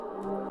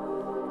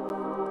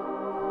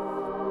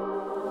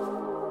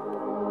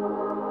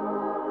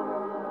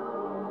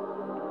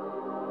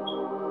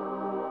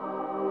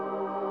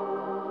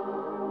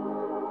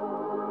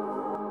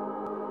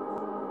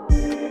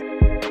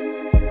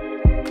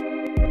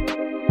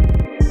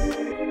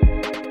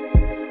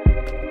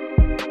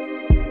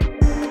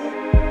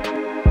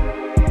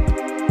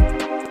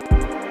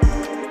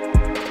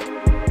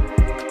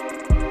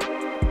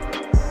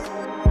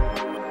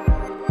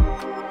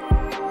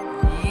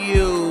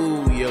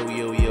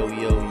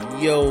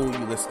Yo,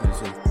 you listening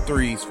to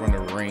Threes from the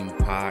Ring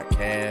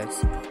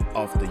podcast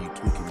off the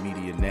Utwicking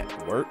Media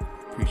Network.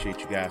 Appreciate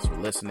you guys for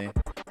listening.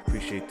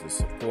 Appreciate the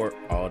support,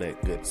 all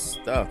that good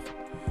stuff.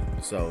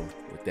 So,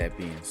 with that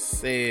being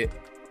said,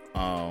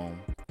 got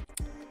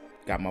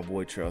my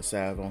boy Trell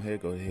Sav on here.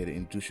 Go ahead and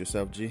introduce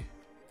yourself, G.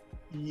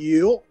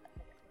 Yo.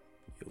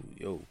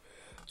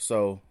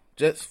 So,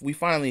 we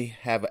finally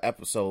have an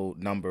episode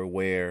number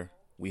where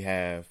we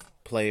have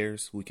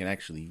players we can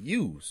actually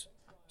use.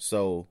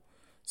 So,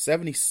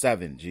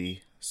 77,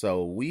 G.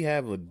 So we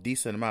have a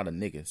decent amount of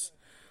niggas.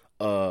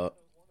 The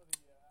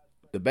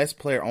best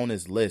player on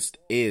this list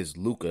is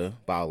Luka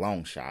by a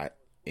long shot,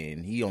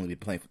 and he only been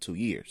playing for 2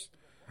 years.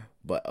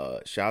 But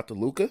shout out to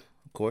Luka,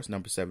 of course,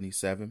 number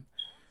 77.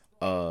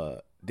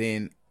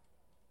 Then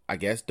I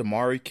guess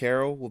Damari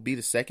Carroll will be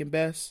the second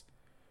best.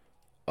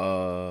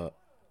 Andre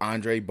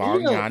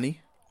Bargnani.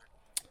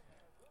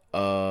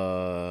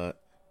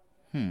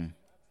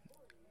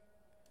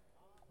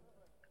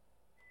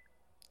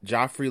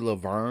 Joffrey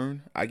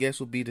Laverne, I guess,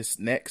 will be this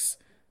next.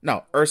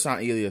 No,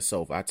 Ersan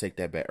Ilyasova. I take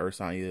that back.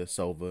 Ersan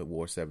Ilyasova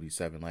wore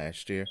 77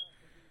 last year.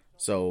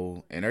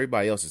 So, and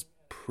everybody else is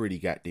pretty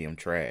goddamn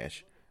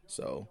trash.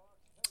 So,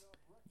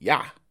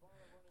 yeah.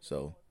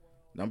 So,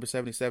 number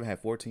 77 had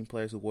 14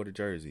 players who wore the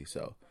jersey.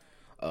 So,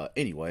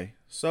 anyway.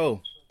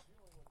 So,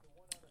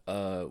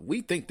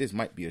 we think this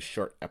might be a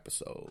short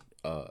episode.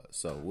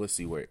 So, we'll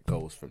see where it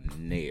goes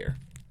from there.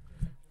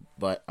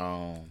 But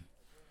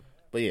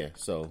yeah,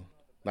 so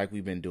like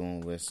we've been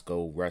doing, let's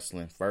go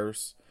wrestling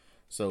first.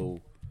 So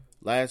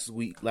last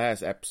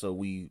episode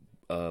we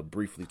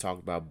briefly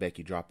talked about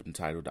Becky dropping the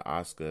title to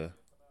Asuka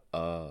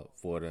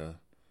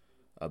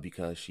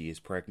because she is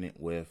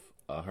pregnant with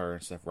her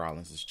and Seth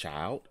Rollins'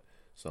 child.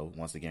 So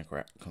once again,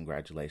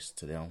 congratulations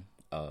to them.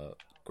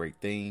 Great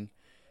thing.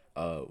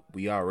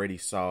 We already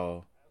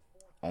saw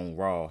on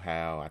Raw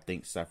how I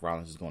think Seth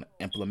Rollins is going to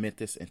implement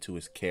this into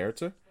his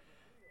character.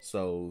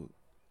 So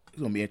it's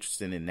going to be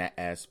interesting in that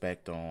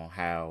aspect on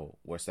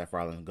where Seth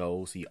Rollins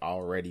goes. He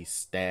already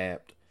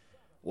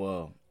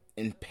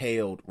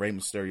impaled Rey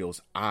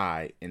Mysterio's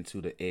eye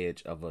into the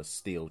edge of a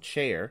steel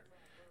chair.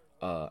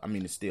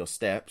 The steel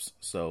steps.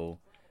 So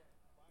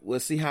we'll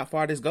see how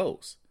far this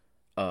goes.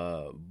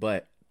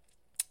 But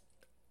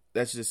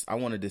I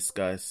want to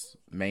discuss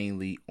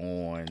mainly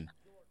on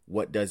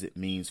what does it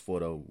mean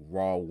for the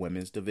Raw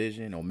women's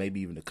division, or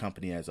maybe even the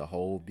company as a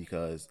whole,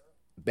 because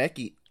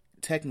Becky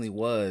technically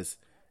was,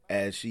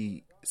 as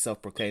she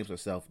self-proclaims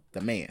herself, the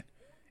man.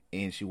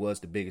 And she was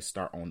the biggest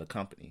star on the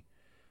company.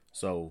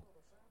 So,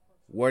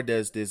 what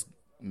does this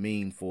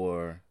mean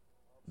for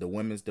the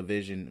women's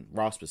division,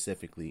 Raw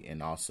specifically,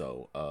 and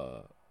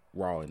also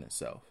Raw in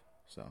itself?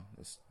 So,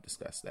 let's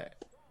discuss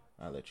that.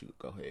 I'll let you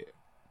go ahead.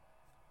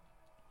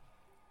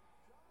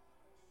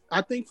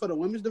 I think for the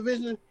women's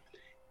division,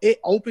 it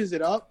opens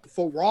it up.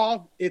 For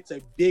Raw, it's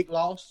a big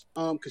loss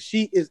because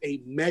she is a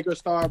mega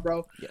star,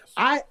 bro. Yes.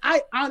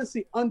 I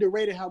honestly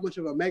underrated how much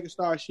of a mega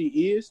star she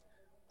is.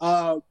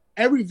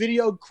 Every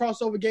video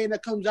crossover game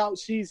that comes out,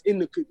 she's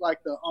in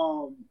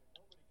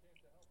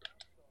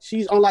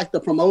she's on like the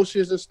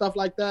promotions and stuff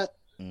like that.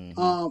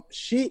 Mm-hmm.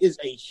 She is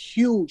a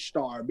huge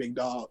star, big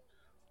dog.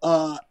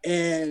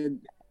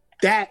 And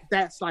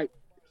that's like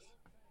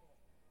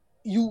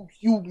you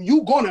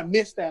gonna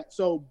miss that.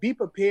 So be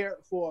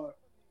prepared for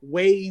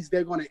ways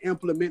they're going to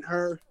implement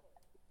her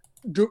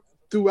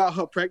throughout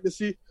her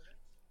pregnancy.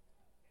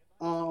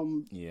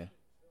 And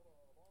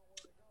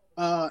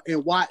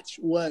watch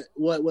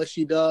what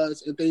she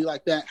does and things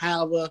like that.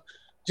 However,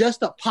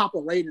 just to pop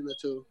a rating or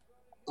two.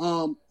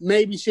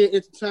 Maybe she'll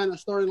entertain a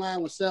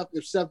storyline with Seth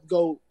if Seth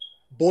go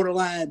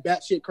borderline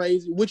batshit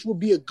crazy, which would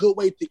be a good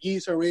way to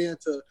ease her in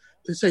to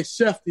say,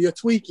 Seth, you're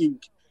tweaking,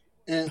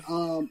 and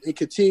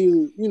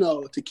continue,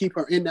 to keep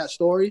her in that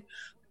story.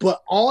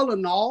 But all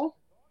in all,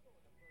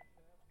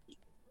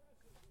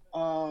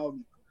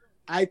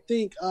 I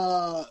think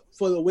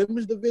for the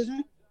women's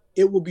division,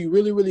 it will be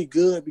really, really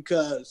good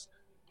because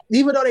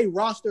even though their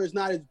roster is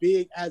not as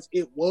big as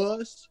it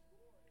was,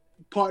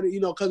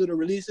 because of the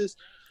releases,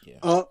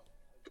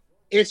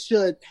 it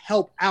should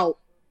help out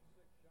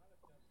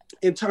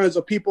in terms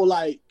of people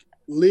like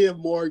Liv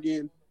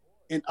Morgan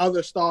and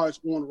other stars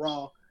on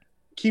Raw.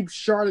 Keep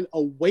Charlotte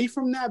away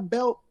from that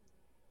belt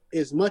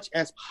as much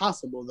as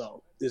possible,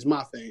 though, is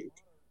my thing.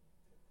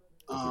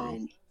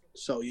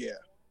 So, yeah.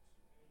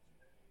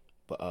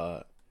 But,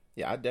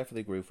 I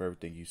definitely agree with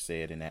everything you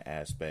said in that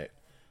aspect.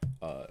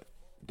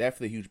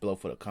 Definitely a huge blow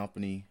for the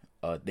company.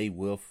 They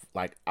will,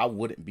 I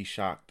wouldn't be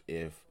shocked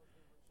if,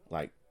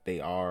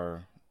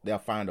 they'll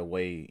find a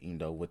way,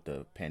 with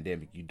the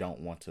pandemic, you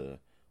don't want to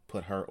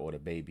put her or the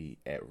baby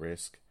at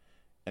risk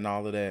and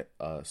all of that.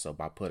 So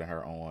by putting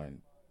her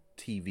on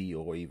TV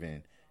or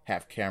even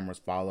have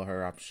cameras follow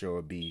her, I'm sure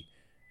it'll be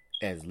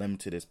as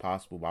limited as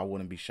possible. But I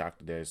wouldn't be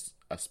shocked if there's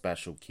a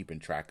special keeping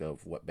track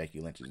of what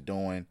Becky Lynch is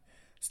doing.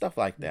 Stuff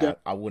like that. Yeah.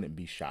 I wouldn't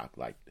be shocked.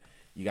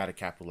 You got to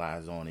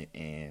capitalize on it.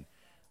 And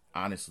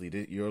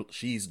honestly,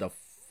 she's the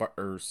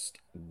first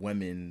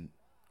woman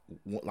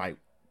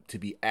to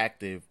be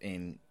active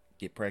and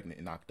get pregnant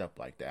and knocked up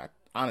like that.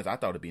 Honestly, I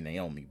thought it'd be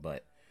Naomi,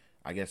 but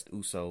I guess the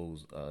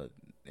Usos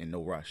in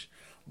no rush.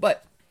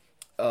 But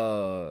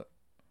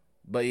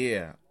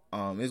yeah,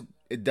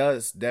 it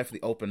does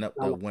definitely open up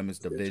the women's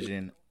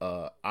division.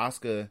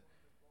 Asuka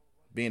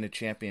being a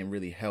champion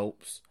really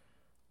helps.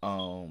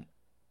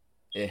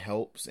 It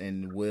helps,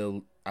 and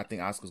I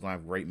think Asuka's gonna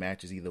have great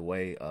matches either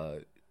way.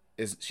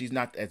 She's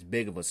not as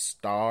big of a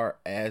star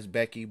as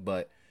Becky,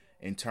 but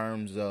in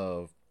terms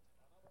of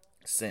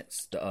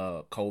since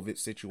the COVID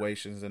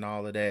situations and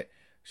all of that,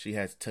 she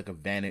has took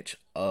advantage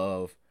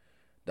of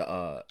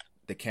the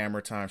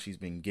camera time she's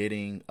been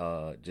getting.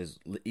 Just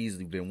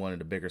easily been one of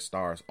the bigger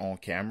stars on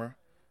camera,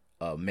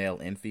 male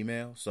and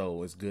female.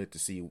 So it's good to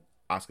see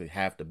Asuka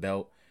have the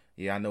belt.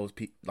 Yeah, I know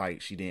like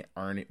she didn't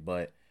earn it,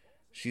 but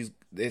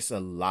there's a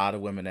lot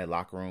of women in that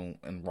locker room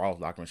and Raw's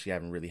locker room she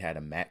haven't really had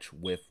a match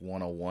with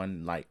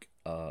one-on-one, like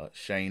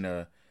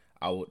Shayna.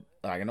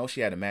 I know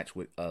she had a match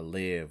with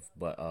Liv,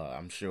 but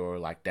I'm sure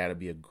like that'll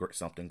be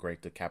something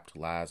great to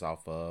capitalize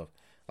off of.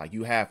 Like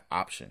you have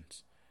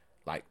options,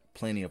 like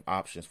plenty of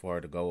options for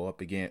her to go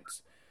up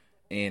against,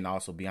 and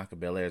also Bianca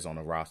Belair's on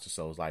the roster,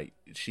 so it's like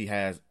she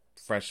has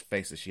fresh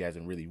faces she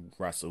hasn't really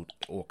wrestled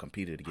or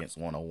competed against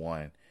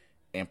one-on-one,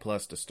 and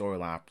plus the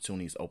storyline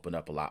opportunities open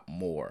up a lot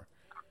more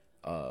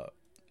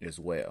as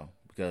well,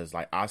 because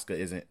like Asuka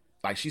isn't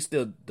like, she's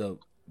still the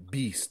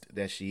beast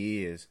that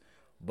she is,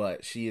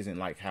 but she isn't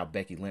like how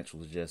Becky Lynch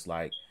was just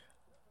like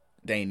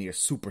dang near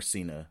Super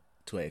Cena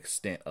to an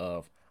extent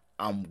of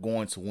I'm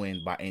going to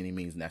win by any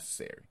means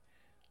necessary.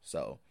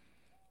 So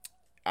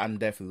I'm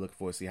definitely looking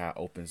forward to see how it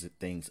opens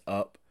things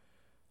up.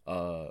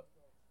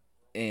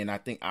 And I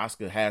think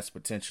Asuka has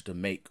potential to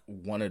make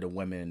one of the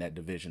women in that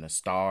division a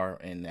star,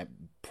 and that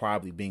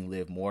probably being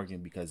Liv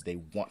Morgan, because they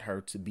want her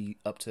to be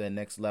up to the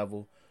next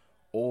level.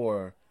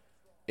 Or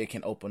it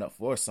can open up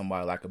for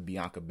somebody like a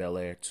Bianca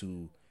Belair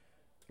to,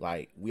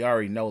 like, we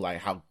already know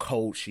like how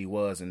cold she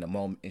was in the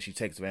moment, and she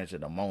takes advantage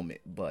of the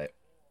moment, but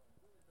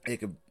it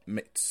could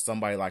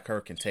somebody like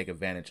her can take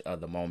advantage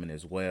of the moment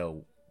as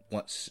well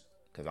once,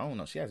 because I don't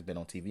know, she hasn't been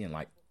on TV in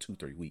like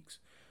 2-3 weeks,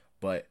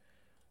 but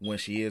when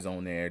she is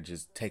on there,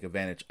 just take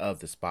advantage of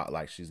the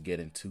spotlight she's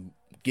getting to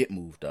get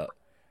moved up.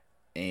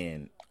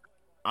 And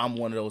I'm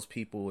one of those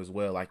people as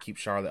well, like keep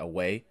Charlotte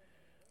away,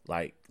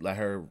 like let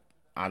her,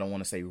 I don't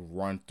want to say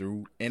run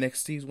through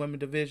NXT's women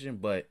division,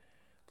 but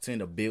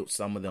tend to build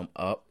some of them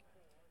up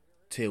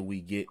till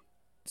we get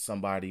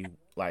somebody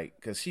like,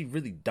 because she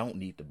really don't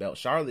need the belt.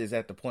 Charlotte is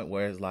at the point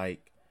where it's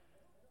like,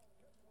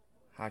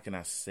 how can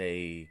I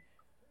say,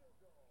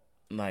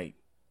 like,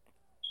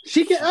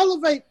 she can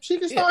elevate. She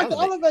can start to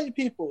elevate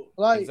people.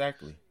 Like,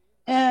 exactly.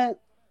 And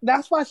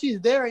that's why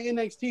she's there in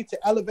NXT,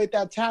 to elevate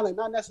that talent.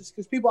 Not necessarily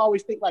because people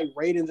always think like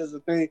ratings is a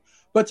thing,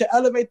 but to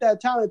elevate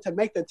that talent, to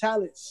make the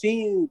talent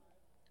seem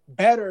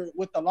better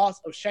with the loss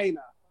of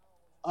Shayna.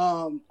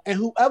 And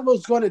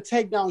whoever's going to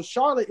take down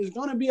Charlotte is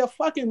going to be a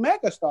fucking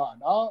megastar,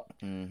 dog.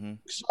 Mm-hmm.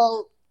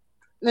 So,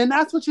 and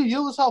that's what you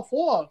use her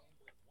for.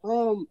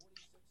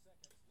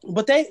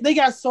 But they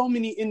got so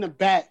many in the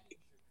back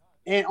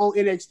and on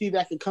NXT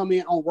that can come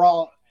in on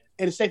Raw,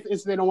 and say for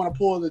instance they don't want to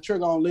pull the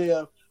trigger on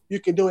Liv, you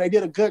can do it. They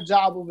did a good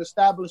job of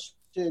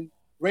establishing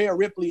Rhea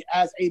Ripley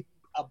as a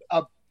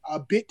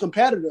big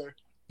competitor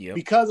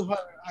because of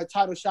her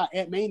title shot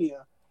at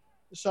Mania.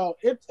 So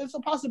it's a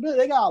possibility.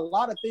 They got a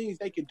lot of things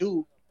they can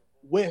do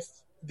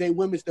with their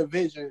women's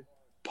division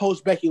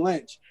post Becky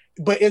Lynch,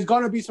 but it's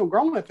going to be some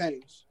growing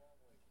pains.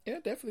 Yeah,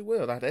 definitely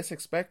will. Like, that's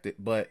expected,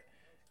 but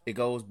it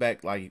goes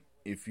back, like,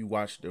 if you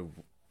watch the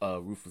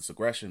Ruthless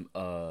Aggression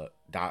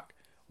doc,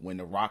 when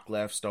The Rock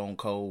left, Stone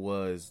Cold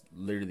was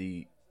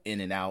literally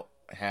in and out,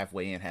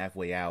 halfway in,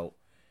 halfway out,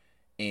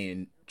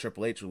 and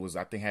Triple H was,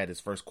 I think, had his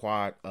first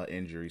quad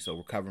injury, so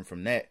recovering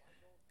from that,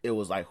 it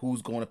was like,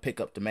 who's going to pick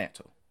up the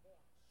mantle?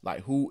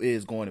 Like, who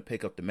is going to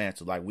pick up the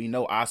mantle? Like, we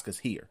know Asuka's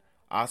here.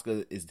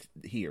 Asuka is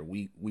here.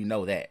 We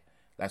know that.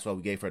 That's why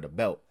we gave her the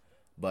belt.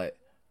 But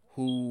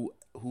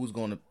who's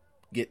going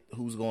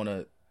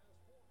to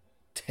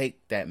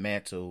take that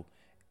mantle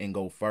and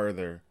go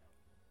further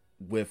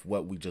with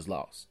what we just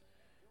lost?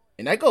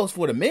 And that goes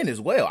for the men as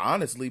well,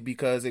 honestly,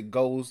 because it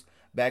goes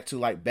back to,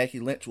 like, Becky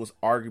Lynch was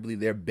arguably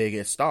their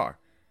biggest star.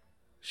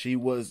 She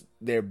was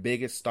their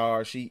biggest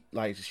star. She's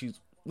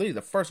literally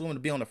the first woman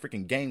to be on the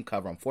freaking game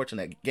cover.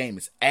 Unfortunately, that game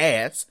is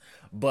ass,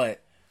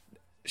 but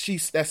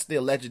that's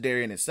still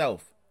legendary in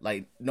itself.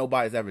 Like,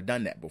 nobody's ever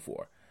done that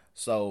before.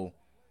 So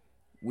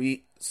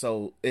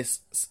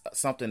it's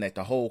something that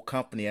the whole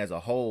company as a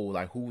whole,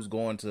 like, who's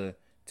going to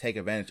take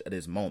advantage of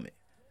this moment?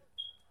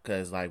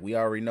 Because, like, we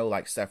already know,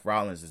 like, Seth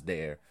Rollins is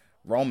there.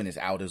 Roman is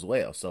out as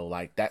well. So,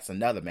 like, that's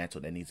another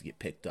mantle that needs to get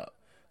picked up.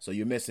 So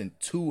you're missing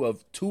two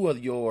of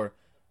your,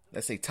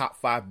 let's say, top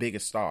 5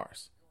 biggest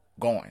stars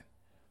gone.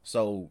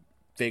 So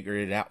figure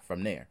it out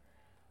from there.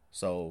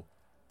 So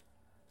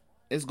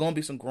it's gonna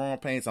be some growing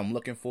pains. I'm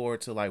looking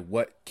forward to, like,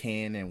 what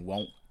can and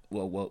won't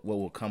what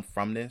will come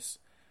from this.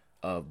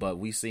 But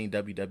we've seen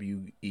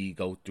WWE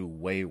go through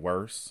way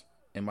worse,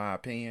 in my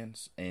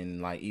opinions.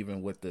 And, like,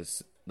 even with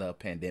this the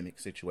pandemic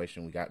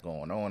situation we got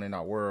going on in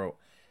our world,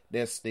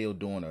 they're still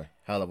doing a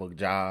hell of a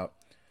job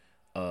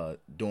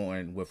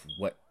doing with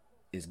what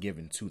is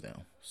given to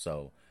them.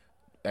 So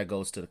that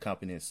goes to the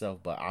company itself,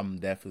 but I'm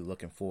definitely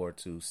looking forward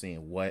to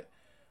seeing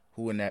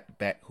who in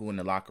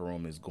the locker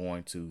room is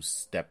going to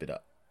step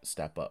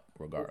up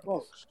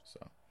regardless.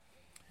 So,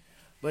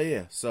 but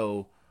yeah,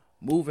 so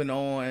moving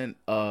on,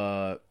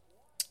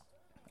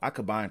 I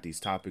combined these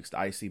topics: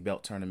 the IC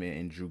Belt Tournament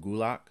and Drew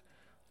Gulak.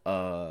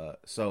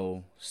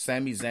 So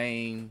Sami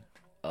Zayn,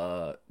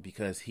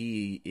 because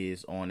he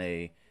is on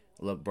a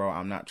look, bro,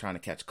 I'm not trying to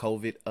catch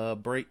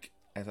COVID break,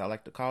 as I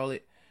like to call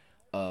it.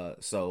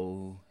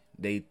 So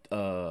they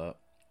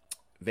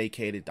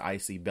vacated the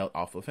IC belt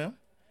off of him.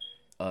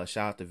 Shout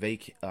out to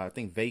Vacate. I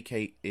think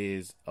Vacate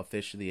is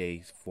officially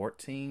a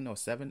 14 or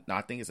 7. No,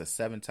 I think it's a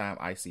 7-time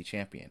IC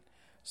champion.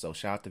 So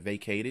shout out to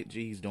Vacated.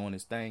 G, he's doing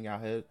his thing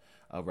out here,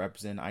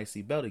 representing the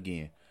IC belt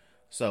again.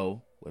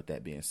 So with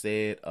that being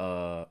said,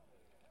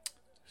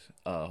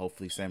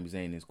 hopefully Sami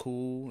Zayn is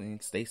cool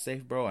and stay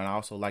safe, bro. And I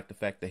also like the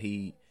fact that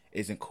he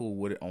isn't cool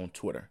with it on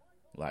Twitter.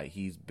 Like,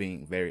 he's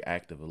being very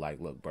active. Like,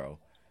 look, bro,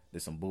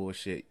 there's some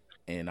bullshit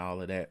and all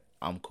of that.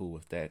 I'm cool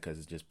with that because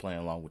it's just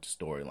playing along with the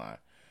storyline.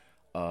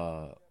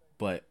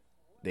 But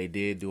they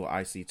did do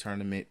an IC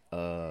tournament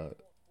going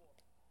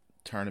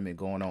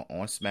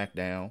on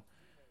SmackDown.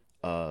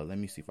 Let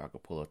me see if I can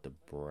pull up the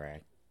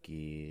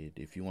bracket.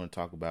 If you want to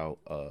talk about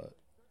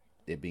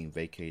it being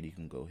vacated, you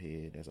can go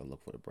ahead as I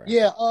look for the bracket.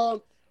 Yeah,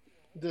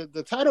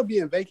 the title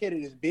being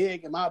vacated is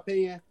big, in my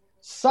opinion.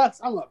 Sucks.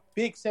 I'm a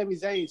big Sami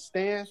Zayn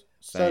stan.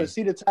 Same. So to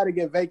see the title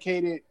get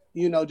vacated,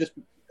 just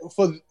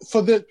for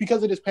this,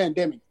 because of this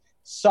pandemic,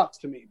 sucks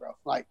to me, bro.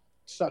 Like,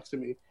 sucks to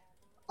me.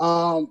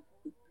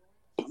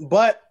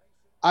 But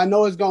I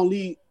know it's gonna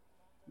lead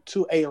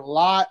to a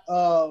lot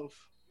of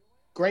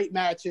great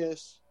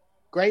matches,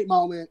 great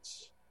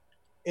moments.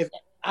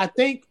 I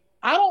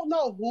don't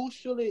know who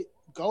should it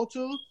go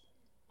to.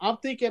 I'm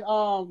thinking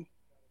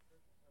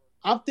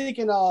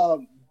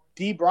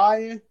D.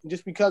 Bryan,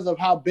 just because of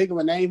how big of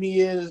a name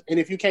he is. And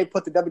if you can't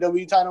put the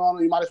WWE title on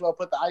him, you might as well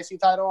put the IC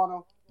title on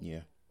him.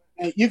 Yeah.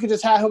 And you could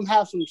just have him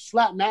have some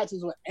slap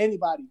matches with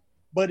anybody.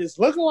 But it's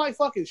looking like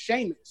fucking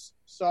Sheamus.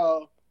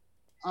 So,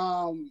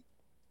 I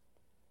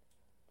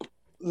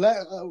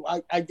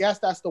guess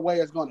that's the way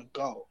it's going to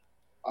go.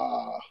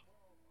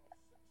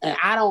 And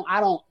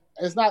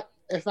it's not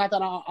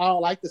that I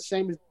don't like the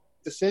Sheamus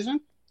decision,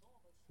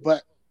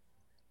 but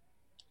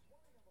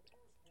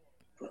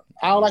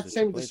I don't like the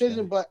same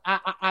decision, but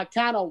I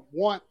kind of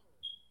want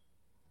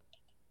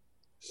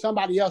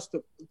somebody else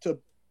to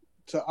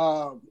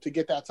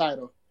get that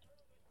title.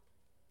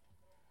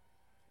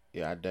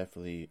 Yeah, I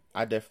definitely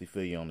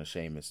feel you on the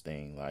Sheamus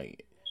thing.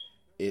 Like,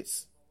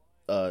 it's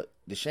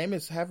did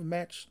Sheamus have a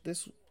match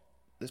this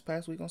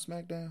past week on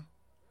SmackDown?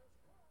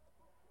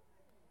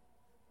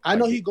 I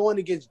know he's going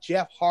against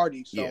Jeff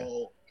Hardy, so yeah.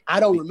 I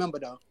don't remember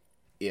though.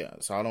 Yeah,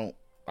 so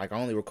I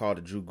only recall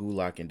the Drew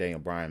Gulak and Daniel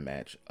Bryan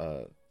match.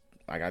 I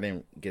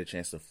didn't get a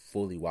chance to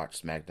fully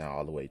watch SmackDown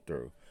all the way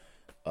through,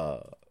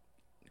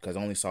 because I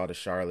only saw the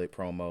Charlotte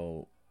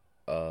promo,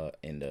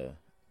 in the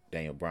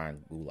Daniel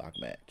Bryan Gulak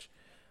match.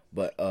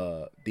 But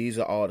these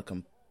are all the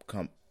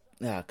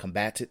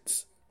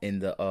combatants in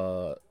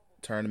the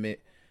tournament.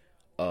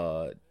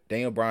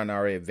 Daniel Bryan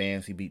already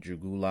advanced. He beat Drew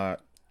Gulak.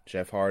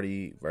 Jeff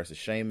Hardy versus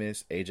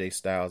Sheamus. AJ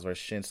Styles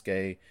versus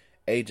Shinsuke.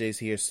 AJ's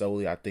here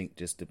solely, I think,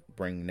 just to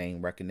bring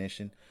name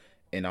recognition.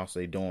 And also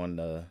they're doing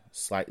the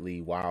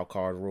slightly wild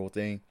card rule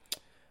thing.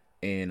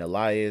 And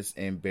Elias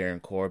and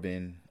Baron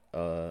Corbin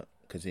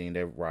continuing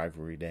their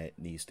rivalry that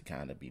needs to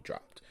kind of be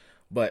dropped.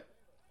 But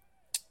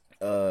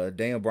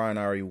Daniel Bryan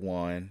already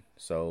won,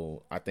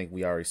 so I think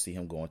we already see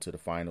him going to the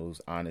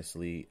finals,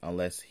 honestly,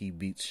 unless he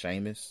beats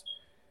Sheamus.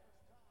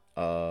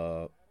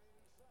 But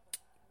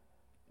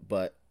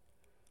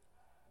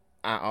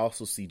I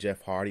also see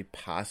Jeff Hardy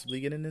possibly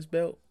getting this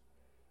belt.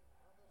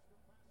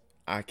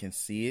 I can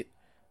see it,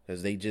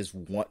 because they just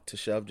want to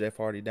shove Jeff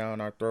Hardy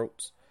down our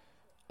throats.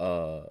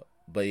 But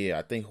yeah,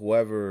 I think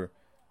whoever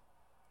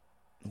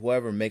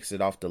makes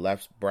it off the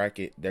left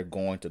bracket, they're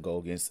going to go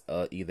against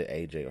either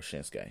AJ or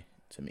Shinsuke,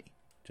 to me,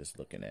 just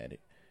looking at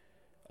it.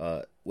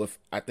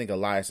 I think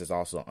Elias is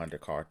also an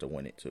undercard to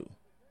win it too,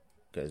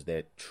 because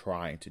they're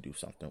trying to do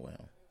something with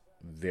him.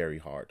 Very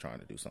hard trying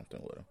to do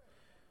something with him.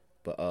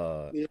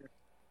 But yeah.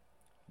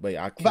 But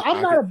yeah,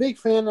 I'm not a big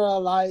fan of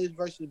Elias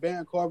versus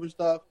Baron Corbin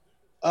stuff.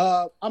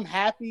 I'm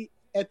happy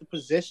at the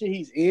position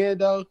he's in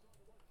though.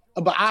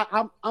 But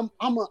I'm an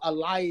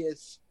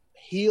Elias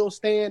heel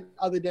stand,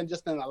 other than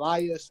just an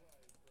Elias.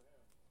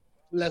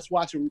 Let's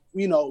watch him,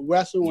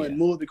 wrestle and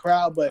move the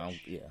crowd. But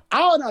I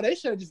don't know. They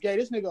should have just gave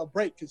this nigga a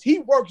break, because he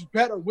works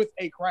better with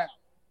a crowd.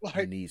 Like,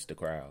 he needs the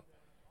crowd,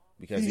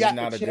 because he's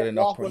not a good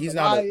enough. He's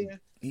not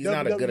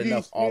a good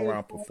enough all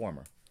around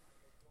performer.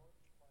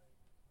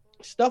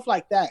 Stuff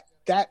like that.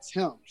 That's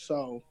him.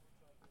 So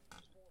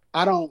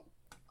I don't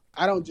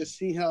just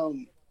see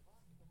him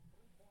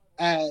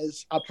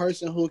as a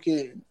person who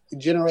can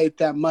generate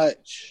that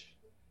much,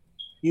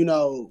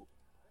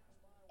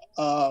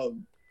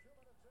 um,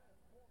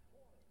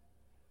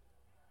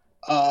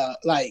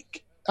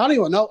 like I don't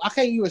even know. I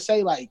can't even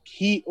say like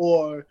heat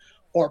or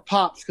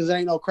pops because there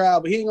ain't no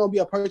crowd. But he ain't gonna be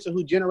a person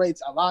who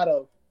generates a lot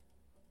of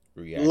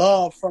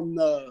love from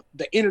the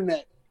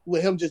internet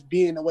with him just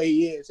being the way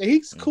he is. And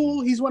he's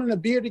cool. He's one of the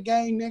bearded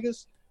gang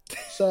niggas.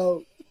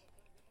 So,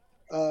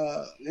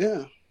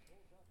 yeah.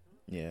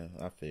 Yeah,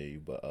 I feel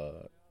you,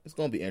 but it's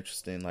gonna be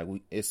interesting. Like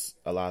it's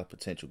a lot of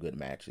potential good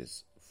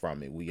matches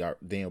from it.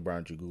 Daniel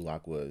Bryan Drew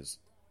Gulak was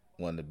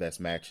one of the best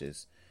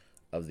matches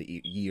of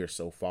the year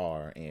so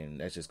far, and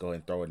let's just go ahead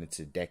and throw it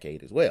into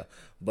decade as well.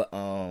 But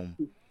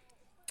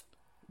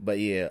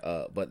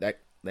yeah, but that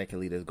can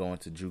lead us going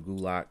to Drew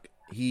Gulak.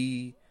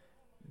 He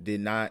did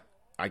not.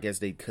 I guess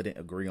they couldn't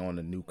agree on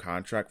a new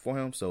contract for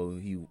him, so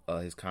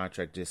his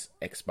contract just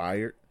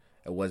expired.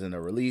 It wasn't a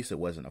release. It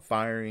wasn't a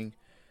firing.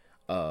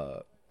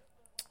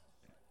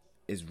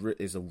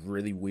 It's a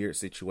really weird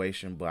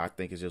situation, but I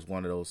think it's just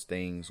one of those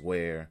things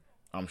where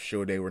I'm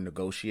sure they were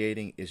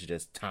negotiating. It's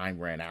just time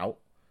ran out.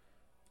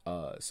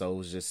 So it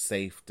was just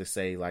safe to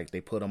say like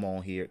they put him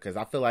on here because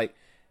I feel like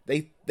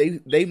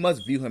they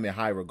must view him in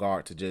high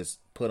regard to just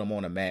put him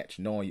on a match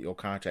knowing your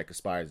contract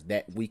expires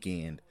that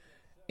weekend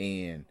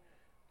and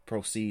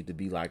proceed to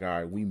be like,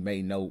 all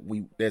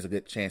right, there's a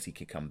good chance he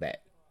can come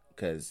back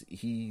because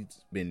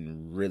he's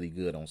been really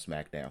good on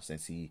SmackDown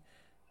since he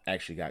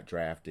actually got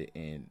drafted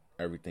and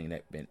everything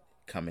that been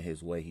coming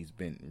his way. He's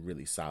been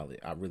really solid.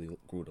 I really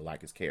grew to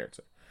like his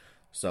character.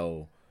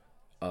 So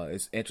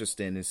it's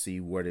interesting to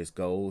see where this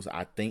goes.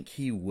 I think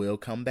he will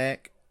come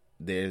back.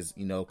 There's,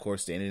 of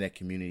course, the internet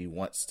community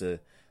wants to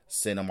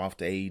send him off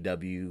to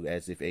AEW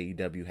as if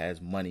AEW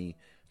has money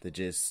to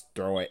just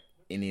throw at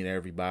any and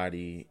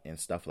everybody and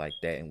stuff like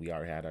that. And we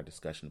already had our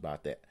discussion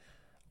about that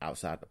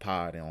outside the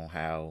pod and on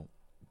how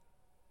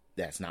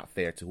that's not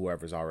fair to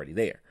whoever's already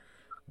there.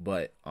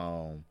 But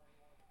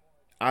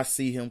I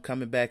see him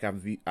coming back. I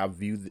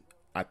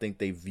think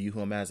they view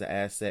him as an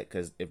asset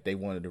because if they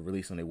wanted to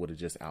release him, they would have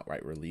just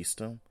outright released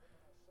him.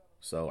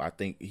 So I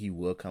think he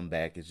will come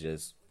back. It's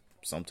just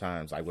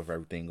sometimes, like with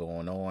everything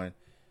going on,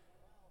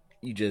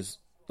 you just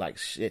like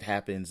shit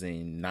happens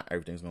and not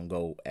everything's gonna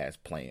go as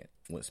planned.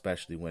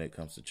 Especially when it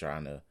comes to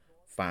trying to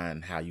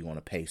find how you want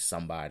to pay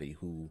somebody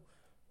who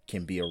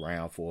can be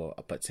around for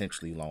a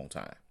potentially long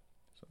time.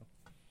 So.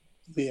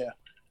 Yeah.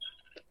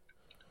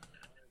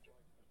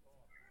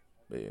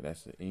 But yeah,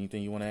 that's it.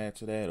 Anything you want to add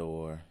to that,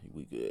 or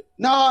we good?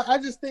 No, I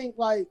just think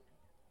like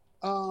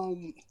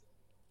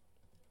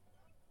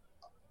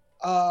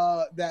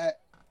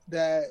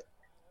that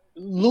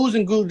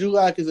losing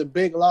Gulak is a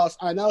big loss.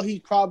 I know he's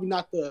probably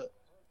not the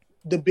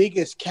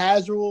biggest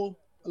casual,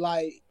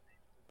 like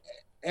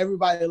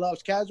everybody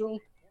loves casual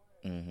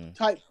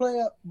type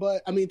player,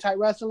 but I mean type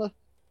wrestler.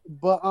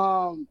 But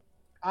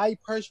I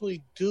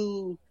personally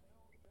do,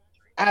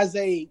 as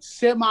a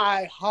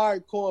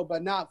semi-hardcore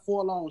but not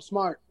full-on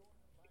smart,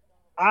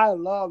 I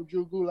love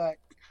Drew Gulak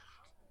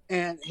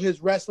and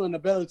his wrestling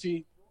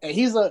ability, and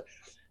he's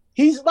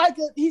like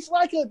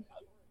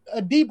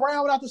a D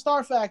Brown without the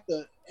star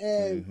factor,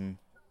 and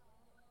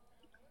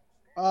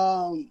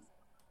and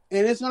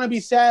it's gonna be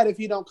sad if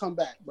he don't come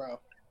back, bro.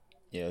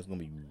 Yeah, it's gonna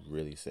be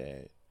really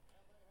sad,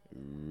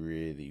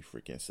 really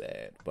freaking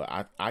sad.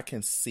 But I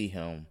can see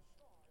him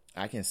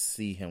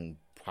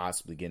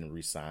possibly getting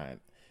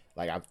re-signed.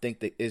 Like I think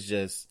that it's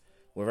just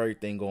with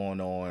everything going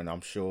on,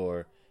 I'm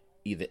sure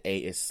either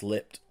it's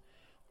slipped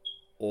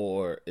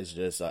or it's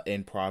just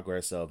in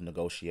progress of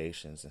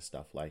negotiations and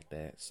stuff like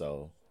that.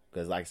 So,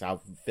 because like I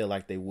feel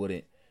like they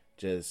wouldn't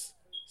just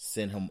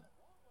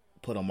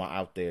put him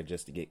out there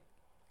just to get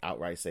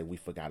outright say we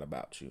forgot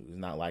about you. It's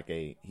not like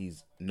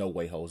he's no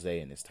way Jose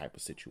in this type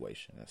of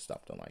situation and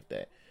stuff like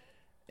that.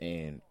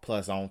 And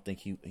plus, I don't think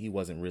he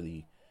wasn't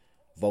really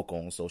vocal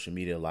on social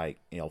media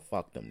like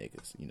fuck them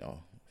niggas.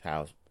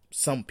 How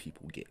some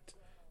people get.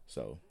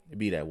 So it'd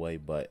be that way,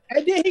 but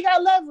and then he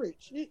got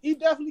leverage. He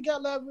definitely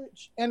got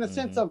leverage in the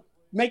sense of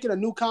making a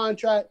new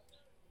contract.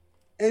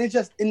 And it's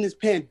just in this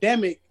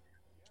pandemic,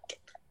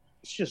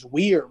 it's just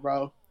weird,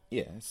 bro.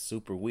 Yeah, it's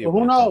super weird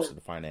when it comes to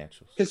the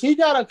financials. Because he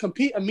got a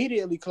compete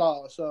immediately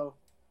clause. So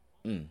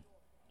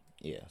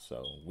yeah,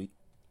 so we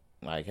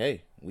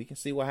can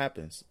see what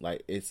happens.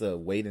 Like it's a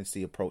wait and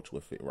see approach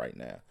with it right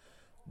now.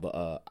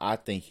 But I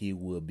think he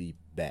will be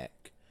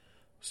back.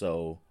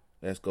 So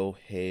let's go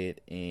ahead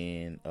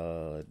and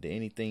did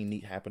anything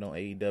neat happen on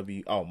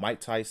AEW? Oh, Mike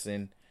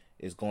Tyson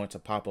is going to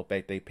pop up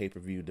at their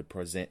pay-per-view to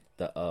present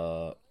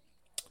the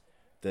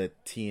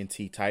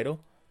TNT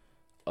title.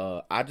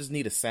 I just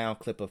need a sound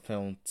clip of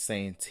him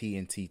saying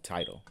TNT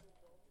title.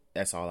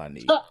 That's all I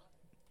need.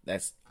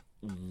 That's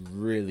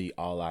really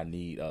all I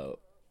need.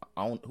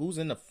 Who's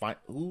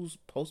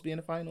supposed to be in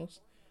the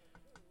finals?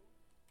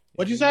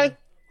 What'd you say?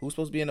 Who's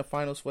supposed to be in the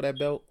finals for that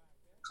belt?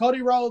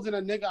 Cody Rhodes and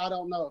a nigga I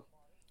don't know.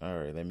 All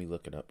right, let me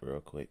look it up real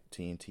quick.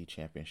 TNT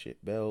Championship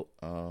belt.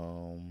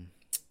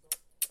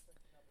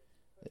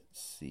 Let's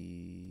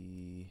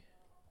see.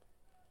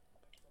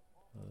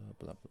 Blah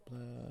blah blah.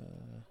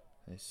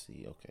 Let's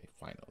see. Okay,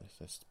 finalists.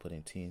 Let's put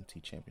in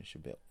TNT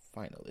Championship belt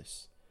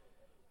finalists.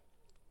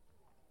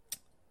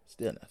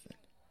 Still nothing.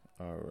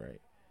 All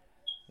right.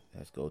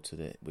 Let's go to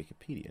the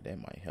Wikipedia. That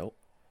might help.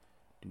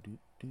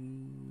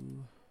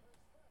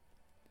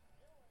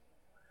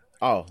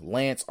 Oh,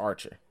 Lance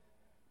Archer.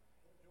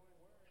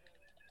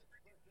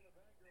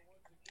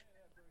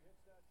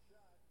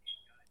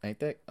 Ain't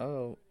that?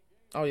 Oh,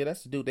 yeah.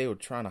 That's the dude they were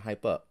trying to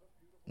hype up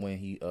when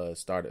he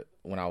started.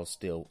 When I was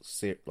still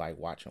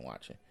watching.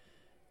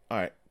 All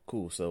right,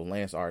 cool. So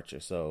Lance Archer.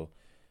 So,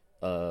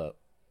 well,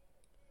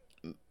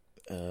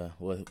 I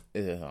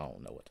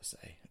don't know what to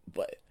say,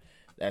 but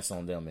that's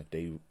on them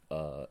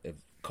if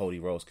Cody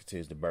Rhodes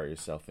continues to bury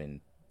himself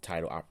in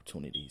title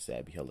opportunities.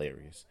 That'd be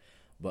hilarious.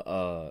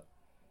 But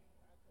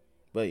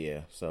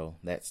yeah. So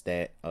that's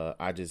that.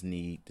 I just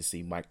need to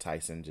see Mike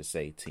Tyson just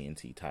say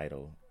TNT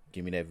title.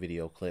 Give me that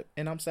video clip,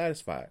 and I'm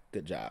satisfied.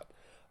 Good job.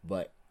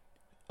 But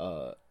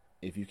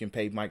if you can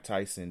pay Mike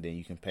Tyson, then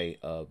you can pay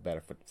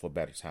better for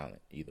better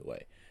talent. Either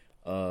way.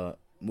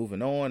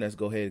 Moving on, let's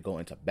go ahead and go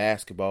into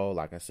basketball.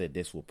 Like I said,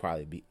 this will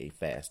probably be a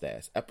fast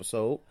ass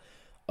episode.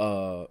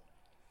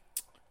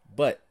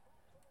 But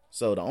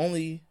so the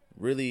only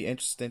really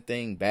interesting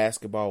thing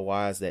basketball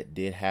wise that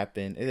did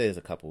happen, it is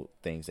a couple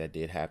things that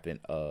did happen.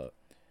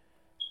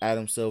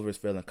 Adam Silver is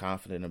feeling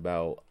confident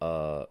about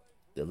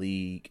the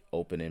league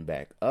opening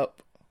back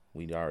up.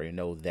 We already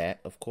know that,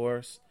 of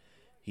course.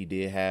 He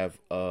did have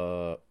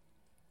a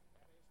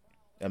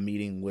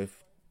meeting with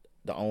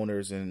the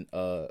owners and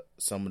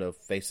some of the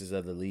faces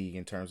of the league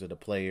in terms of the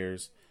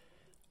players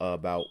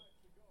about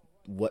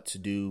what to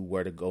do,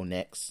 where to go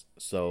next.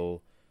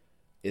 So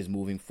is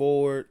moving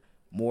forward.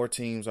 More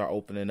teams are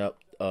opening up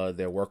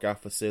their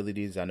workout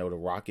facilities. I know the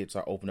Rockets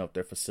are opening up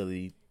their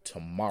facility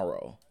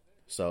tomorrow.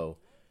 So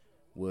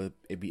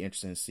it'd be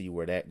interesting to see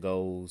where that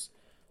goes.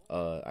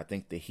 I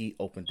think the Heat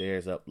opened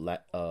theirs up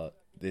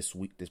this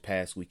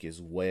past week as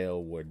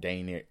well, where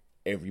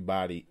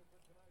everybody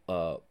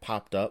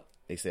popped up.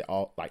 They said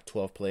all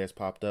 12 players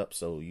popped up.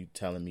 So you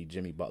telling me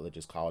Jimmy Butler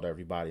just called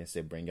everybody and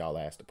said, bring y'all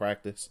ass to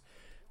practice?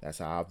 That's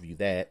how I view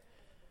that.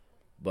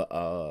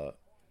 But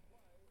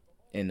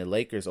and the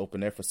Lakers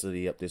opened their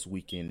facility up this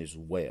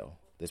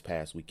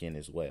past weekend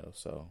as well.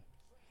 So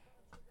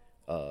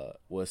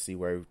we'll see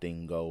where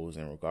everything goes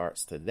in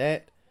regards to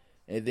that.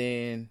 And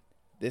then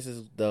this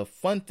is the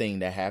fun thing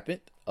that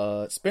happened.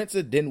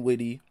 Spencer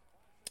Dinwiddie.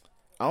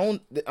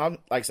 I'm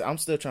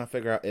still trying to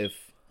figure out if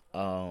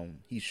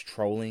he's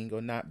trolling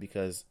or not,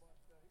 because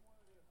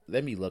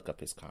let me look up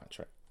his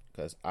contract,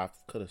 because I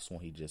could have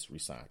sworn he just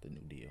re-signed the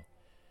new deal.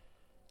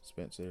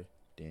 Spencer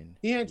Dinwiddie.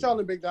 He ain't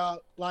trolling, big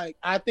dog.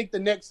 I think the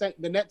Nets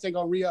ain't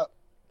gonna re-up.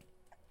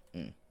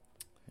 All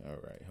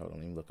right, hold on.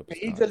 Let me look up his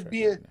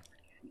contract.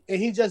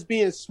 He's just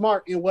being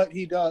smart in what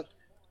he does.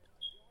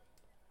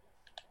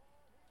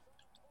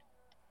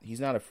 He's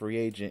not a free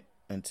agent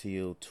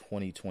until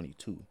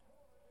 2022.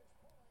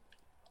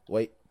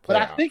 Wait, but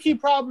I think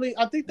option.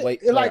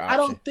 I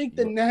don't think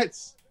the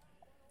Nets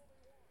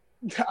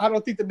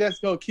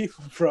gonna keep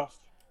him, bro.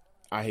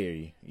 I hear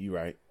you. You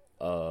right.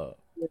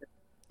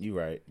 You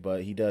right.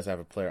 But he does have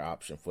a player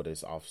option for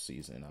this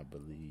offseason, I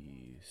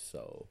believe.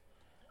 So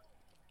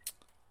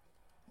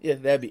yeah,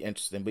 that'd be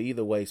interesting. But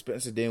either way,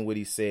 Spencer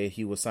Dinwiddie said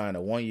he will sign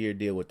a 1-year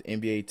deal with the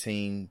NBA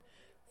team.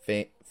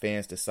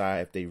 Fans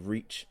decide if they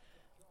reach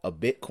a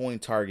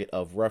Bitcoin target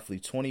of roughly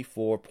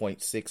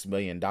 $24.6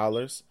 million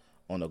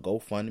on a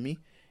GoFundMe.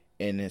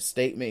 In his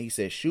statement, he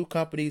said shoe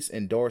companies,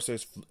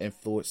 endorsers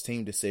influence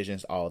team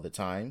decisions all the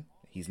time.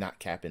 He's not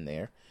capping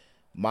there.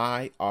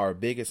 Our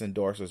biggest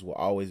endorsers will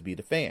always be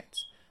the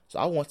fans. So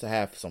I want to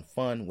have some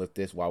fun with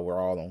this while we're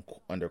all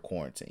under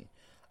quarantine.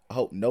 I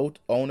hope no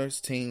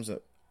owners, teams, or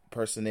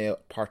personnel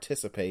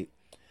participate,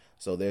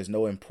 so there's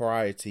no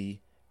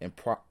impropriety and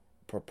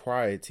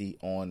propriety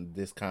on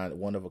this kind of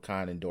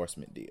one-of-a-kind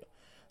endorsement deal.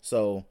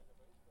 So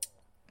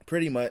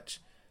pretty much,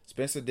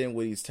 Spencer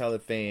Dinwiddie's telling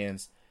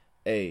fans,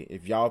 hey,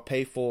 if y'all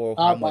pay for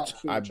how much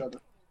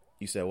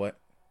you said what?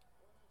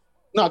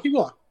 No, keep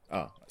going.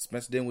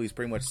 Spencer Dinwiddie's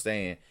pretty much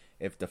saying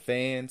if the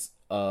fans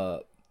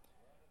of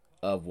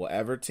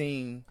whatever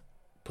team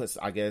puts,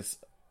 I guess,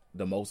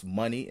 the most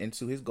money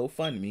into his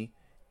GoFundMe,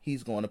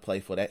 he's going to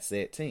play for that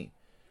said team.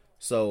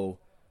 So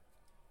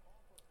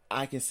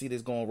I can see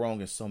this going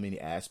wrong in so many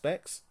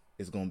aspects.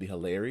 It's going to be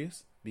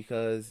hilarious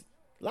because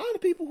a lot of the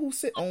people who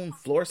sit on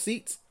floor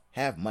seats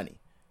have money.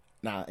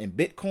 Now, in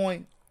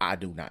Bitcoin, I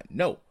do not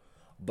know.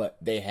 But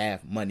they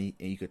have money,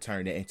 and you could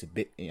turn that into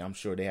Bitcoin. I'm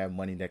sure they have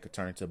money that could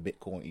turn to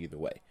Bitcoin either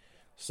way.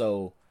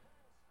 So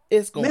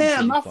it's going to be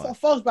fun. Man, my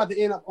folks about to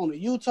end up on the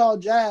Utah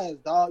Jazz,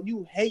 dog.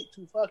 You hate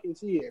to fucking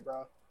see it,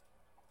 bro.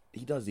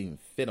 He doesn't even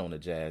fit on the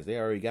Jazz. They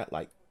already got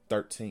like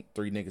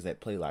three niggas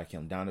that play like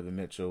him. Donovan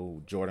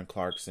Mitchell, Jordan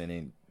Clarkson,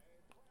 and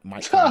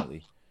Mike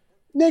Conley.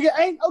 Nigga,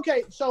 ain't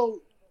okay.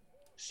 So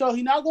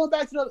he not going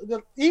back to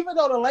the even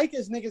though the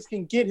Lakers niggas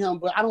can get him,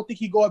 but I don't think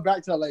he going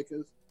back to the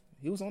Lakers.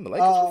 He was on the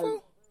Lakers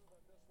before?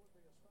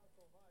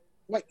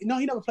 Wait, no,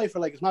 he never played for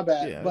Lakers. My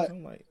bad. Yeah, but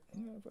I'm like,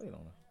 he never played on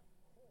him.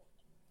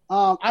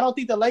 I don't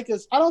think the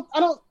Lakers. Well,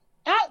 you know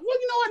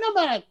what? No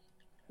matter.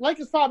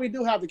 Lakers probably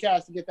do have the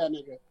cash to get that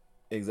nigga.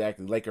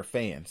 Exactly. Laker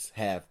fans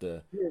have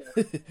to,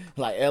 Yeah.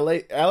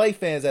 like LA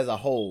fans as a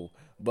whole,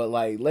 but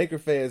like Laker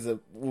fans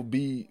will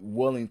be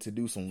willing to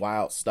do some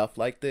wild stuff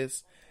like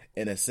this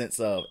in a sense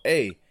of,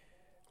 hey,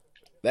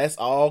 let's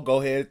all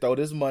go ahead and throw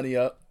this money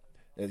up.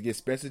 Let's get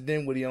Spencer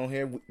Dinwiddie on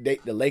here.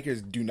 The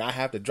Lakers do not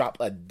have to drop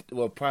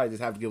probably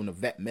just have to give them the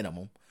vet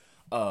minimum,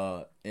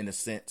 in the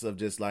sense of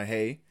just like,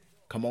 hey,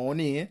 come on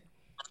in,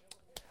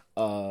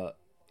 and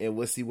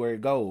we'll see where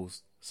it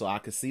goes. So I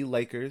could see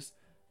Lakers.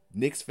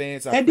 Knicks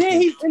fans are, and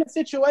then he's in a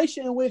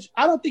situation in which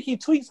I don't think he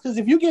tweaks, because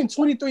if you're getting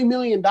 $23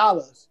 million,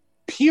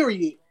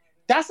 period,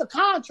 that's a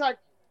contract.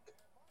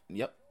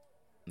 Yep,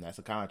 that's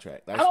a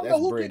contract. I don't know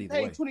who getting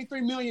paid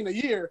 $23 million a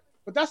year,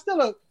 but that's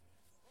still a.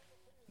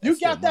 You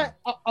got that,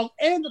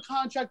 and the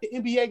contract the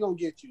NBA gonna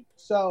get you.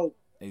 So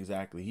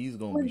exactly, he's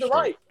gonna be straight.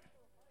 Right.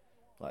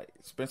 Like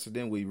Spencer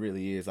Dinwiddie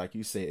really is, like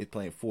you said,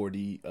 playing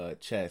 4D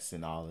chess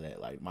and all of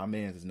that. Like my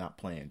man is not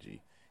playing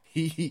G.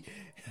 He,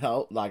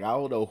 like, I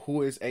don't know who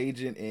his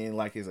agent and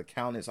like his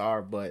accountants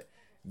are, but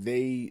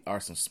they are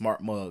some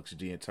smart mugs,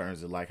 G, in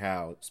terms of like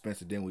how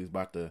Spencer Dinwiddie's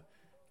about to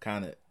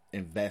kind of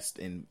invest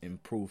and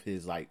improve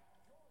his like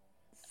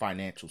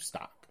financial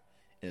stock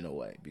in a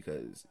way,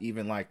 because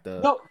even like the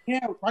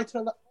right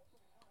to the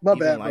my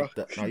bad, like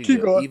bro.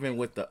 Keep going. Even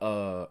with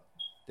the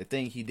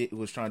thing he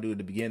was trying to do at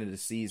the beginning of the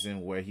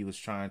season where he was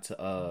trying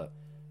to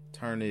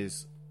turn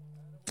his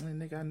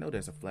nigga, I know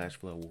there's a flash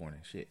flood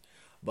warning shit,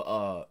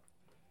 but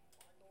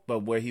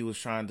where he was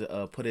trying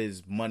to put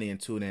his money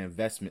into an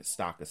investment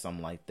stock or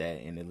something like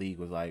that, and the league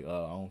was like,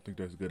 I don't think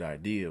that's a good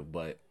idea,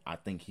 but I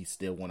think he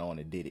still went on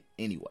and did it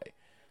anyway.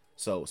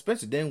 So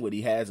Spencer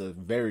Dinwiddie has a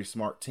very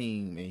smart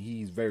team, and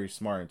he's very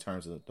smart in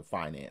terms of the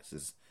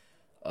finances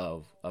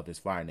of his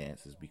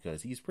finances,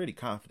 because he's pretty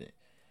confident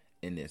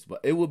in this.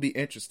 But it will be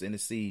interesting to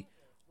see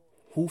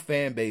who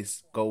fan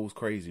base goes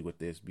crazy with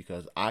this,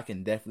 because I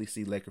can definitely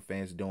see Laker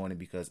fans doing it,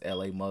 because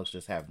LA mugs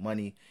just have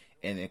money,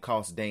 and it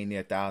costs dang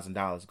near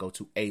 $1,000 to go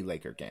to a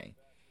Laker game.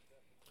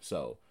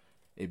 So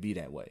it'd be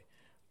that way.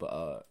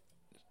 But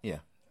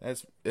yeah,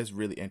 that's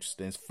really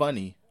interesting. It's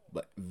funny,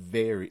 but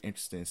very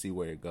interesting to see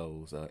where it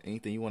goes.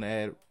 Anything you want to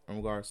add in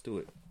regards to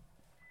it?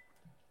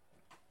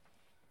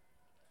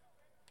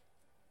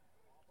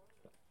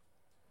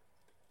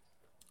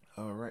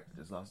 All right,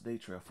 just lost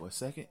Trell for a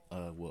second.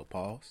 We'll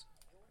pause.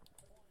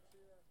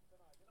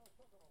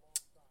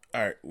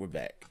 All right, we're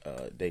back.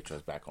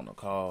 Trell's back on the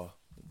call,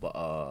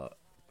 but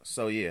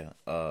so yeah,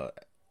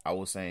 I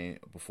was saying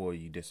before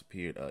you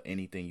disappeared,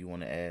 anything you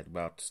want to add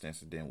about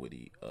Spencer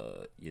Dinwiddie?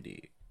 You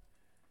did.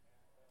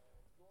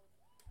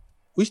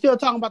 We still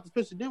talking about the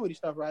Spencer Dinwiddie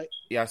stuff, right?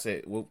 Yeah, I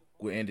said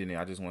we're ending it.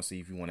 I just want to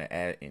see if you want to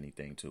add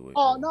anything to it.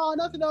 Oh no,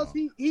 nothing else.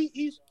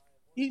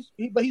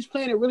 But he's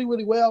playing it really,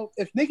 really well.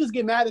 If niggas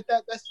get mad at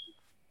that, that's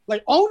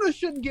like, owners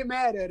shouldn't get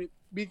mad at it,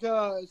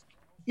 because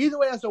either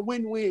way, that's a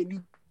win-win.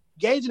 You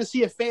gauging to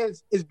see if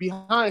fans is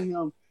behind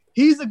him.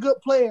 He's a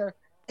good player,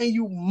 and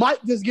you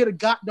might just get a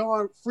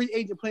goddamn free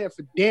agent player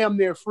for damn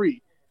near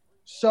free.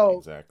 So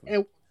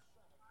exactly,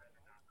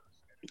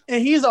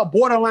 and he's a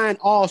borderline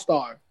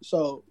all-star.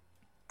 So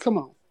come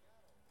on.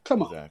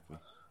 Exactly.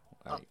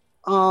 Right.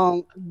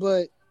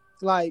 But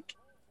like,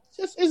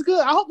 it's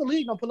good. I hope the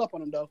league don't pull up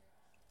on him though.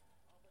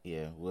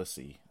 Yeah, we'll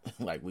see.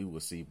 Like, we will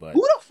see. But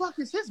who the fuck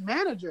is his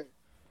manager?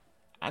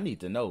 I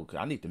need to know.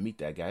 I need to meet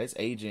that guy. His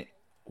agent,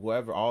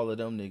 whoever, all of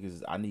them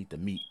niggas, I need to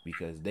meet,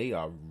 because they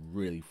are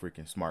really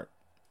freaking smart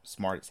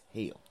as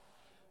hell.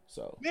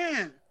 So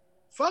man,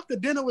 fuck the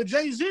dinner with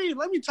Jay-Z.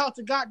 Let me talk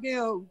to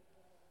goddamn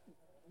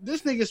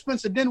this nigga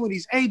Spencer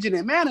Dinwiddie's agent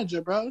and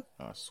manager, bro.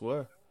 I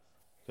swear,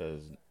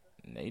 because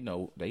they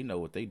know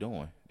what they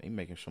doing. They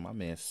making sure my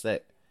man's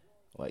set,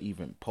 like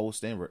even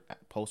post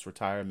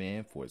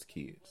retirement for his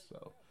kids.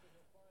 So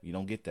you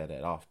don't get that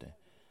often.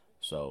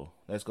 So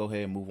let's go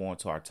ahead and move on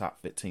to our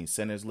top 15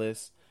 centers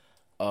list.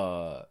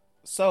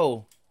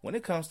 So when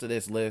it comes to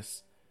this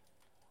list,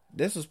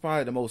 this was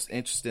probably the most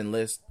interesting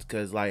list,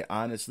 because like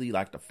honestly,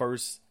 like the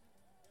first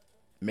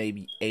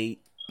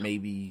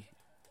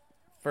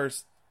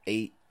first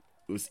eight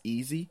was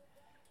easy.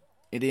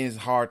 It is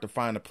hard to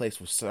find a place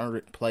for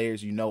certain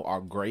players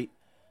are great.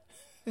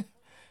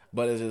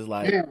 But it's just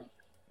like,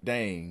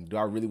 dang, do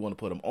I really want to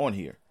put them on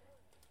here?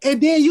 And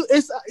then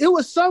it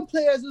was some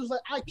players. It was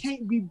like, I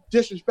can't be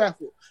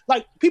disrespectful.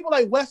 Like people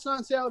like Wes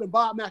Unseld and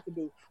Bob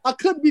McAdoo. I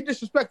couldn't be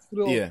disrespectful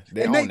to them. Yeah,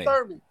 and Nate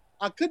Thurman.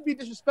 I couldn't be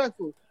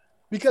disrespectful,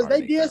 because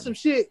they did some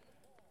shit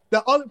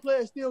that other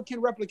players still can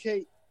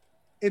replicate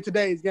in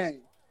today's game.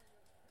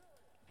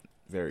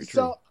 Very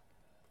true.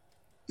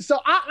 So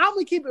I'm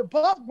gonna keep it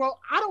buck, bro.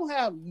 I don't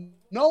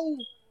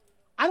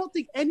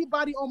think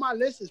anybody on my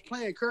list is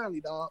playing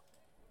currently, dog.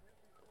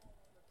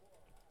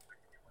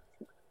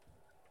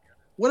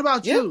 What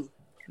about you?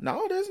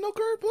 No, there's no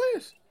current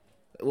players.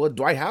 Well,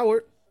 Dwight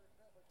Howard.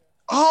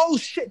 Oh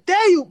shit!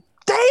 Damn.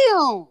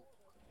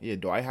 Yeah,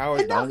 Dwight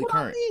Howard's the only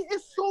current.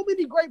 It's so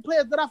many great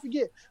players that I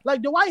forget.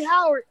 Like Dwight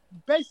Howard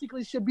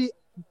basically should be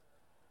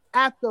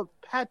after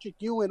Patrick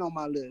Ewing on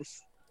my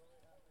list.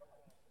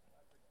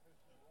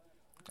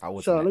 I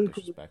wasn't that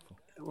disrespectful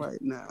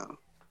right now.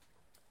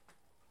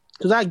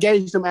 Because I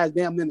gauged them as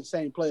damn near the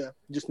same player,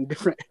 just in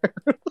different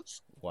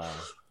eras. Wow.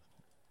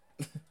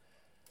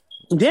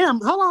 Damn,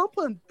 hold on. I'm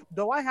putting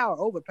Dwight Howard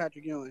over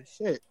Patrick Ewing.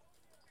 Shit.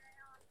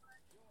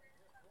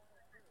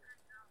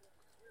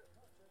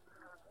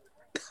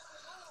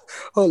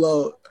 Hold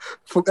on.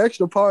 From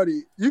Extra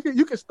Party, you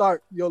can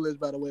start your list,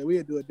 by the way.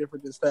 We'll do it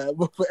different this time.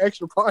 But for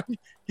Extra Party,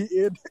 he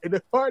ended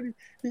up trying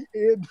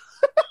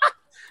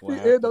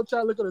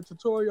to look at a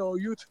tutorial on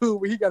YouTube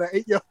where he got an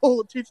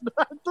 8-year-old teaching him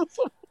how to do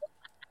something.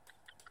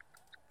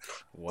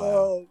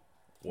 Wow.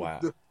 Wow.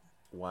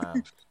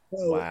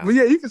 But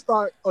yeah, you can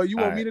start. Or you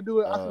want me to do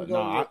it?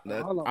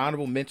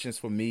 Honorable mentions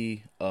for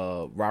me.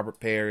 Robert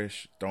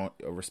Parrish.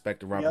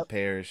 Respect to Robert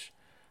Parrish.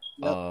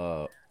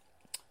 Yep.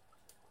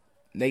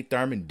 Nate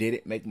Thurman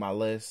didn't make my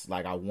list.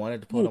 Like, I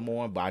wanted to put him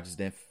on, but I just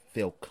didn't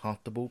feel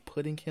comfortable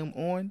putting him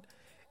on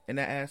in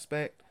that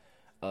aspect.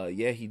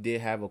 Yeah, he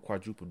did have a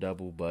quadruple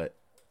double, but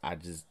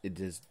it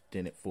just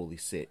didn't fully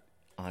sit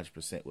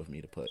 100% with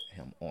me to put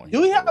him on.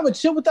 Do we have a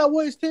chip with that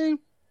Warriors team?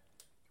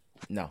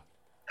 No.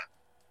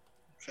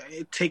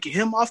 Okay, taking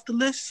him off the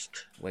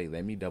list. Wait,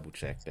 let me double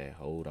check that.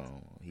 Hold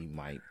on. He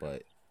might,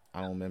 but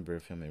I don't remember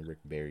if him and Rick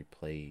Barry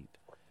played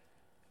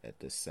at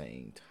the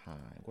same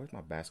time. Where's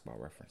my basketball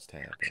reference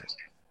tab at?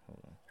 Hold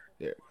on.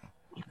 There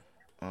we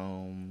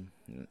go.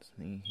 Let's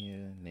see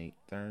here. Nate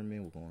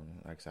Thurman. We're going,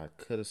 like I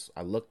said,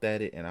 I looked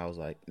at it and I was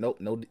like, nope.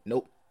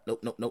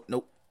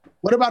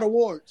 What about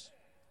awards?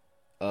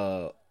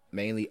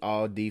 Mainly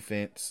all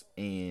defense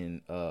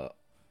and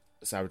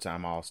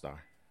Cybertime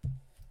All-Star.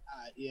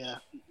 Yeah.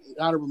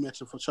 Honorable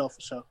mention for sure.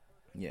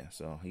 Yeah,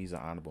 so he's an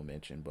honorable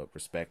mention, but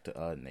respect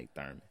to Nate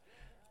Thurman.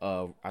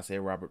 I said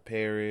Robert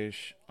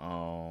Parrish.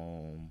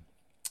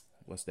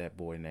 What's that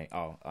boy name?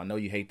 Oh, I know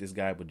you hate this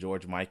guy, but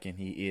George Mikan.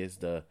 He is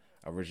the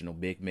original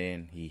big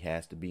man. He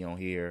has to be on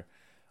here.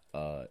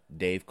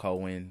 Dave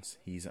Cowens.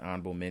 He's an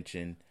honorable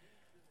mention.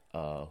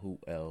 Who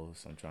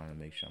else? I'm trying to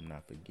make sure I'm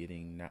not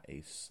forgetting. Not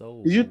a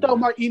soul. Did you throw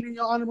Mark Eden in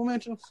your honorable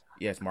mentions?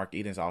 Yes, Mark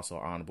Eden's also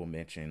an honorable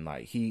mention.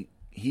 Like he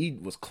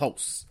was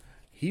close.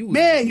 He was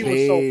so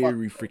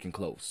freaking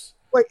close.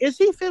 Wait, is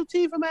he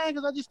 15 for man?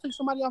 Because I just took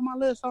somebody off my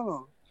list. Hold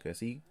on.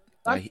 Because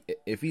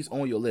if he's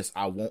on your list,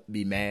 I won't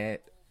be mad.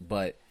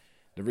 But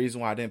the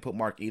reason why I didn't put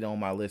Mark Eden on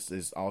my list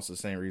is also the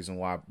same reason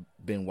why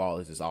Ben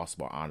Wallace is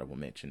also an honorable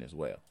mention as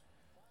well.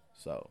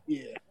 So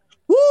yeah.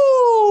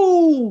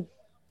 Woo!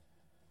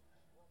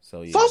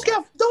 So yeah. Folks he got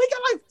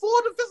like 4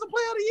 defensive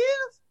player of the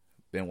years?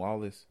 Ben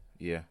Wallace,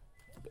 yeah.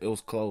 It was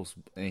close,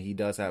 and he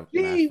does have.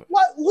 Who the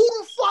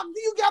fuck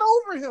do you got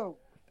over him?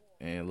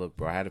 And look,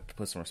 bro, I had to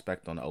put some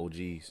respect on the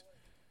OGs.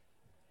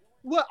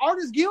 What,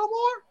 Artis Gilmore?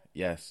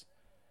 Yes.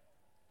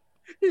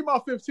 He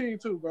about 15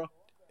 too, bro.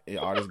 Yeah,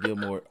 Artis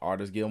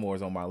Gilmore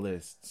is on my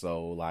list,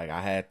 so like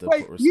I had to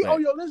put respect. He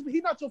on your list, but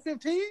he not your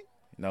 15?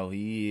 No,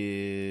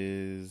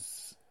 he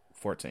is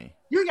 14.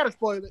 You ain't gotta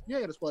spoil it.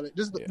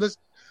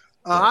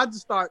 I just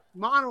start.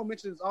 My honorable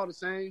mentions is all the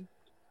same.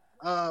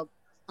 I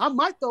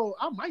might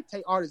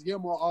take Artis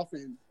Gilmore off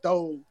and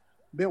throw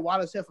Ben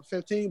Wallace here for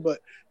 15,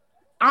 but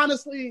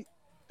honestly,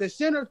 the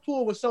center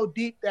pool was so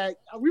deep that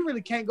we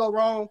really can't go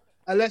wrong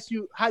unless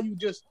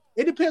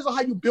it depends on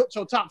how you built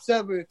your top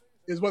 7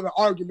 is where the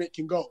argument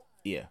can go.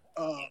 Yeah.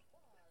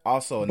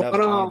 Also,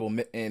 another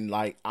honorable, and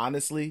like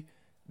honestly,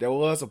 there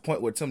was a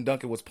point where Tim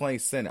Duncan was playing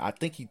center. I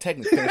think he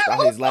technically finished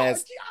out his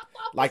last,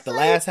 the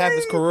last half of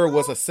his career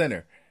was a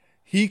center.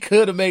 He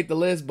could have made the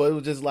list, but it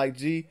was just like,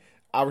 G,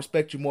 I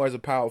respect you more as a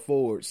power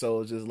forward. So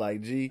it's just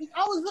like, G.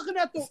 I was looking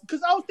at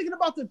because I was thinking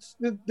about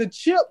the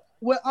chip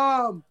where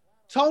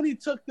Tony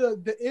took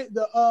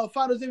the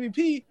Finals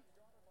MVP,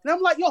 and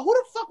I'm like, yo, who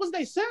the fuck was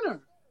they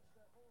center?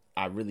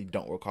 I really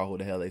don't recall who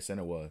the hell they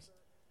center was.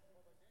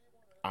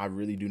 I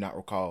really do not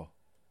recall.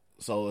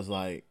 So it's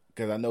like,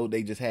 because I know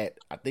they just had,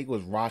 I think it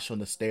was Rasho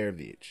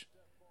Nesterovic.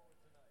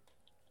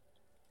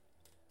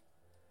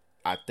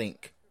 I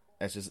think.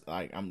 That's just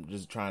like, I'm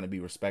just trying to be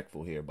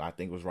respectful here, but I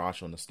think it was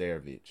Rasho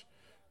Nesterovic.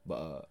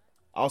 But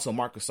also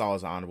Marc Gasol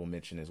is an honorable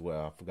mention as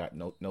well. I forgot,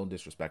 no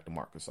disrespect to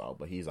Marc Gasol,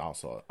 but he's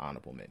also an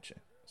honorable mention.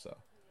 So,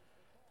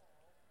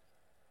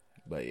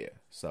 but yeah,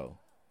 so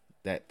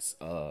that's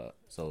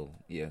so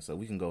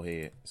we can go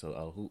ahead.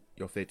 So who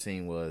your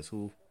 15 was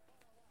who?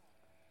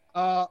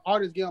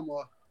 Artis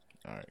Gilmore.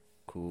 All right,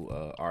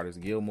 cool. Artis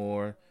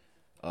Gilmore.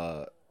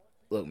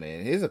 Look,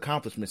 man, his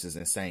accomplishments is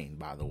insane.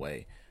 By the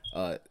way,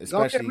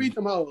 especially read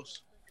them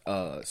hoes.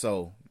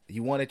 So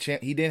he won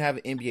he didn't have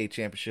an NBA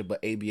championship,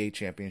 but ABA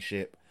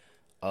championship.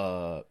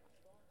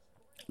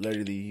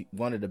 Literally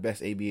one of the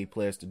best ABA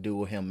players to do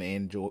with him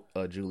and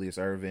Julius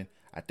Erving.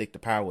 I think the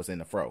power was in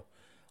the fro.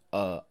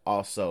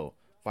 Also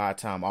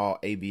 5-time All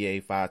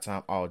ABA,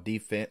 5-time All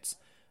Defense.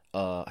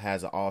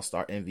 Has an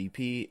All-Star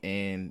MVP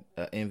and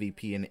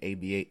MVP in the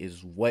ABA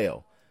as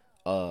well.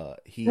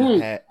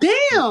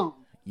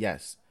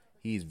 Yes,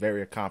 he's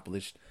very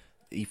accomplished.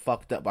 he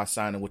fucked up by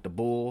signing with the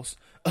Bulls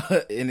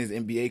in his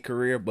NBA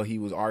career, but he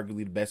was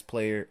arguably the best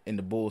player in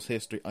the Bulls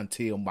history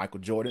until Michael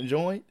Jordan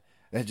joined.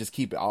 Let's just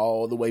keep it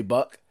all the way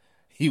buck.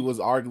 He was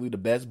arguably the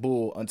best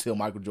Bull until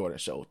Michael Jordan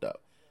showed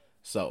up.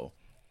 So,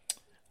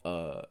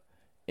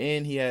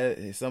 and he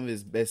had some of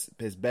his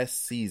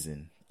best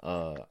season,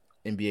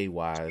 NBA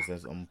wise.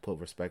 I'm gonna put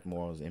respect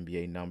more on his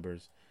NBA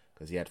numbers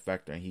because he had to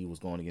factor in he was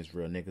going against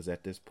real niggas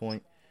at this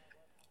point.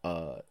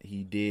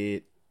 He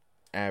did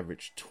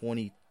average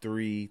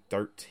 23,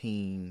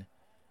 13,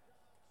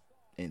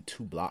 and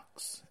 2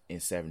 blocks in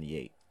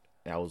 78.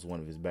 That was one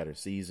of his better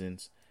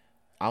seasons.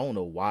 I don't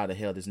know why the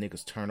hell this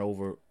nigga's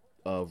turnover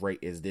rate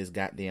is this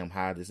goddamn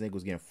high. This nigga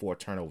was getting 4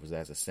 turnovers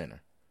as a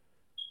center.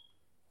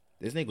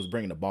 This nigga was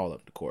bringing the ball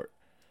up the court,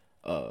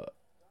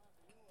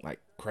 like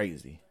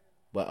crazy.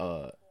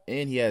 But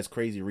and he has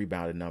crazy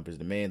rebounding numbers.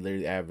 The man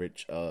literally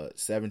averaged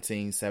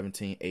 17,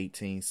 17,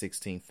 18,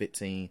 16,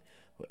 15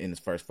 in his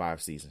first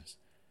 5 seasons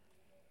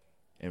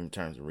in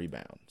terms of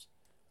rebounds.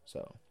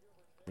 So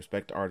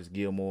respect to Artis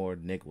Gilmore.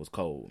 The nigga was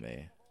cold,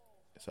 man.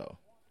 So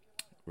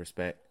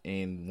respect,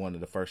 and one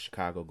of the first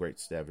Chicago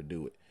greats to ever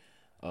do it.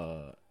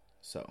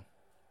 So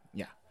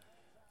yeah.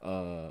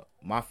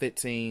 My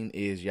 15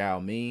 is Yao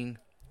Ming.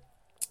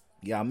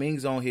 Yao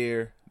Ming's on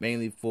here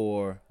mainly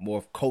for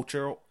more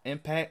cultural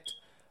impact,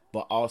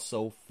 but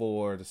also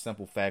for the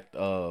simple fact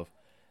of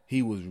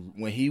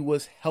when he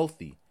was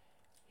healthy,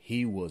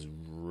 he was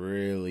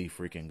really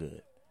freaking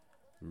good.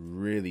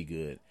 Really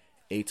good.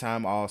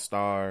 8-time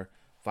All-Star,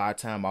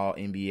 5-time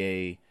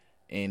All-NBA,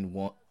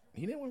 and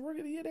he didn't win Rookie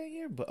of the Year that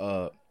year,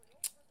 but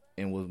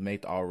and was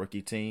made the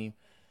All-Rookie team.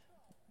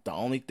 The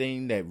only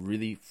thing that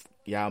really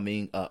Yao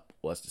Ming up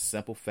was the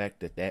simple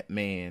fact that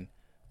man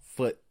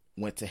foot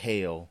went to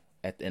hell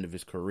at the end of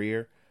his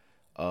career.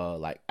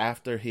 Like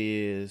after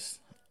his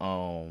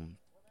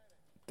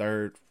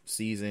 3rd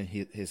season,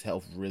 his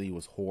health really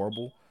was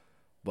horrible.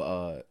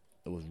 But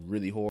it was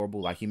really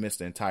horrible. Like he missed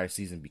the entire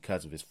season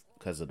because of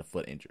the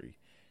foot injury.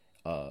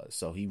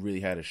 So he really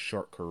had a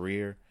short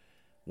career.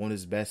 One of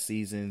his best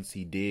seasons,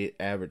 he did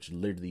average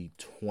literally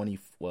 20.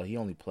 Well, he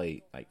only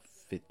played like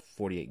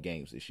 48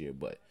 games this year,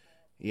 but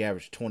he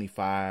averaged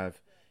 25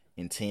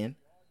 and 10,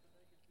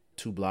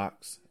 2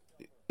 blocks.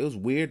 It was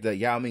weird that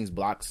Yao Ming's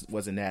blocks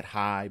wasn't that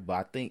high, but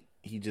I think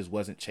he just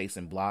wasn't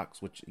chasing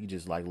blocks, which he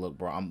just like, look,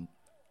 bro,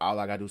 all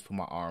I gotta do is put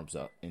my arms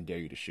up and dare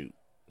you to shoot.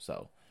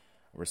 So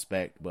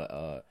respect.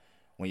 But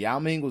when Yao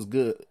Ming was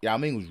good, Yao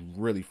Ming was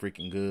really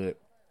freaking good.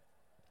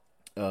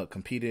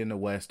 Competed in the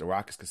West. The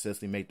Rockets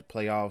consistently made the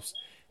playoffs.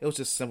 It was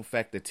just a simple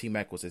fact that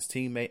T-Mac was his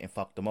teammate and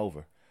fucked him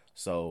over.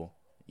 So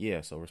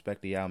yeah, so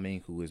respect to Yao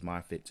Ming, who is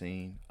my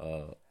 15.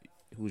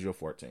 Who's your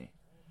 14?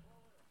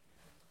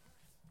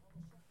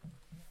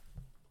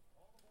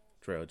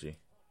 Trell G.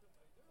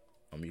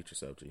 Unmute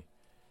yourself, G.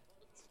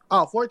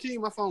 Oh,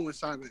 14, my phone was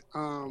silent.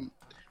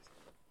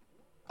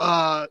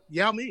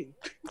 Yao Ming.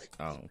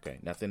 Oh, okay.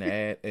 Nothing to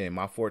add. And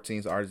my 14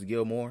 is Artis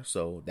Gilmore,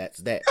 so that's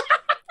that.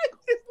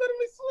 It's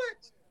literally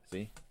switched.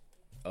 See?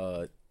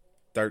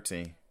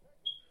 13.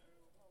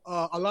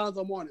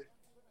 Alonzo Mourning.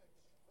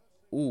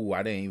 Ooh,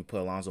 I didn't even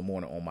put Alonzo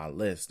Mourning on my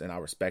list, and I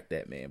respect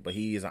that, man. But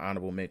he is an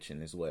honorable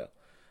mention as well.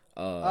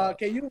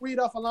 Can you read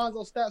off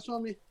Alonzo's stats for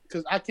me?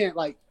 Because I can't,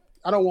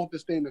 I don't want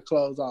this thing to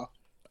close off.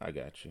 I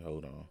got you.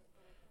 Hold on.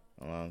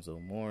 Alonzo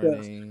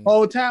Mourning. Yes.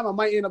 Whole time I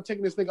might end up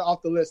taking this nigga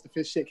off the list if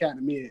his shit kind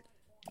of mid.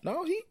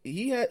 No,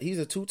 he's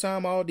a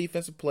 2-time All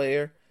Defensive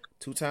Player,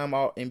 2-time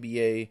All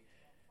NBA.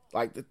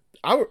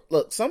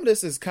 Look, some of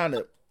this is kind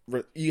of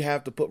you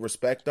have to put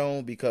respect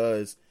on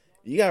because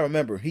you gotta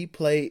remember he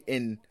played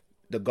in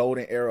the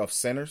golden era of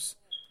centers,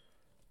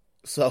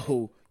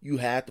 so you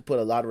have to put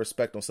a lot of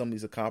respect on some of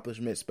these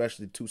accomplishments,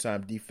 especially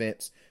 2-time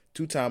defense.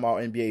 2-time All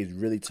NBA is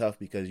really tough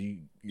because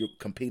you're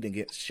competing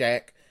against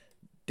Shaq,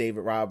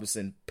 David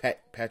Robinson,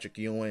 Patrick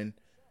Ewing.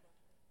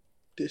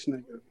 This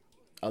nigga.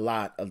 A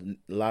lot of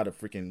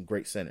freaking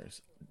great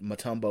centers,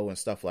 Mutombo and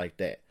stuff like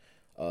that.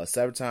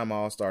 7-time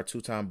All-Star,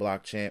 2-time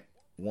block champ.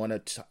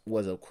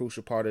 Was a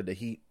crucial part of the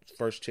Heat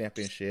first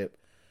championship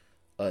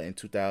in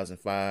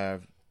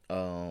 2005.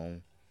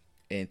 And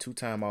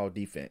 2-time All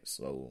Defense.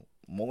 So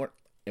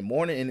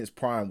Mourning in his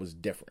prime was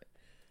different.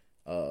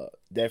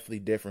 Definitely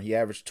different. He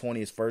averaged 20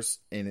 his first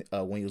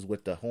when he was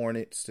with the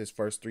Hornets his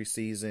first 3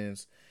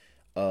 seasons.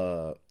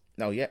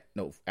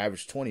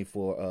 Averaged 20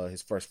 for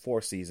his first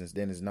 4 seasons.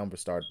 Then his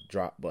numbers started to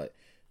drop, but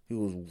he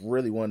was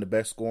really one of the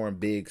best scoring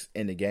bigs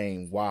in the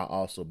game while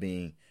also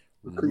being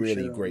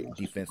really great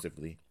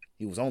defensively.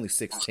 He was only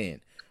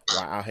 6'10",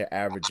 while out here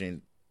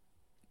averaging,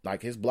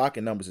 his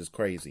blocking numbers is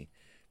crazy.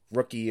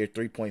 Rookie year,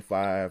 3.5,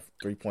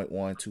 3.1,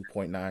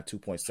 2.9,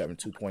 2.7,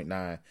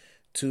 2.9,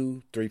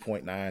 2,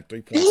 3.9,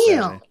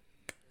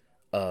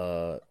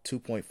 3.7,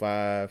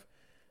 2.5.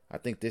 I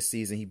think this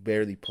season he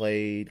barely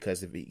played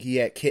because he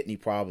had kidney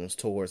problems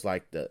towards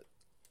the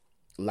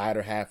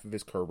latter half of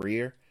his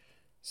career.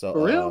 So,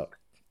 for real?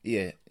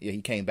 Yeah,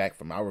 he came back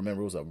from. I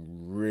remember it was a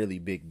really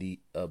big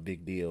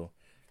deal.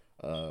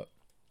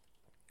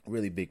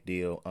 Really big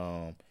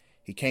deal.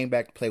 He came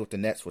back to play with the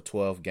Nets for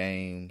 12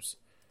 games.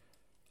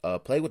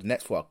 Played with the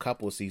Nets for a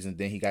couple of seasons.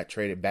 Then he got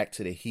traded back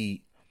to the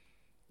Heat.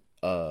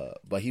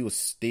 But he was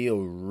still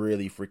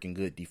really freaking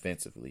good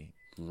defensively.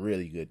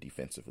 Really good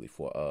defensively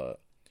for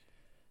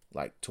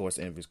like towards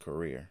the end of his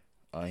career.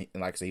 And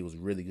like I said, he was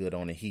really good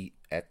on the Heat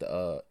at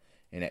the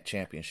in that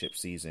championship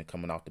season,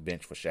 coming off the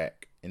bench for Shaq.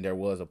 And there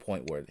was a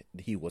point where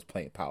he was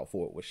playing power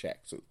forward with Shaq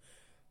too.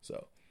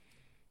 So,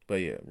 but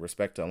yeah,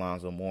 respect to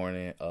Alonzo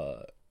Mourning.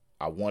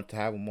 I want to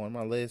have him on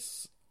my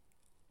list,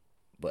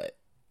 but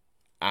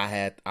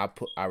I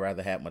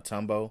rather have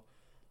Mutombo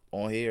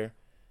on here.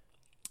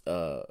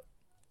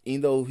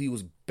 Even though he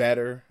was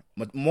better,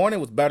 Mourning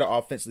was better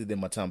offensively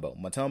than Mutombo.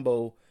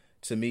 Mutombo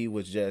to me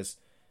was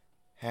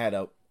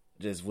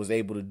was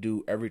able to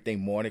do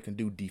everything Mourning can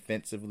do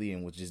defensively,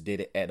 and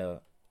did it at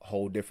a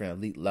whole different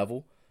elite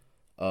level.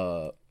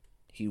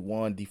 He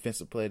won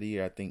Defensive Player of the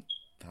Year, I think,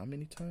 how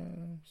many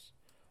times?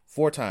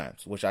 4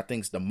 times, which I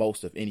think is the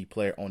most of any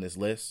player on this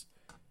list.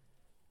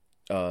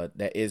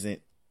 That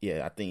isn't,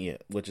 yeah, I think, yeah,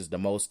 which is the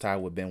most tied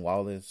with Ben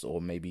Wallace or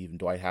maybe even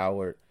Dwight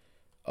Howard.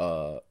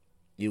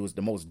 He was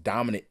the most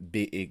dominant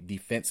big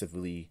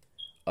defensively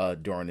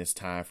during this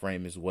time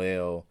frame as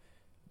well.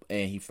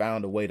 And he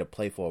found a way to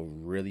play for a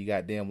really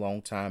goddamn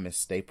long time and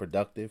stay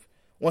productive.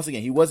 Once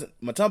again,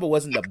 Mutombo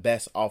wasn't the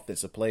best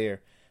offensive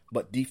player,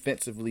 but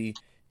defensively,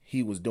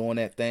 he was doing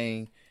that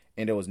thing.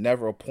 And there was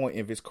never a point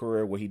in his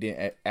career where he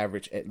didn't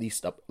average at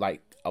least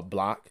a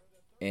block.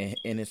 And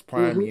in his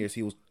prime years,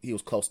 he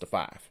was close to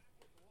 5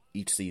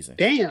 each season.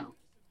 Damn.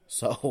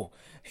 So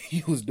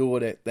he was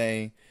doing that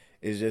thing.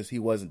 It's just he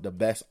wasn't the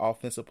best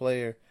offensive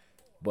player,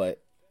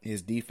 but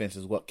his defense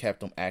is what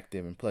kept him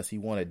active. And plus, he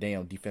won a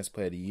damn Defensive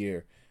Player of the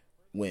Year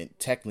when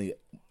technically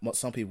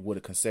some people would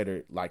have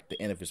considered like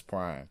the end of his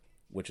prime,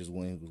 which is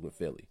when he was with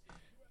Philly.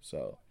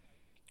 So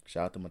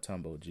shout out to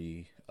Mutombo,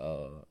 G.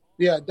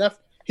 Yeah,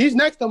 definitely. He's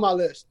next on my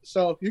list,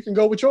 so you can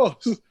go with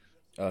yours.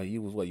 He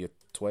was what, your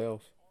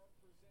 12?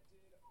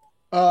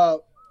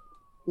 Well,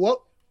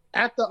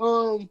 he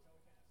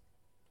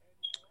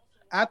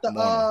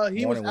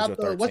was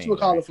after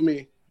whatchamacallit for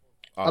me.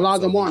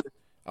 Alonzo Mourning.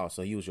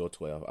 So he was your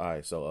 12. All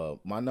right,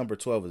 so my number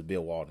 12 is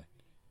Bill Walton.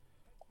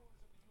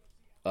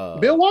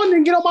 Bill Walton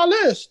didn't get on my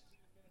list.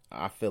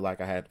 I feel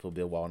like I had to put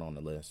Bill Walton on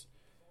the list.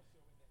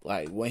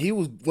 Like when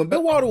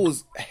Bill Walton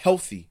was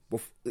healthy,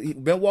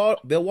 Bill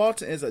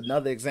Walton is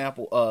another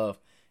example of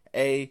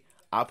I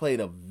played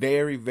a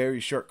very, very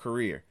short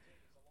career,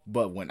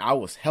 but when I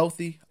was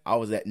healthy, I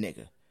was that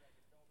nigga.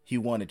 He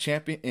won a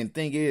champion, and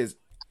thing is,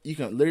 you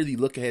can literally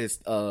look at his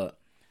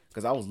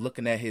because I was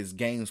looking at his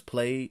games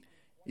played.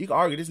 You can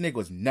argue this nigga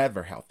was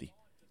never healthy,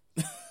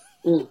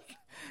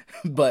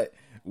 but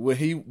when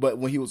he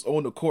was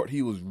on the court,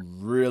 he was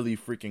really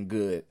freaking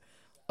good.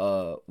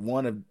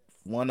 Won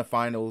the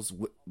finals,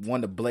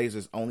 won the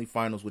Blazers' only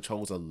finals, which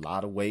holds a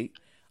lot of weight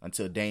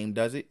until Dame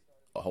does it.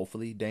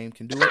 Hopefully, Dame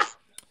can do it.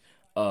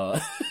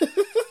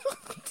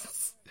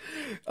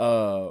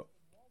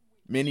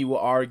 Many will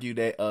argue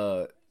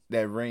that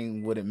that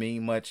ring wouldn't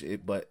mean much,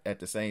 but at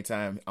the same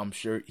time, I'm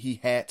sure he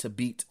had to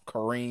beat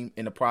Kareem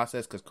in the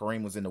process because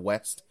Kareem was in the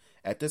West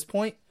at this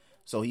point.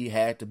 So he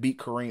had to beat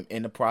Kareem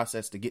in the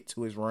process to get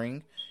to his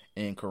ring,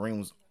 and Kareem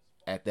was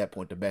at that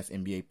point the best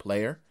NBA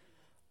player.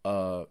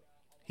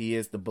 He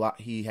is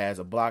He has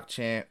a block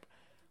champ.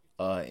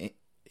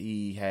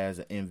 He has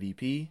an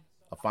MVP,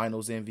 a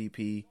Finals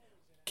MVP.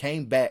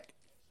 Came back.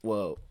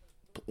 Well,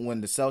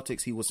 when the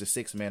Celtics, he was the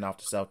 6th man off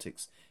the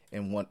Celtics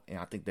and won. And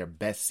I think their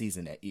best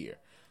season that year.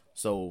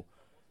 So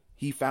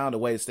he found a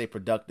way to stay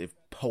productive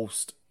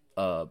post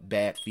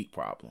bad feet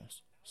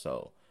problems.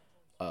 So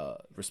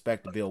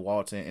respect to Bill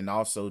Walton, and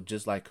also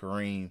just like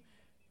Kareem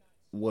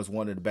was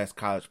one of the best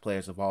college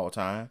players of all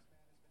time.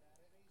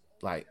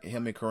 Like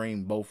him and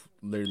Kareem both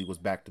literally was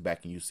back to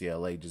back in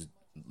UCLA, just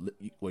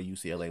where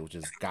UCLA was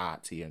just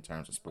God tier in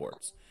terms of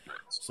sports.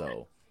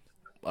 So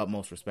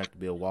utmost respect to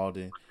Bill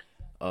Walton,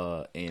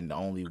 and the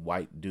only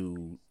white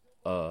dude,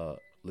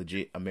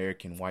 legit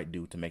American white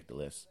dude to make the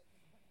list.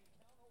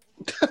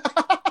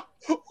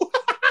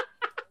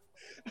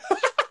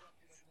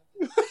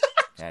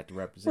 Had to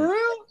represent. For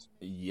real?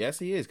 Yes,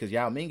 he is, because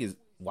Yao Ming is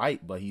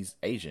white, but he's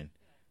Asian,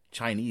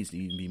 Chinese to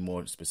even be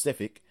more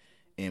specific,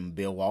 and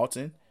Bill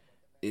Walton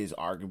is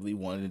arguably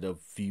one of the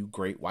few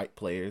great white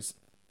players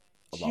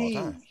of all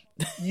time.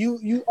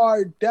 You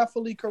are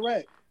definitely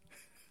correct.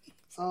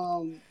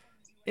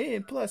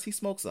 And plus, he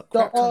smokes a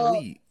crap ton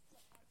of weed.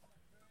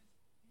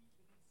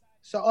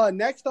 So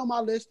next on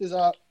my list is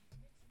Bob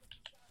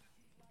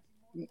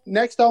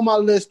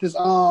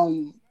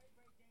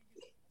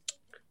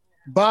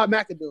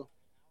McAdoo.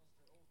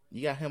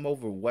 You got him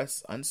over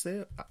Wes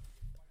Unseld?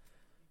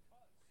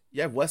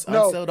 You have Wes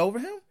Unseld over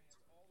him?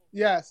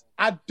 Yes.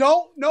 I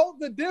don't know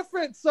the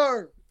difference,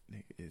 sir.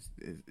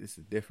 It's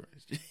a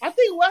difference. I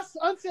think Wes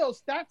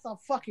Unseld's stats are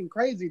fucking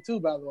crazy too,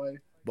 by the way.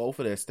 Both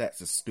of their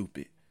stats are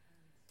stupid.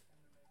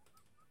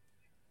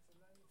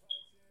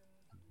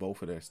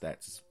 Both of their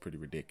stats is pretty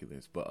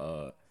ridiculous.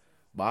 But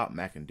Bob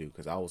McAdoo,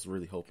 because I was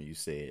really hoping you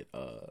said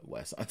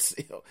Wes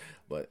Unseld.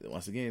 But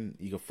once again,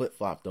 you can flip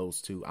flop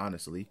those two,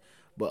 honestly.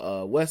 But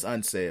Bob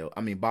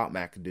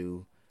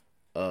McAdoo,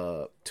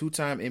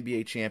 2-time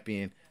NBA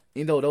champion.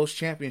 You know, those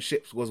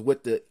championships was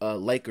with the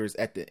Lakers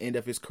at the end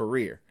of his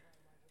career.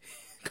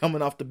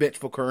 Coming off the bench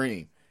for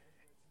Kareem.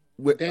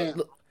 Look,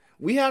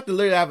 we have to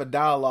literally have a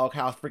dialogue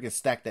how freaking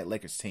stacked that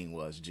Lakers team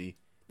was, G.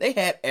 They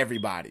had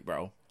everybody,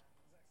 bro.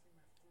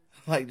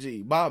 Like,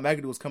 G, Bob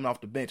McAdoo was coming off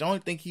the bench. I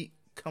don't think he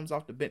comes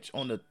off the bench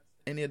on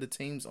any of the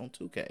teams on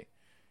 2K.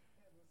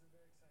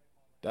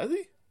 Does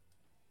he?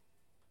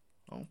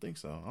 I don't think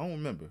so. I don't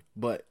remember.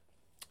 But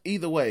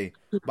either way,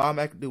 Bob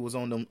McAdoo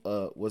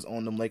was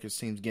on them Lakers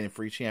teams getting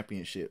free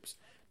championships.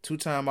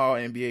 2-time All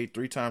NBA,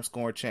 3-time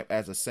scoring champ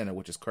as a center,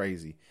 which is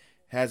crazy.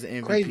 Has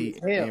an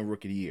MVP and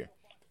Rookie of the Year.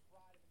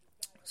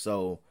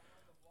 So,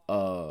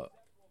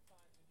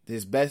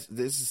 this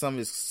is some of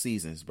his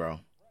seasons,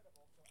 bro.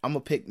 I'm gonna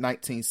pick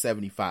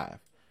 1975.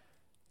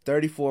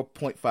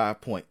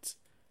 34.5 points,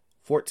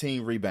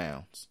 14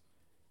 rebounds,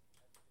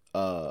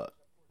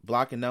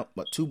 blocking up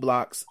 2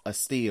 blocks, a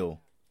steal,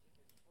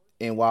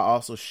 and while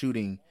also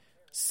shooting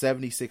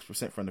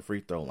 76% from the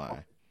free throw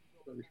line.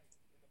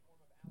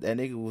 That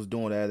nigga was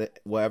doing that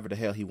whatever the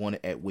hell he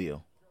wanted at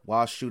will,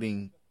 while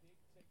shooting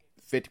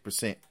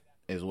 50%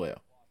 as well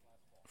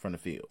from the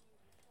field.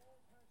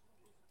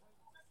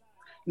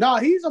 No,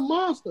 he's a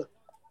monster.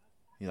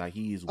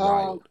 He's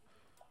wild.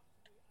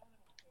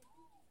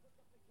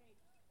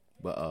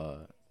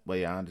 But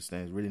yeah, I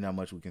understand. There's really not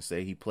much we can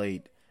say. He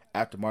played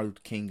after Martin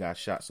Luther King got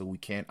shot, so we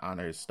can't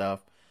honor his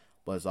stuff.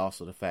 But it's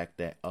also the fact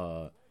that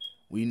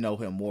we know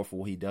him more for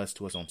what he does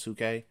to us on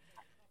 2K,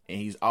 and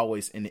he's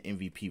always in the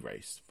MVP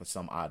race for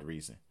some odd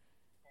reason.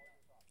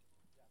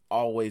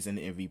 Always in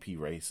the MVP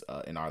race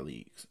in our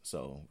leagues.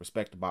 So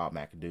respect to Bob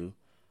McAdoo.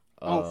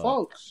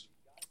 Folks.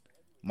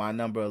 My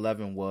number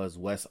 11 was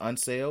Wes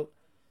Unseld.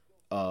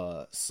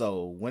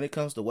 So when it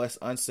comes to Wes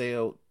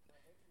Unseld,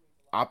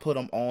 I put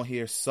him on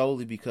here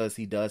solely because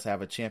he does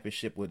have a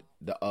championship with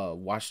the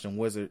Washington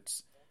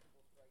Wizards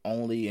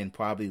only and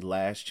probably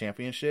last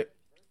championship.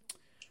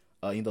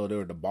 Even though they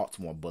were the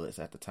Baltimore Bullets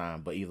at the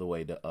time. But either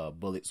way, the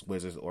Bullets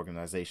Wizards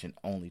organization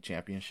only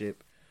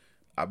championship,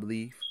 I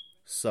believe.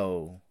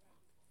 So,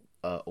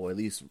 or at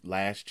least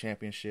last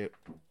championship.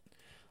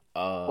 He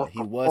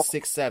was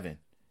 6'7".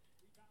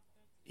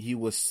 He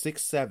was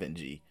 6'7",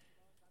 G.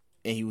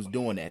 And he was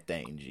doing that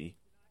thing, G.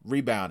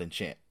 Rebounding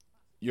champ.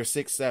 You're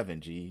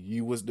 6'7", G.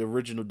 You was the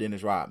original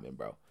Dennis Rodman,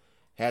 bro.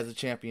 Has a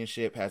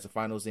championship, has a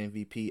finals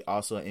MVP,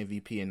 also an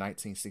MVP in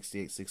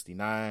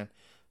 1968-69.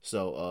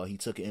 So he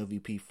took an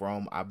MVP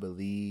from, I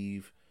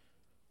believe,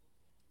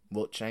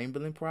 Wilt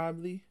Chamberlain,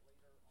 probably.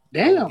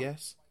 Damn. I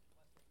guess.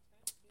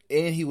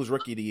 And he was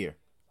Rookie of the Year.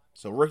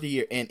 So Rookie of the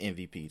Year and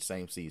MVP,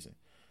 same season.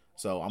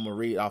 So I'm going to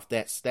read off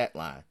that stat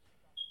line.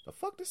 The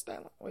fuck this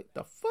stat line? Wait,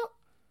 the fuck?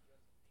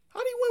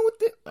 How do you win with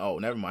this? Oh,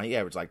 never mind. He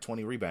averaged like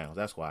 20 rebounds.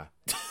 That's why.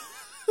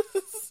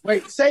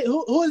 Wait, say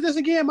who is this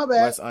again? My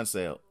bad. Wes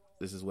Unseld.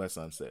 This is Wes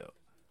Unseld.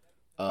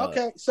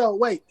 Okay, so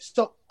wait.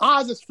 So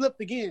Oz is flipped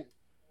again.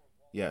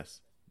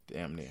 Yes.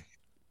 Damn near.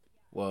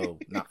 Well,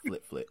 not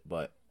flip,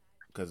 but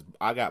because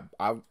I have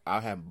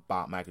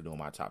Bob McAdoo in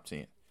my top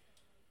 10.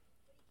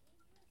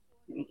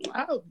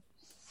 I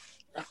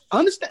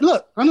understand.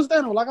 Look,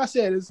 understandable. Like I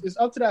said, it's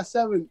up to that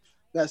 7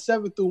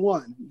 through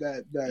 1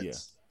 that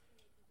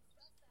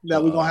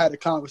we're gonna have the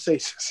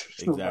conversations.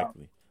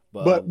 Exactly.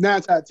 But 9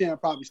 out of 10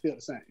 probably still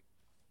the same.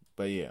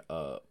 But yeah,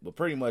 but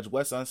pretty much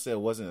Wes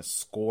Unseld wasn't a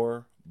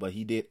scorer, but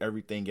he did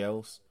everything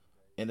else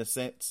in a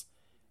sense.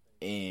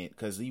 And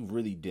because he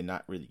really did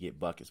not really get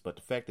buckets. But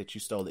the fact that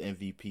you stole the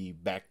MVP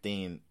back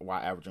then while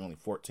averaging only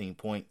 14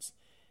 points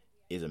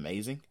is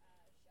amazing.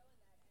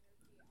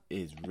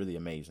 Is really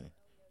amazing.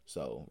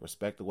 So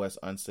respect to Wes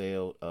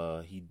Unseld.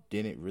 He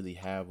didn't really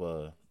have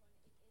a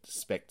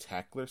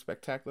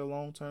spectacular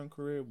long-term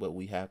career, but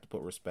we have to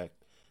put respect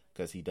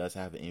because he does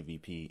have an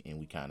MVP, and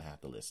we kind of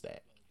have to list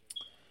that.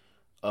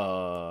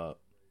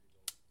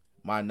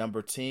 My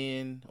number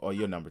 10, or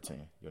your number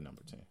 10. Your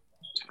number 10.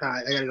 All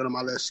right, I gotta go to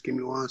my list. Give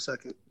me 1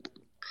 second.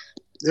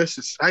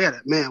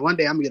 One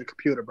day I'm gonna get a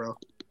computer, bro.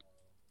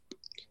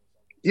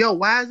 Yo,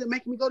 why is it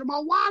making me go to my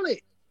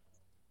wallet?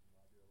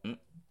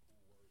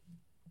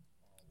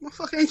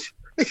 Motherfucker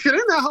ain't shit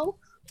in that hole.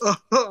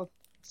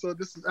 So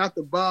this is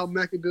after Bob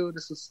McAdoo.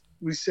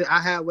 We said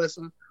I had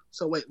Wesson.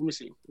 So wait, let me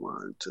see.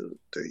 1, 2,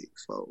 3,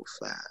 4,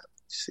 5,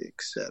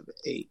 6, 7,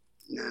 8,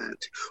 9, 10.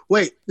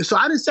 Wait, so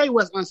I didn't say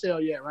Wes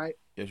Unseld yet, right?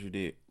 Yes, you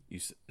did.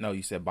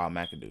 You said Bob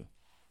McAdoo.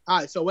 All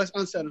right, so Wes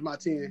Unseld is my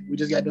 10. We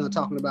just got done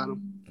talking about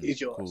him.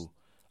 He's yours.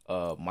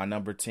 Cool. My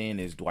number 10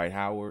 is Dwight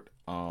Howard.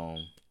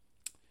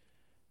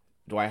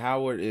 Dwight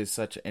Howard is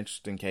such an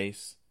interesting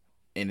case.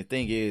 And the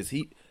thing is,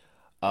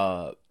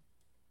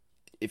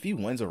 if he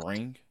wins a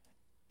ring,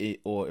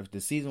 or if the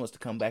season was to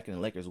come back and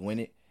the Lakers win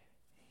it,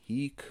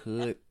 he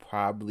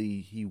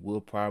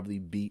will probably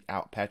beat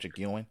out Patrick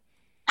Ewing.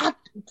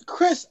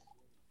 Chris,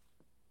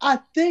 I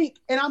think,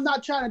 and I'm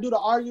not trying to do the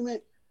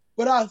argument,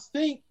 but I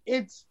think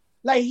it's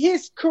Like,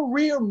 his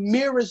career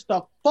mirrors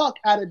the fuck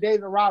out of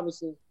David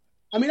Robinson.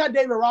 I mean, not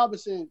David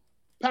Robinson,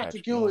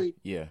 Patrick Ewing.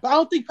 Yeah. But I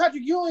don't think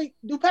Patrick Ewing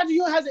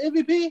has an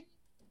MVP?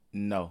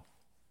 No.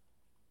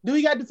 Do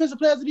he got Defensive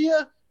Player of the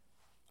Year?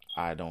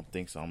 I don't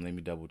think so. Let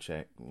me double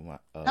check.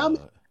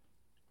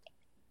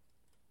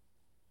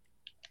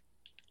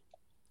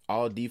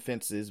 All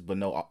defenses, but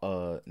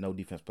no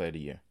Defense Player of the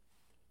Year.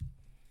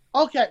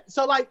 Okay,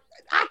 so like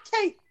I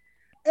can't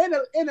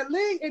in the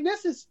league, and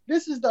this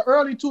is the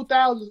early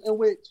 2000s in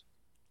which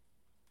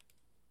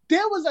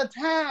there was a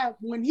time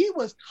when he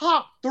was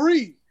top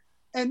 3,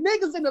 and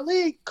niggas in the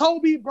league,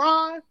 Kobe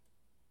Bryant,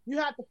 you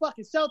had the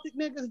fucking Celtic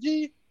niggas,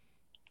 G.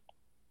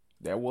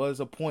 There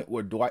was a point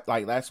where Dwight,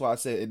 like that's why I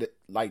said it,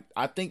 like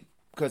I think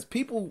because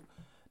people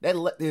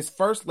that his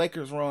first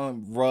Lakers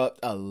run rubbed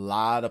a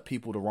lot of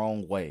people the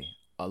wrong way.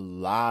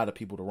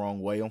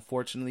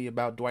 Unfortunately,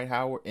 about Dwight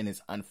Howard, and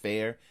it's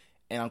unfair.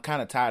 And I'm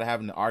kind of tired of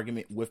having an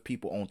argument with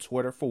people on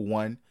Twitter, for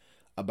one,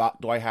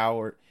 about Dwight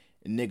Howard,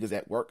 and niggas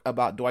at work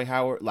about Dwight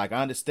Howard. Like,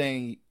 I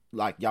understand,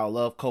 like, y'all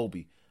love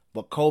Kobe,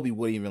 but Kobe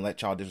wouldn't even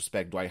let y'all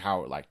disrespect Dwight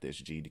Howard like this,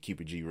 G, to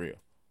keep it G real.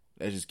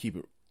 Let's just keep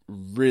it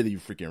really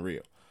freaking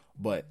real.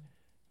 But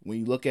when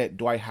you look at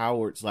Dwight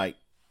Howard's, like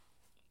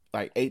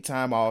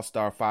 8-time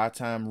All-Star,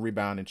 5-time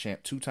rebounding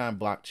champ, 2-time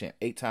block champ,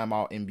 8-time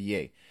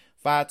All-NBA,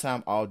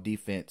 5-time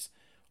All-Defense,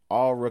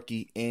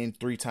 All-Rookie, and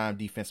 3-time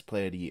Defensive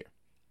Player of the Year.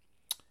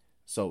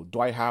 So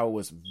Dwight Howard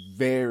was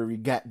very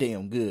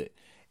goddamn good.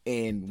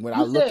 And when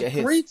I look at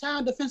his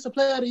 3-time Defensive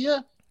Player of the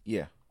Year,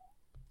 yeah,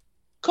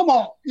 come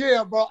on,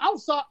 yeah, bro. I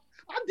sorry.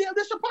 I damn,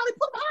 they should probably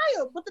put him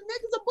higher, but the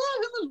niggas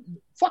above him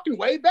is fucking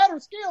way better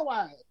skill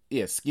wise.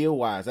 Yeah, skill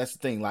wise, that's the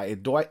thing.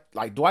 Like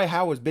Dwight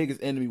Howard's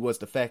biggest enemy was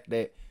the fact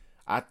that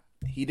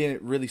he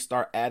didn't really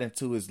start adding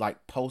to his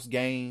like post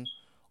game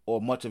or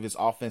much of his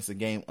offensive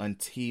game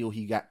until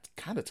he got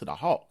kind of to the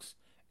Hawks,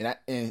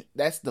 and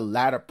that's the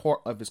latter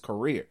part of his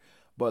career.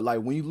 But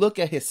like when you look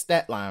at his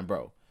stat line,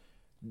 bro,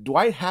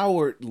 Dwight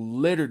Howard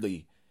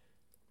literally,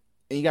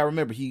 and you gotta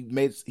remember he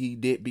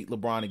did beat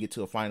LeBron to get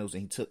to a finals,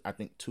 and he took I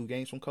think 1 or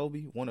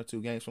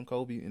 2 games from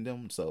Kobe in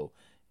them. So,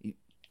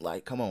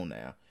 like, come on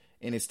now.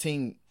 And his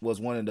team was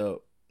one of the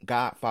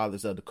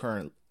godfathers of the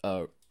current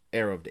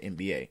era of the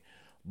NBA.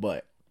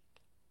 But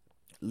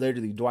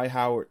literally, Dwight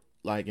Howard,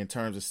 like in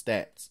terms of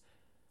stats,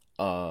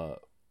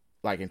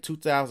 like in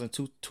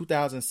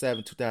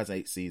 2007,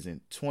 2008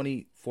 season,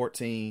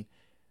 2014.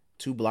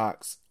 2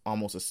 blocks,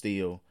 almost a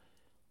steal.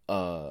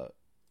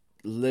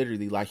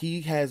 Literally, like he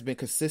has been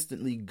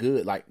consistently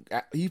good. Like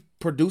he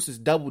produces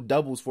double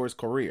doubles for his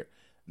career.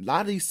 A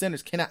lot of these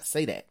centers cannot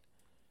say that.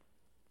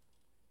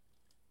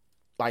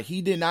 Like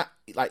he did not.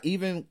 Like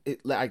even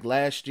like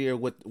last year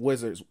with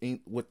Wizards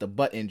with the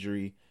butt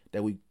injury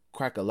that we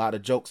crack a lot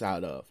of jokes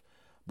out of.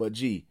 But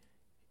gee,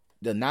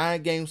 the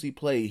 9 games he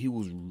played, he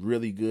was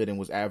really good and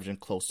was averaging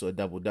close to a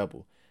double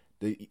double.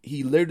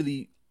 He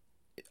literally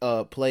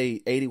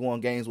played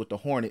 81 games with the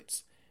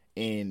Hornets,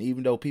 and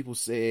even though people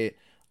said,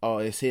 "Oh,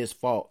 it's his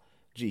fault,"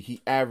 gee,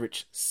 he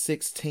averaged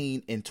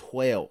 16 and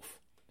 12,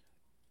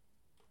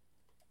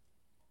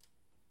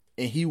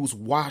 and he was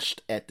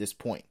washed at this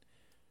point.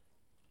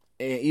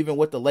 And even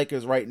with the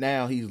Lakers right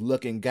now, he's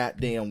looking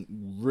goddamn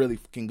really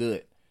fucking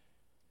good.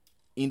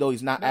 Even though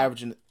he's not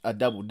averaging a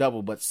double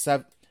double, but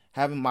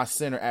having my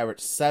center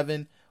average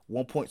 7,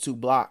 1.2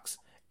 blocks,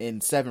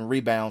 and 7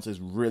 rebounds is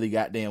really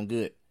goddamn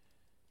good.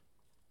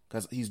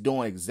 Because he's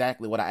doing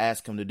exactly what I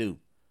asked him to do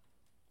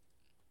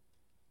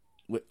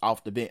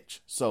off the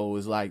bench. So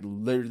it's like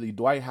literally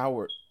Dwight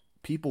Howard.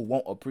 People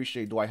won't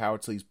appreciate Dwight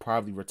Howard till he's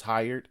probably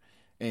retired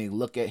and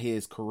look at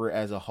his career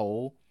as a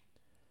whole.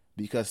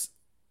 Because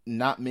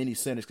not many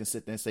centers can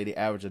sit there and say they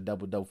average a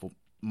double-double for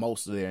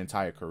most of their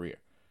entire career.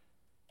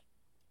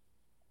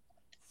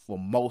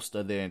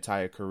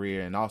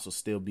 And also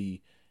still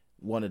be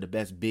one of the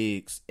best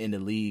bigs in the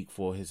league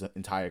for his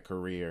entire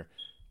career.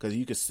 Because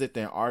you could sit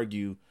there and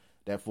argue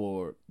that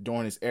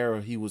during his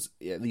era, he was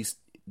at least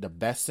the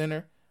best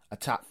center, a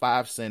top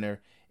 5 center,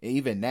 and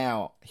even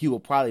now, he will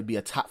probably be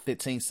a top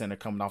 15 center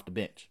coming off the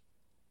bench.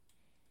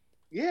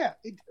 Yeah,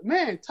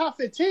 man, top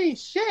 15,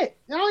 shit.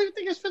 I don't even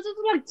think it's 15,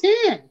 it's like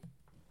 10.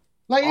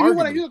 Like, if you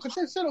want to use a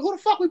contender center, who the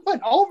fuck we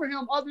putting over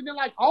him other than,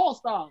 like,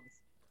 all-stars?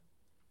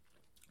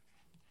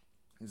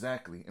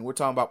 Exactly. And we're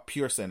talking about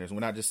pure centers.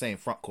 We're not just saying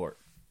front court.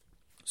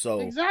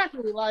 So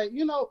exactly. Like,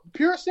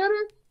 pure center?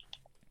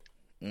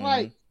 Mm-hmm.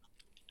 Like,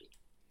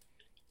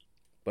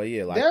 but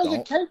yeah, like there's a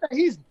case that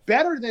he's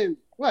better than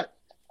what?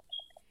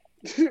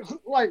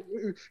 Like,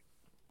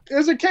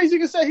 there's a case you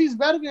can say he's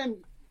better than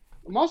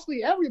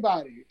mostly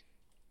everybody.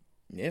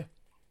 Yeah,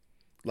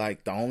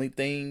 like the only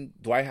thing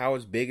Dwight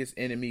Howard's biggest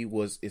enemy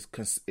is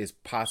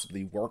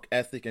possibly work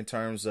ethic in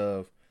terms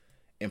of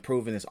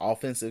improving his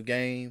offensive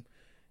game,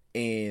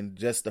 and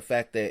just the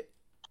fact that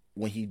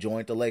when he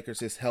joined the Lakers,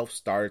 his health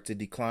started to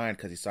decline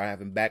because he started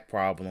having back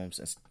problems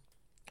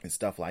and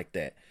stuff like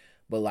that.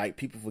 But like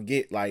people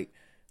forget, like,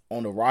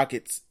 on the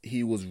Rockets,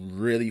 he was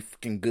really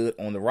fucking good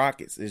on the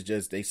Rockets. It's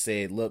just they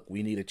said, look,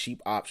 we need a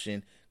cheap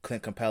option.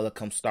 Clint Capella,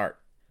 come start.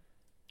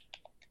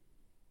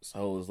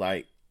 So it's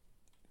like,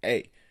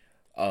 hey,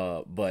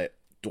 but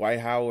Dwight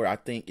Howard, I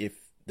think if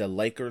the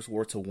Lakers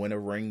were to win a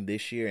ring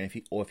this year, and if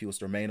he was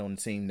to remain on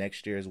the team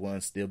next year as well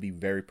and still be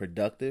very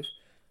productive,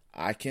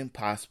 I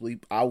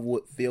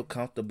would feel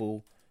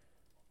comfortable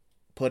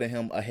putting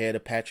him ahead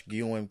of Patrick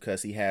Ewing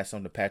because he has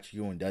something Patrick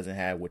Ewing doesn't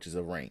have, which is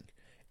a ring.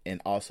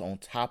 And also on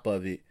top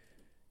of it,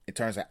 in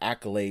terms of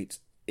accolades,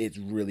 it's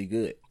really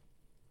good.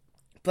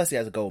 Plus, he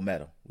has a gold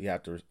medal.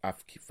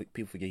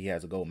 People forget he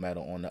has a gold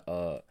medal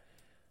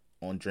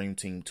on Dream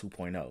Team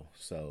 2.0.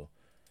 So,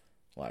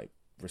 like,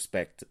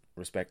 respect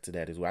to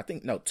that as well. I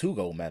think 2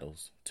 gold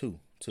medals, two,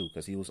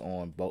 because he was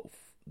on both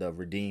the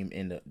Redeem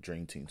and the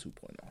Dream Team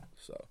 2.0.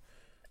 So,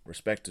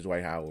 respect to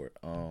Dwight Howard.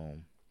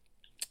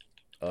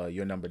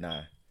 Your number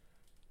 9.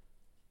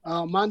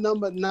 My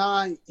number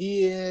 9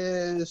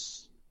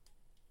 is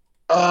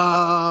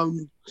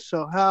Patrick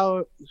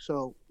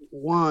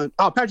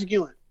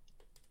Ewing.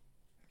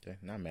 Okay,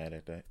 not mad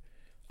at that.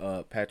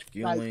 Patrick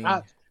Ewing.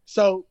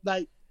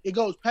 It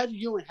goes Patrick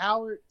Ewing,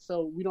 Howard,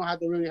 so we don't have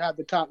to really have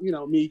the top,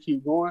 me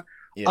keep going.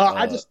 Yeah,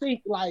 I just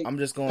think I'm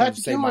just going Patrick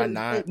to say Ewing, my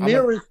 9.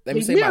 Let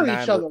me say my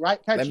 9 each other,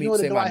 right? Patrick Let me Ewing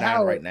say and my Dwight 9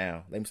 Howard. right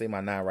now. Let me say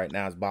my 9 right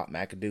now is Bob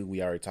McAdoo.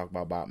 We already talked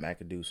about Bob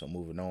McAdoo, so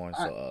moving on.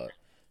 So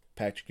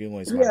Patrick Ewing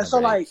is my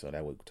number 8, so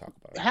that we could talk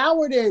about it.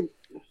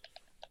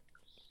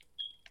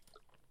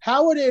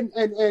 Howard and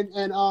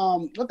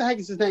what the heck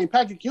is his name?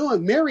 Patrick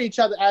Ewing mirror each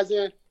other, as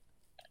in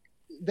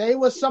they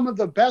were some of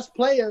the best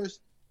players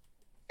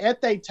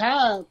at their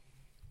time,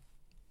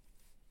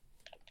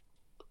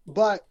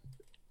 but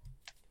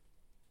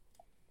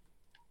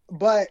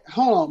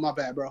hold on, my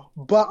bad, bro.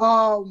 But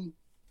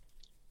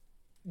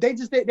they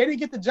didn't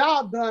get the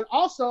job done.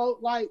 Also,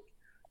 like,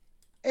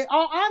 in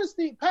all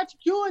honesty,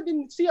 Patrick Ewing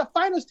didn't see a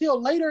finals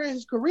till later in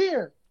his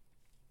career.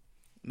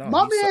 No,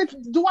 my man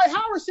Dwight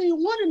Howard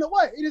seen one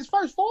in his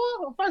first 4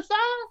 or first 5?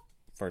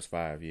 First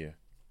 5, yeah.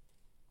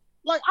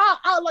 Like I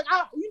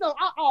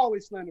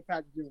always slander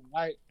Patrick Ewing,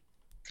 right?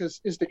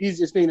 Because it's the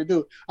easiest thing to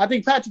do. I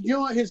think Patrick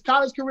Ewing, his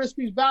college career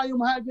speaks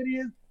volume how good he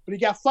is, but he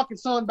got fucking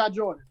sunned by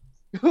Jordan.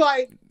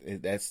 Like,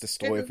 that's the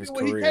story of his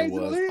career.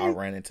 I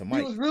ran into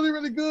Mike. He was really,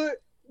 really good.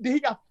 Then he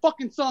got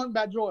fucking sunned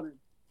by Jordan.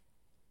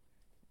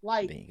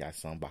 Like, then he got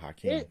sunned by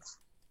Hakeem.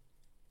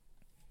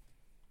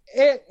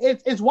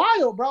 It's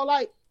wild, bro.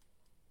 Like,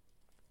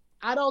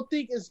 I don't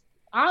think it's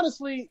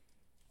honestly.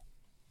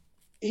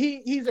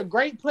 He's a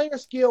great player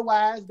skill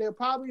wise. There are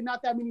probably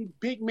not that many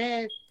big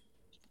men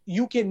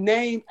you can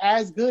name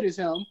as good as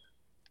him.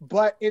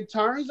 But in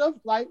terms of,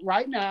 like,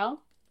 right now,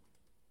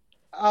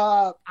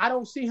 I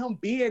don't see him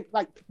being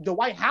like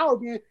Dwight Howard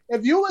being.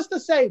 If you was to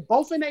say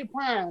both in their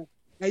prime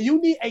and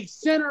you need a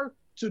center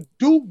to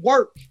do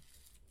work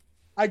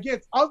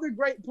against other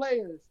great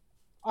players,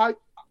 are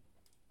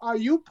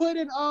you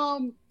putting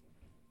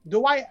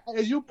Dwight?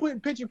 As you putting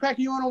Patrick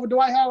Ewing over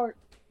Dwight Howard?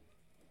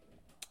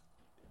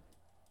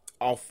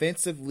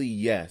 Offensively,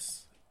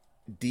 yes.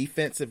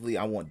 Defensively,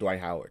 I want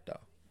Dwight Howard though.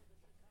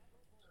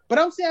 But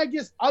I'm saying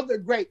against other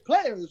great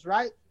players,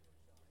 right?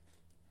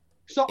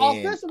 So and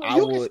offensively,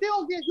 you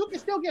can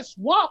still get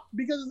swapped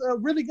because it's a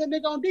really good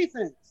nigga on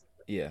defense.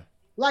 Yeah.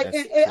 Like,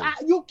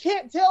 you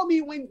can't tell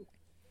me when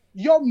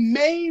your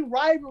main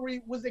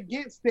rivalry was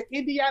against the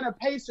Indiana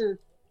Pacers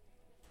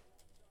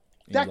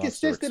that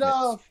consisted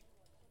of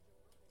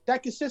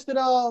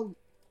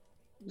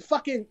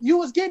fucking, you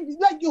was getting,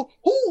 like, you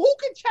who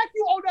can check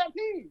you on that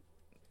team?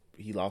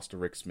 He lost to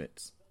Rick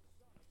Smits.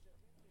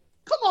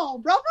 Come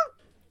on, brother.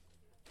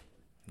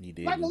 He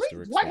did. Like, at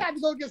least Dwight had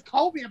to go against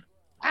Kobe and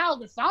Al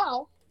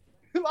Gasol.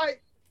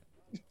 Like,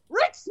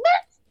 Rick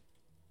Smits.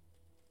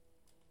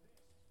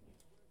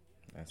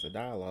 That's a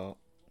dialogue.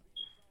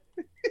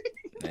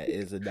 That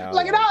is a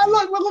dialogue.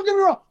 Like, look, get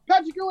me wrong.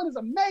 Patrick Ewing is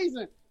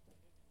amazing.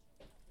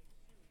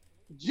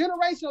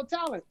 Generational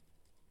talent.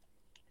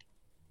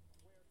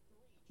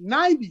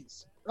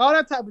 90s. All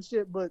that type of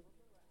shit, but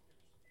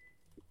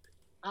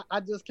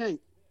I just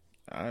can't.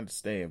 I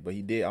understand, but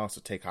he did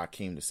also take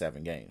Hakeem to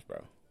 7 games,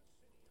 bro.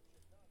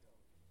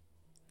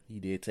 He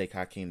did take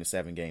Hakeem to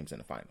 7 games in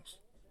the finals.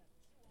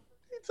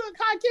 He took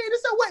Hakeem.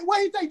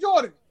 Wait, he take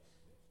Jordan?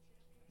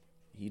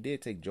 He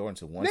did take Jordan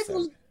to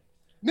 1-7.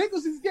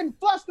 Niggas is getting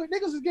flustered.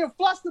 Niggas is getting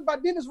flustered by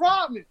Dennis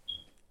Rodman.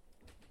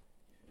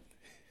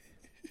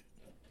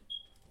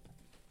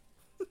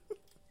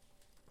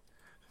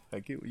 I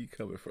get where you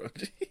coming from.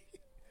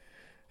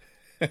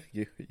 I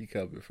get where you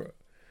coming from.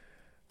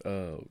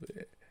 Oh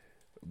man,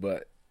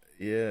 but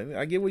yeah,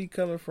 I get where you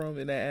coming from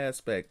in that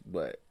aspect.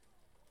 But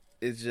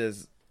it's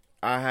just,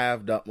 I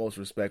have the utmost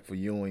respect for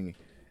Ewing.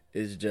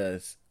 It's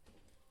just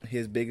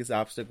his biggest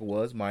obstacle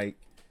was Mike,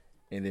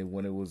 and then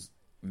when it was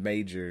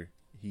major,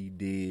 he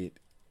did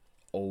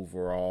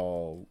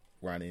overall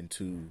run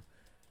into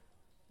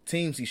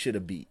teams he should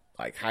have beat.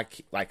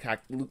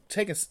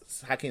 Taking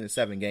Hakeem to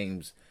 7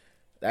 games.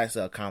 That's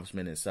an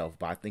accomplishment in itself,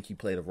 but I think he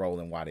played a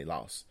role in why they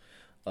lost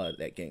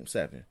that game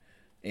 7.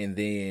 And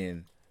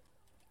then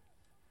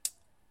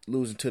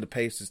losing to the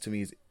Pacers to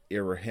me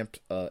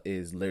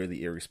is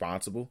literally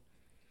irresponsible.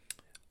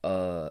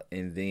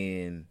 And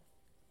then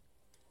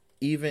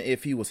even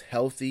if he was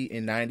healthy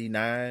in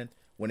 '99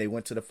 when they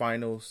went to the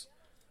finals,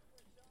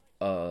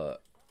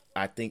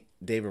 I think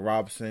David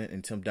Robinson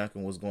and Tim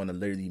Duncan was going to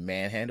literally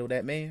manhandle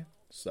that man.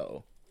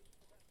 So,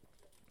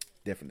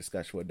 different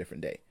discussion for a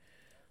different day.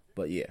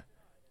 But yeah,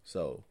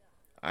 so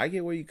I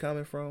get where you're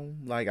coming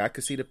from. Like, I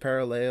could see the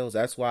parallels.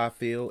 That's why I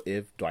feel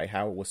if Dwight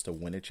Howard was to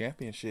win a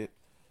championship,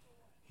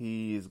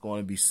 he is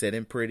going to be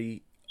sitting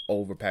pretty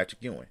over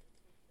Patrick Ewing,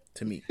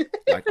 to me,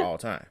 like all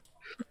time.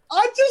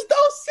 I just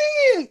don't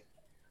see it.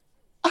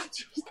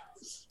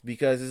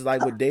 Because it's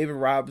like with David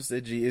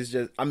Robinson, it's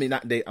just,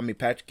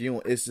 Patrick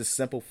Ewing, it's the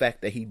simple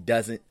fact that he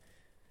doesn't,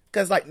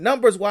 because like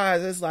numbers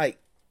wise, it's like,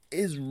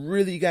 it's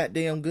really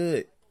goddamn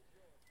good.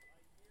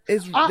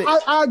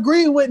 I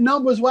agree with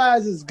numbers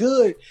wise, it's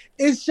good.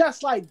 It's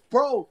just like,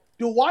 bro,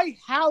 Dwight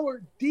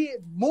Howard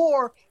did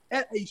more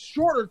at a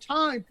shorter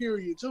time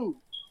period too.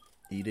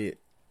 He did.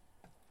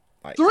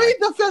 Like, 3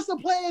 defensive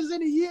players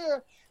in a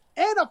year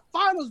and a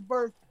finals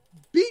berth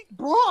beat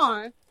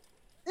Braun.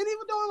 And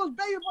even though it was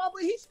Baby Ball,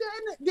 but he still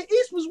in the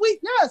East was weak,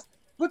 yes.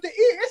 But the East,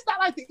 it's not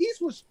like the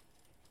East was.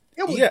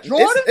 It was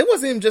Jordan. It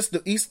wasn't even just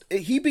the East.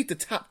 He beat the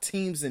top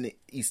teams in the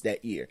East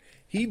that year.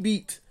 He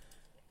beat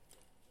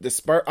the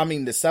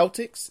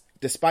Celtics,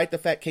 despite the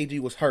fact KG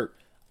was hurt.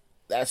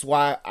 That's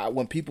why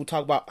when people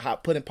talk about how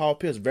putting Paul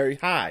Pierce very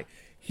high,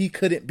 he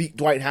couldn't beat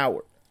Dwight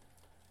Howard.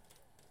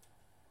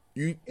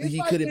 He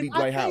couldn't beat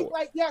Dwight Howard.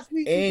 Like, yes,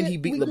 he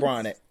beat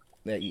LeBron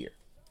that year.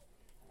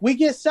 We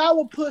get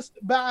sourpussed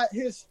by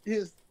his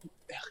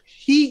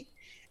Heat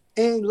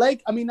and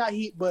not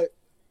Heat, but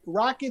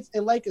Rockets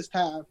and Lakers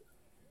time.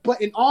 But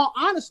in all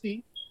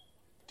honesty,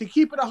 to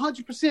keep it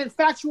 100%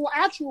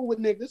 actual with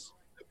niggas,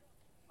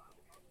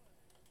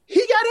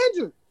 he got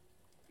injured.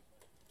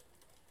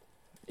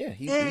 Yeah,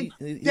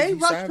 they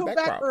rushed him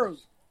back early.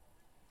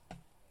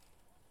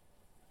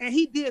 And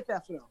he did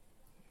that for them.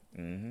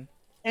 Mm-hmm.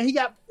 And he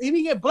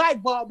didn't get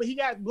blackballed, but he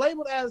got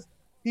labeled as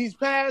he's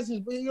passed, he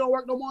don't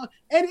work no more.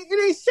 And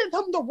they sent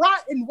him to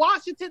rot in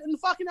Washington and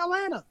fucking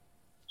Atlanta.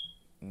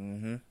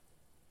 Mm-hmm.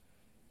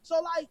 So,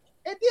 like,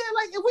 and then,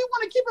 like, if we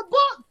want to keep it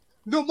buck,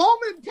 the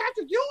moment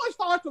Patrick Ewing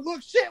started to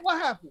look shit,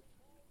 what happened?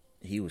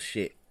 He was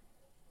shit.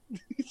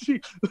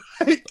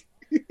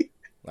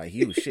 Like,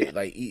 he was shit.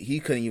 Like, he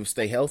couldn't even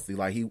stay healthy.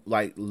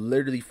 Like,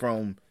 literally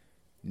from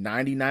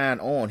 99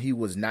 on, he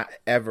was not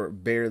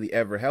barely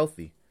ever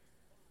healthy.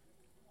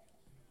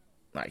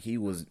 Like, he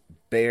was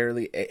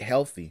barely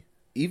healthy.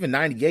 Even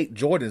 98,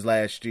 Jordan's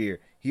last year,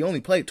 he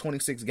only played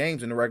 26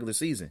 games in the regular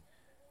season.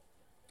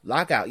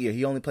 Lockout year,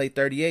 he only played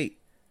 38.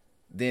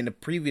 Then the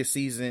previous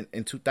season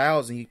in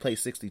 2000, he played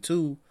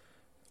 62.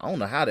 I don't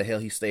know how the hell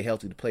he stayed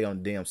healthy to play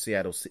on the damn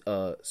Seattle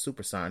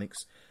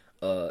Supersonics.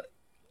 But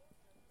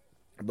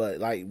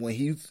like when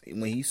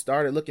he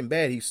started looking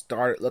bad, he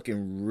started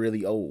looking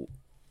really old.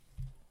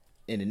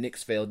 And the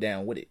Knicks fell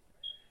down with it,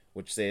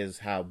 which says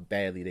how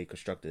badly they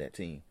constructed that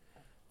team.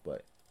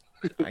 But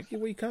I get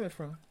where you're coming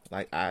from.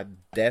 Like, I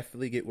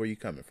definitely get where you're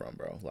coming from,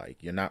 bro. Like,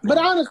 you're not wrong.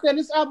 But I understand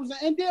this album,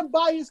 and then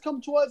bias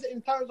come towards it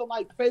in terms of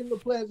like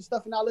favorite players and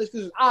stuff in our list.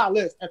 This is our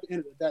list at the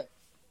end of the day.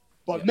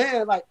 But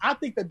man, like, I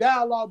think the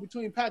dialogue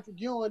between Patrick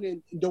Ewing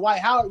and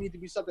Dwight Howard need to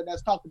be something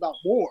that's talked about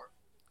more.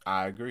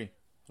 I agree.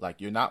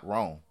 Like, you're not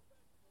wrong.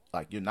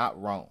 Because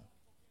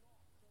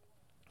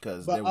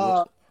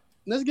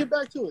let's get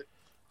back to it.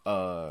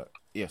 So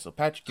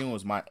Patrick Ewing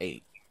was my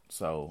 8.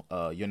 So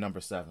you're number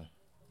 7.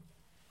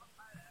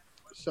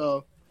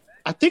 So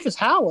I think it's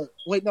Howard.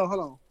 Wait, no,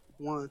 hold on.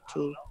 1,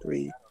 2,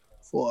 3,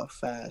 4,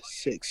 5,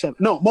 6, 7.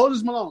 No,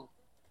 Moses Malone.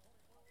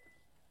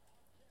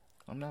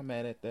 I'm not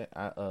mad at that.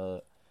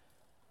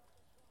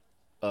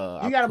 You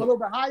got him a little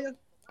bit higher?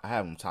 I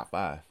have him top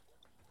 5.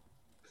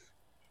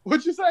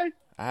 What'd you say?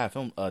 I have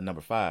him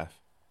number 5.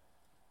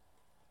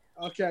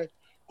 Okay.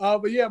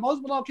 But yeah,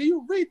 Moses Malone, can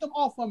you read them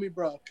off for me,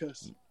 bro?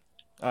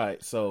 All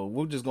right, so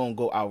we're just gonna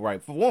go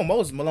outright. For one,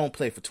 Moses Malone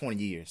played for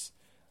 20 years.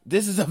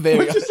 This is a very.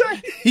 What'd you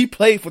say? He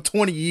played for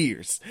 20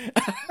 years. He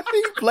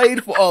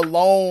played for a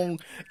long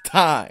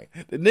time.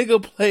 The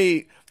nigga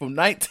played from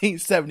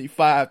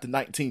 1975 to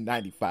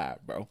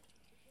 1995, bro.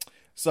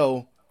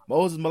 So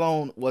Moses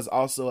Malone was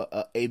also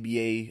a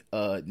ABA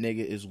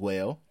nigga as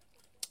well.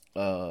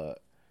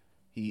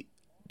 He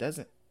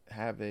doesn't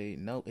have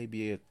no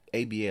ABA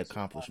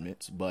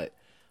accomplishments, but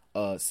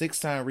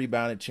 6-time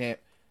rebounding champ,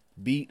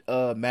 beat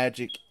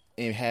Magic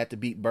and had to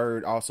beat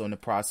Bird also in the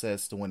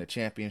process to win a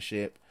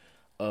championship.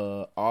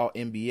 All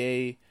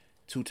NBA,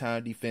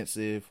 2-time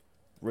defensive,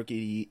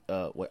 rookie,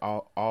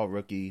 all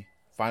rookie,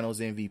 finals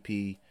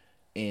MVP,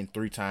 and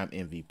 3-time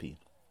MVP.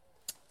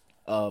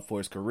 For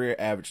his career,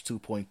 averaged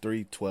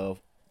 2.3,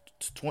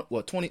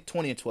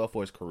 20 and 12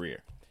 for his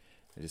career.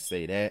 I just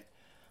say that.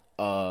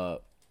 I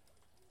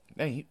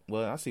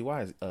see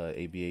why his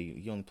ABA.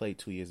 He only played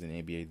 2 years in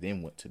the NBA,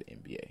 then went to the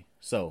NBA.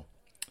 So,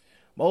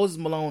 Moses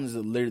Malone is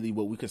literally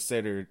what we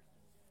consider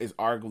is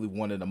arguably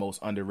one of the most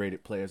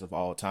underrated players of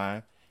all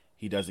time.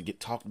 He doesn't get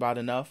talked about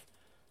enough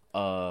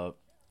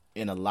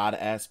in a lot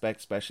of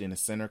aspects, especially in the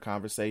center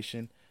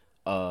conversation.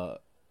 The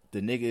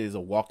nigga is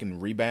a walking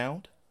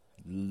rebound.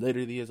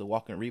 literally is a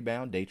walking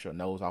rebound. Daytra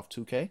knows off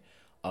 2K.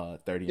 30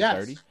 and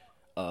Yes. 30.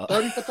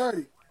 30 for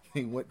 30.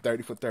 He went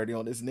 30 for 30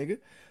 on this nigga.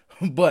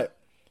 But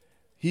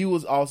he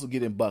was also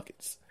getting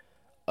buckets.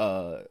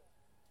 The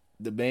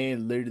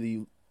man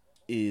literally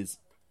is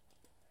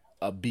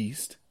a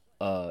beast.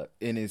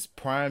 In his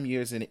prime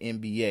years in the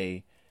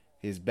NBA,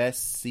 his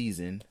best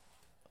season,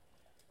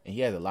 and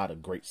he has a lot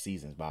of great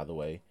seasons, by the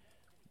way.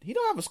 He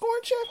don't have a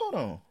scoring check. Hold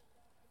on.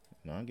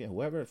 No, again,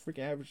 whoever freaking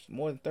averaged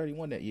more than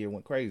 31 that year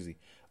went crazy.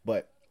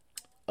 But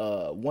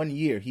 1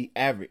 year he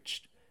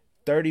averaged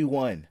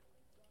 31,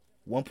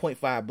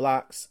 1.5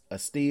 blocks, a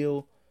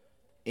steal,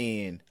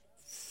 and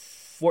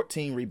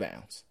 14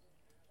 rebounds.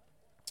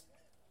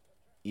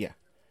 Yeah.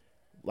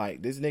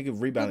 Like, this nigga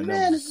rebounding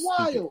numbers. Man, it's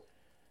wild.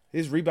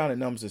 His rebounding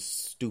numbers is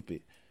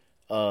stupid.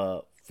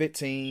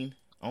 15,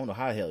 I don't know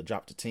how the hell it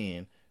dropped to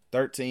 10.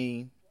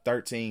 13,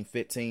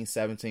 15,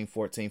 17,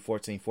 14,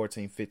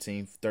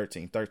 15, 13,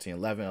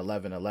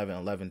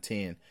 11,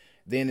 10.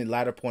 Then in the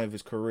latter point of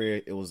his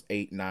career, it was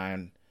 8,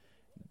 9.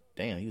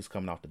 Damn, he was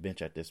coming off the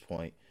bench at this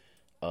point.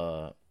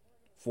 4,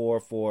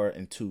 4,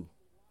 and 2.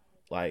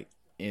 Like,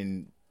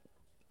 in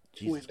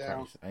Jesus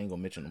Christ, I ain't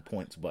gonna mention the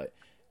points, but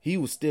he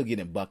was still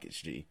getting buckets,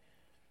 G.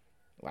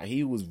 Like,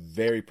 he was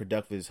very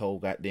productive his whole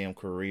goddamn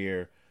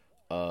career.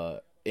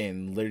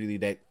 And literally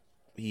that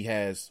he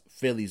has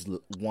Philly's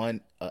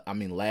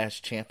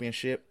last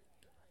championship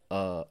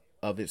of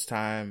its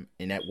time,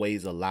 and that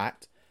weighs a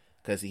lot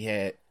because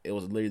it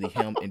was literally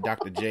him and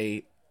Dr.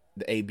 J,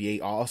 the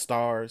ABA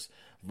All-Stars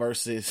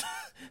versus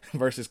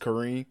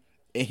Kareem,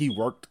 and he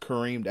worked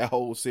Kareem that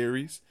whole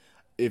series.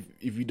 If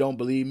you don't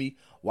believe me,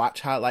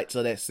 watch highlights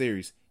of that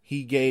series.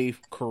 He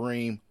gave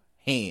Kareem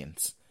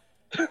hands.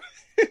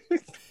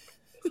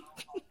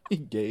 He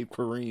gave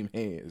Kareem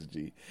hands,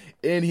 G.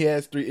 And he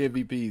has 3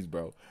 MVPs,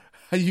 bro.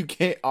 You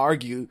can't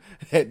argue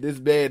that this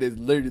man is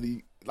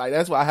literally, like,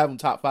 that's why I have him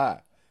top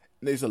 5.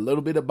 There's a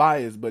little bit of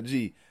bias, but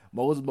G,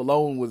 Moses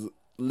Malone was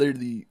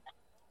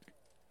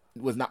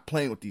not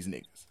playing with these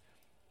niggas.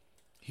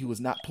 He was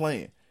not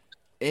playing.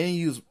 And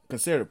he was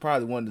considered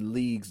probably one of the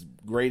league's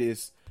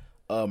greatest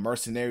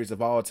mercenaries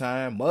of all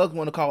time. Muggs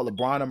want to call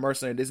LeBron a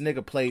mercenary. This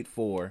nigga played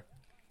for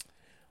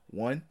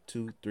 1,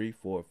 2, 3,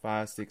 4,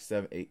 5, 6,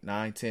 7, 8,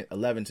 9, 10,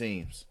 11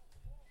 teams.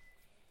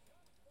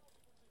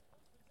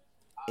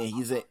 And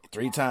he's a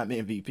 3-time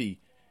MVP.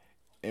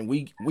 And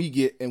we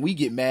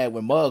get mad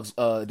when Muggs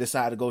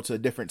decide to go to a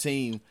different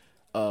team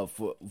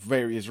for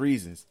various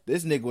reasons.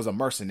 This nigga was a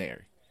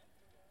mercenary.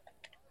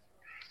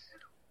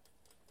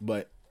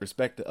 But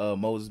respect to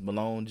Moses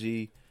Malone,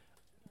 G.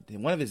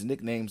 One of his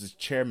nicknames is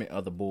Chairman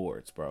of the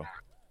Boards, bro.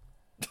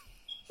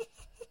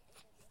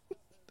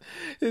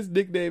 His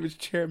nickname is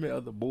Chairman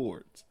of the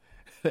Boards.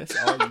 That's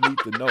all you need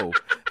to know.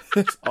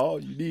 That's all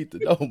you need to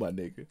know, my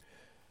nigga.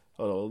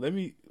 Hold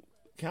on,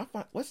 can I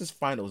find, what's his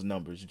finals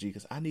numbers, G?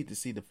 Because I need to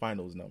see the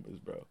finals numbers,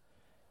 bro.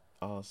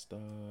 All-Star,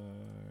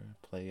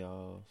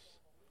 playoffs.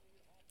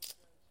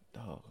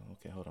 Dog,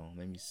 okay, hold on.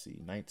 Let me see.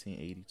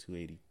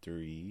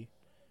 1982-83.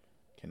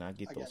 Can I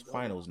get those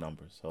finals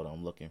numbers? Hold on,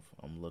 I'm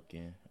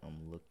looking.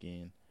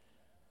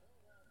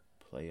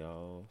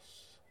 Playoffs.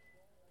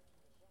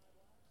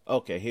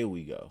 Okay, here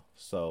we go.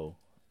 So,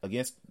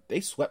 they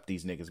swept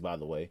these niggas, by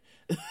the way.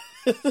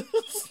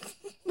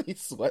 They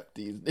swept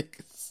these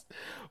niggas.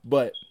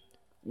 But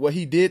what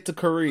he did to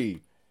Kareem,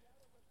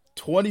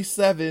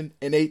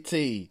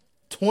 27-18,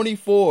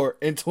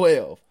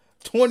 24-12,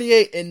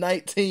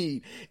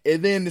 28-19,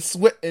 and then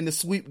in the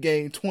sweep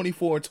game,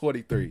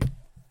 24-23.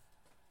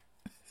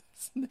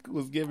 This nigga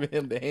was giving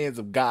him the hands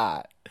of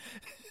God.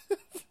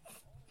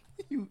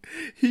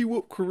 He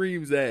whooped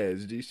Kareem's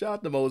ass, G. Shout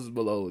out to Moses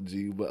Malone,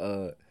 G.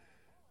 But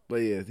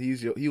yeah,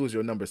 he was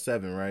your number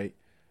 7, right?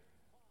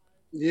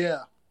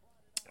 Yeah.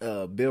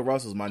 Bill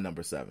Russell's my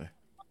number 7.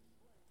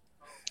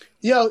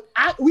 Yo,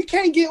 we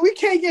can't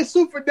get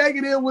super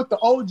negative with the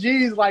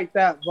OGs like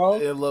that, bro.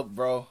 Yeah, look,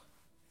 bro.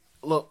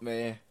 Look,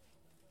 man.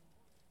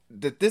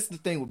 This is the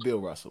thing with Bill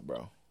Russell,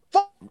 bro.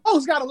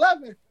 Folks got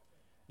 11.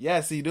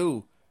 Yes, he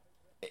do.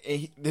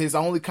 And his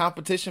only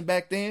competition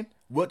back then,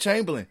 Wilt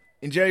Chamberlain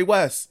and Jerry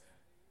West.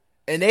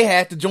 And they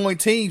had to join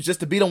teams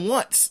just to beat them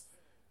once.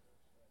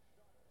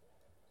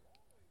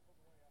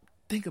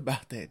 Think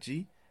about that,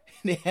 G.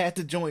 They had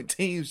to join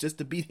teams just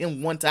to beat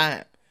him one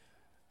time.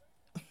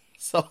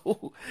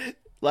 So,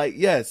 like,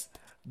 yes,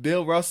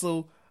 Bill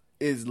Russell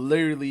is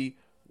literally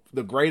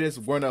the greatest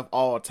winner of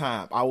all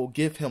time. I will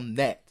give him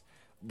that.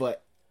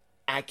 But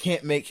I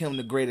can't make him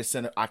the greatest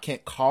center. I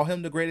can't call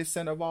him the greatest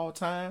center of all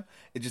time.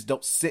 It just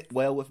don't sit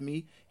well with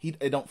me.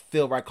 It don't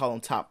feel right calling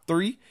him top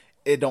 3.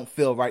 It don't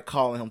feel right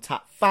calling him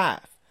top 5.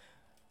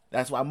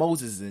 That's why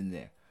Moses is in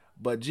there.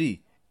 But,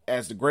 G,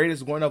 as the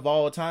greatest winner of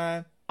all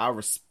time, I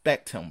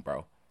respect him,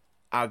 bro.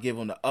 I'll give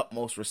him the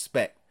utmost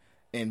respect.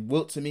 And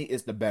Wilt, to me,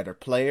 is the better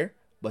player,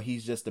 but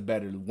he's just a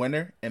better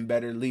winner and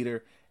better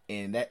leader,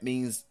 and that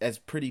means that's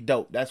pretty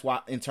dope. That's why,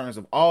 in terms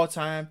of all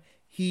time,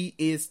 he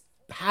is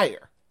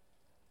higher.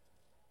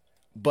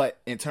 But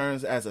in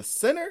terms as a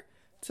center,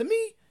 to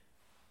me,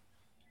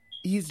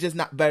 he's just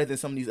not better than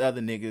some of these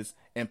other niggas.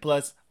 And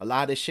plus, a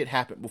lot of this shit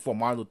happened before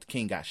Martin Luther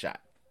King got shot.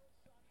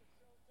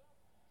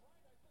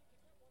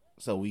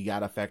 So we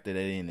gotta factor that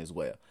in as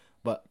well.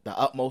 But the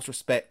utmost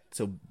respect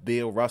to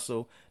Bill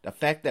Russell. The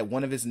fact that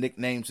one of his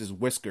nicknames is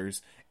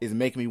Whiskers is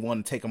making me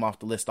want to take him off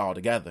the list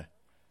altogether.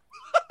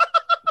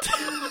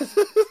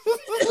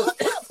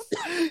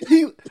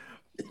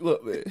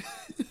 Look, man.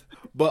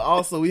 But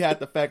also we have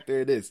to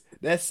factor in this.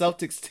 That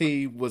Celtics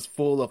team was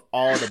full of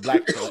all the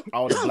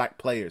black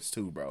players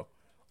too, bro.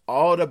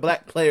 All the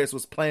black players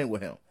was playing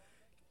with him.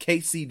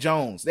 Casey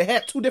Jones. They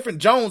had 2 different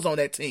Jones on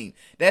that team.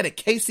 They had a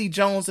Casey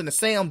Jones and a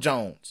Sam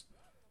Jones.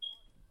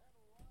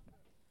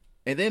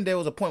 And then there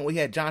was a point where he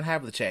had John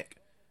Havlicek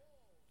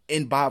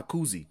and Bob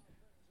Cousy.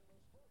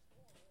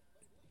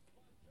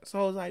 So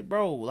I was like,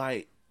 bro,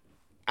 like,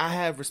 I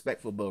have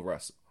respect for Bill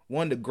Russell.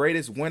 One of the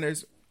greatest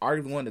winners,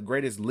 arguably one of the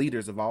greatest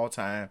leaders of all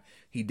time.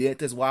 He did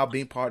this while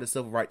being part of the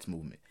civil rights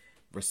movement.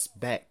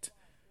 Respect.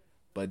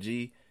 But,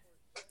 G,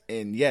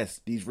 and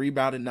yes, these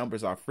rebounding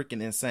numbers are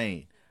freaking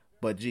insane.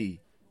 But, G,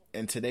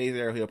 in today's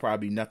era, he'll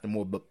probably be nothing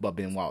more but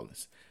Ben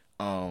Wallace.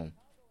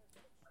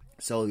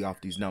 Solely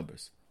off these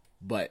numbers.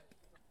 But,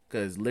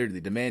 because literally,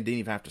 the man didn't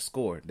even have to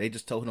score. They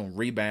just told him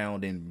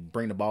rebound and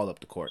bring the ball up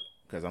the court.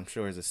 Because I'm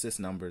sure his assist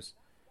numbers,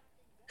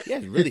 he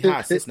has really high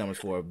assist numbers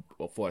for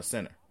a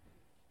center.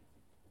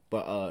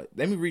 But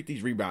let me read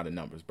these rebounding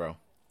numbers, bro.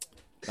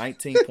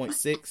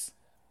 19.6,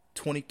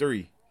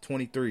 23,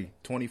 23,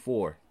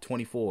 24,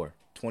 24,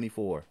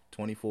 24,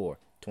 24,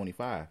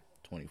 25,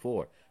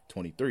 24,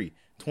 23,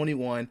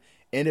 21.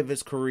 End of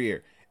his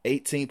career,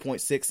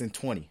 18.6 and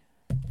 20.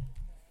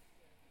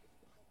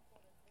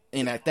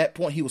 And at that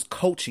point, he was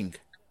coaching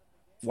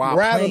while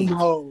grabbing playing. Them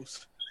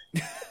hoes.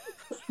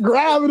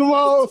 Grabbing them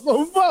hoes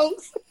from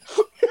folks.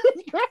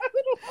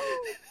 Grabbing them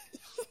hoes.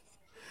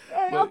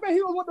 Hey, I bet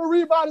he was one of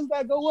the rebounders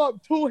that go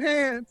up, 2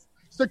 hands,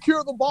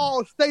 secure the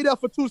ball, stay there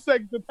for 2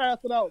 seconds and pass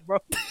it out, bro.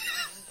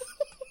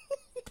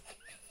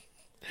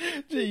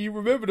 Gee, you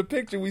remember the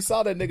picture? We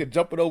saw that nigga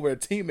jumping over a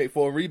teammate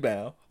for a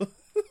rebound.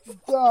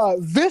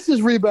 This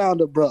is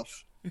rebounder, bruh.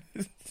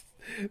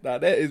 Now,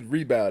 that is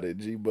rebounded,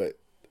 G, but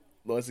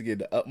once again,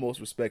 the utmost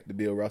respect to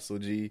Bill Russell,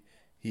 G.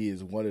 He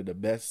is one of the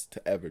best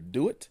to ever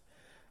do it.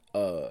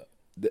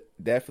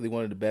 Definitely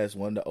one of the best,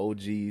 one of the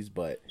OGs,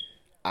 but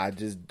I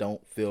just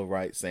don't feel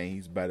right saying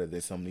he's better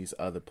than some of these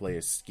other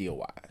players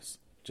skill-wise.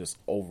 Just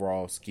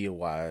overall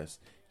skill-wise.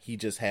 He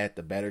just had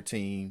the better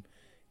team,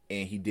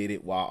 and he did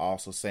it while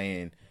also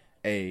saying,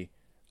 saying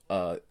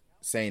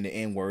the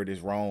N-word is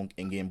wrong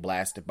and getting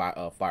blasted by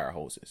fire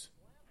hoses.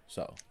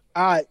 So.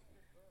 All right.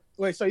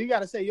 Wait, so you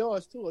got to say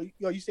yours, too.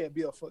 Or you said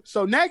Bill Foot.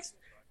 So next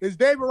is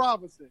David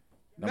Robinson.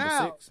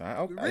 Number 6.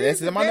 Okay.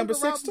 This is my number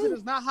 6, Robinson too.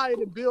 Is not higher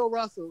than Bill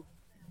Russell.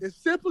 It's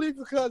simply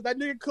because that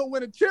nigga couldn't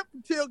win a chip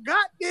until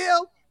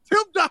goddamn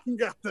Tim Duncan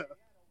got there.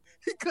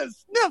 He couldn't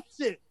sniff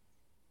shit.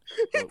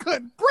 He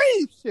couldn't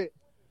breathe shit.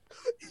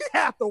 He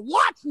had to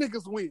watch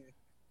niggas win.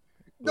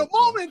 The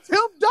moment Tim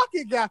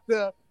Duncan got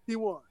there, he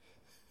won.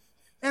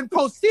 And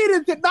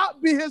proceeded to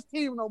not be his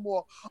team no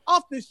more.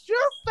 Off the sheer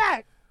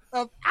fact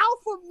of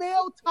alpha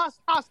male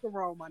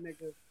testosterone, my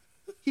nigga.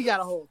 He got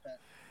to hold that.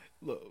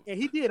 Look. And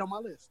he did on my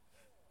list.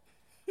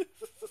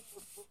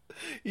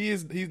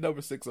 He's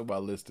number 6 on my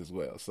list as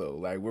well. So,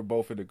 like, we're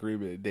both in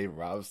agreement that David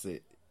Robinson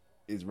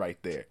is right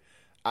there.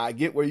 I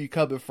get where you're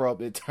coming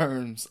from in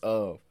terms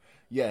of,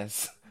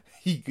 yes,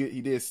 he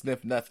did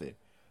sniff nothing.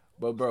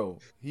 But, bro,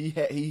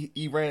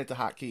 he ran into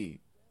Hakeem.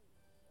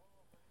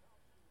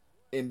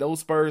 And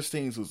those Spurs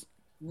teams was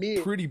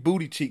pretty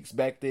booty cheeks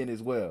back then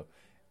as well.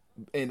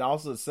 And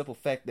also the simple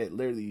fact that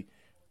literally,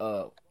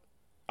 I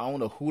don't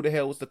know who the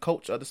hell was the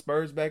coach of the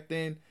Spurs back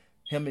then.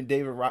 Him and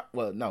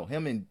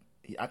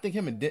I think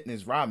him and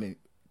Dennis Rodman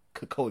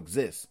could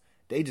coexist.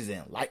 They just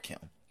didn't like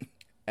him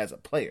as a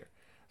player.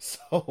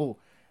 So,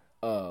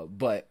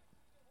 but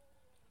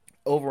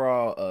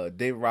overall,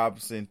 David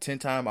Robinson,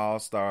 10-time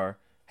All-Star,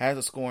 has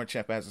a scoring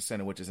champ as a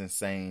center, which is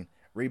insane.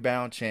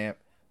 Rebound champ,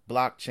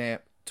 block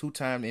champ,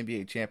 2-time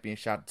NBA champion,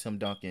 shout out to Tim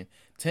Duncan,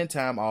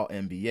 10-time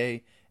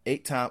All-NBA,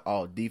 8-time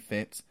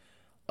All-Defense,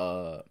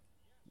 rookie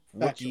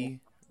of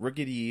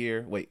the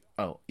year. Rookie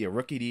of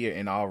the year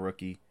and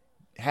All-Rookie.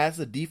 Has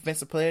a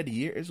Defensive Player of the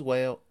Year as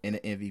well and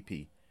an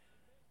MVP.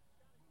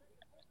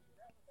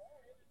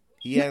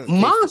 He has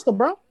monster,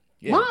 bro.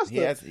 Yeah,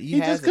 monster. He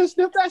just couldn't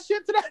sniff that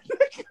shit to that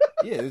nigga.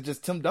 Yeah, it's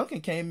just Tim Duncan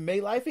came and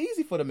made life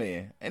easy for the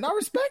man, and I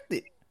respect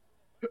it.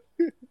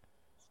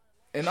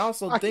 And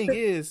also, the thing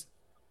is,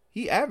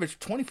 he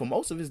averaged 20 for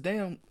most of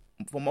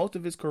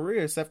his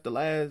career, except the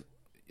last.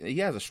 He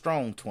has a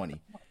strong 20.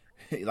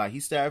 Like,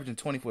 he's still averaging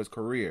 20 for his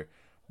career,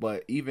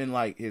 but even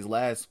like his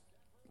last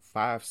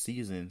 5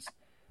 seasons.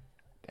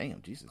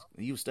 Damn, Jesus.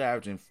 He was still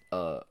averaging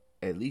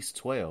at least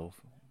 12.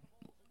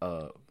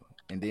 And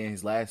then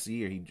his last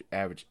year, he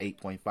averaged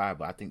 8.5.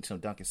 But I think Tim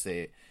Duncan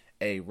said,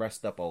 hey,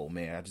 rest up, old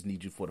man. I just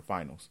need you for the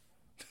finals.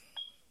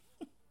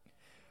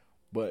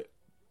 But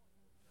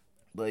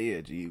But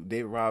yeah,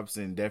 David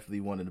Robinson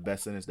definitely one of the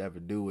best centers to ever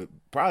do it.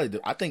 Probably,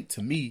 I think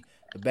to me,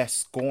 the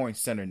best scoring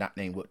center not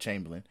named Wilt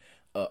Chamberlain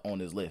on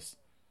this list.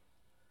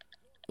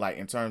 Like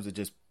in terms of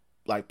just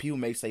like people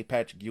may say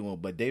Patrick Ewing,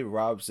 but David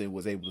Robinson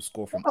was able to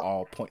score from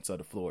all points of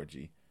the floor,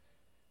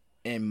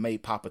 and may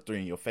pop a three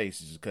in your face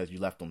just because you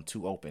left him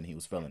too open. He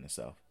was feeling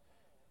himself.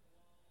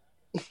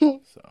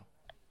 So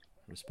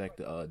respect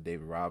to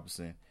David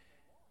Robinson.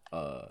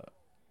 And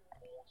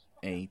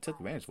he took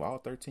advantage for all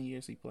 13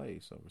 years he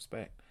played. So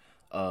respect.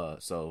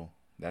 So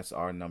that's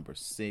our number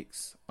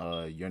 6.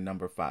 Your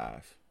number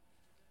 5.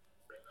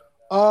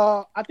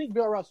 I think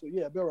Bill Russell.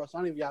 Yeah, Bill Russell.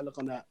 I don't even gotta look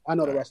on that. I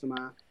know the rest of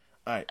mine.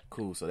 All right,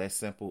 cool. So that's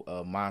simple.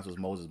 Mine was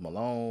Moses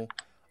Malone.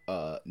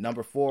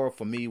 Number 4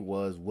 for me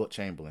was Wilt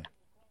Chamberlain.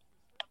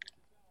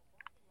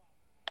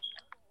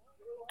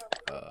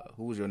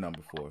 Who was your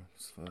number 4?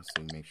 So let's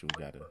see. Make sure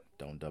we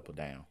don't double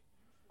down.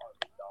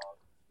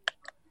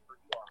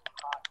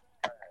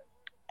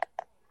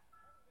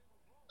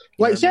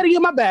 Wait, say it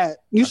again. My bad.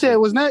 You said it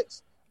was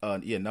next.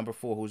 Yeah, number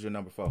 4. Who's your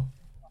number 4?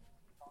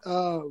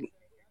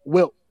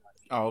 Wilt.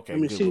 Oh, okay.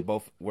 We're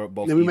both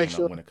Let me make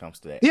sure when it comes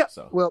to that. Yeah.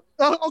 So. Well,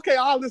 okay.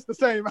 I'll list the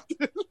same.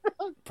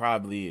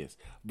 Probably is.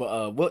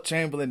 But Wilt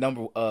Chamberlain,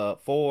 number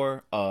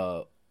 4.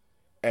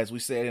 As we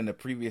said in the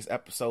previous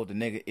episode, the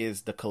nigga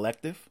is the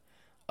collective.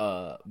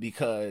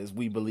 Because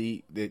we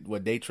believe that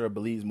what Daytra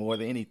believes more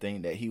than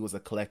anything, that he was a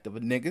collective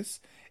of niggas,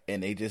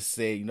 and they just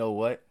said, you know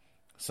what,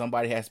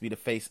 somebody has to be the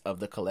face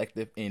of the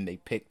collective, and they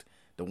picked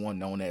the one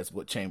known as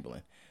Wilt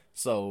Chamberlain.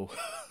 So,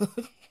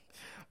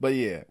 but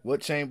yeah,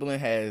 Wilt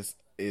Chamberlain is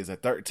a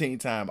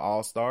 13-time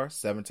All-Star,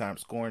 7-time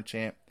scoring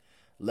champ,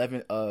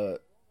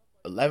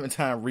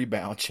 11-time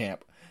rebound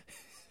champ.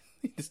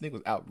 This nigga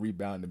was out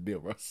rebounding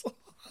Bill Russell.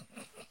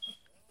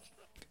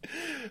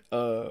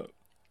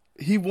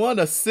 He won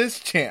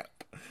assist champ.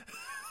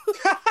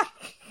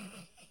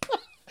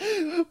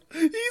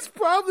 He's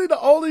probably the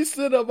only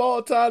center of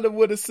all time to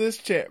win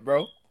assist champ,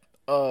 bro.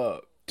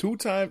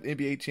 2-time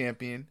NBA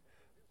champion,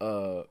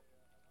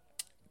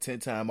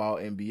 10-time All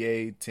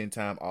NBA,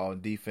 10-time All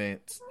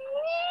Defense.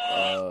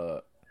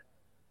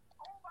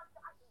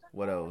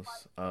 What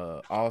else?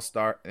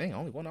 All-Star. Dang,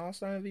 only one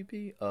All-Star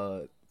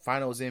MVP.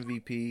 Finals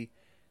MVP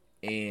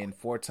and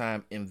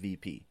 4-time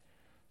MVP.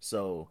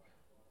 So.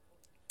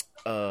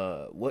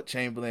 Wilt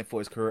Chamberlain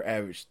for his career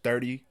averaged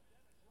 30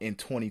 and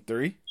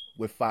 23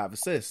 with 5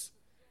 assists.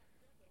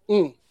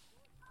 Wait,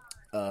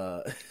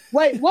 what?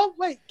 Wait, what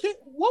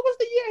was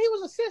the year he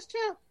was assist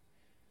champ?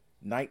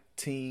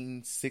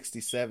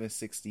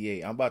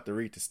 1967-68. I'm about to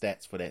read the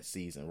stats for that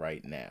season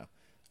right now.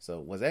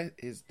 So was that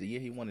the year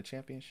he won the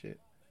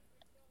championship?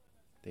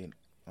 I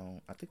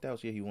think that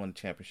was the year he won the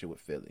championship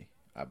with Philly,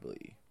 I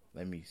believe.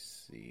 Let me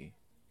see.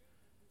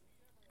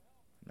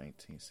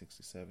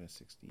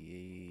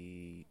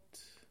 1967-68.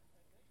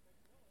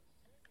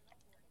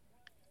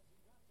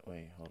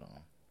 Wait, hold on.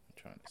 I'm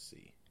trying to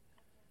see.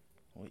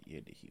 What year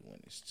did he win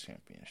his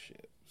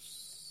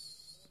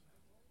championships?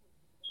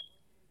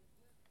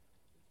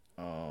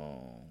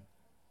 No,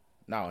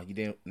 he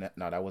didn't.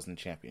 No, that wasn't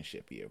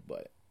championship year,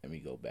 but let me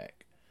go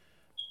back.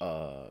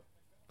 Crap,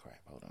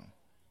 hold on.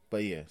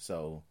 But yeah,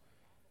 so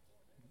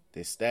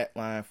the stat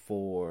line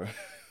for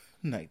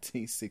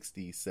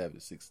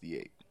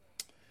 1967-68.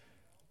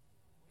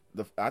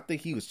 I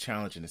think he was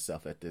challenging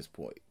himself at this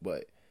point,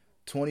 but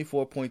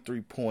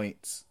 24.3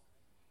 points,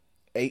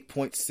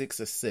 8.6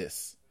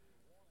 assists,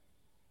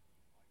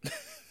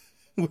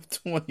 with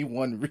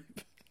 21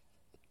 rebounds.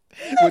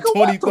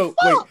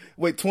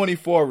 With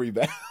 24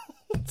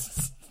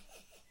 rebounds.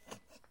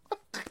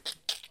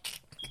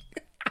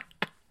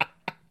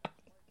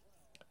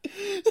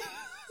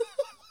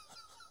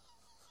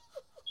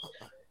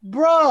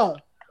 Bruh,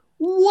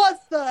 what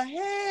the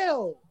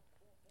hell?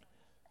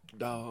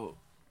 Dog.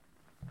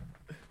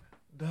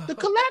 The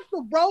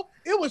collective, bro.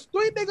 It was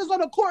 3 niggas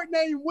on the court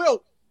named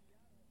Wilt.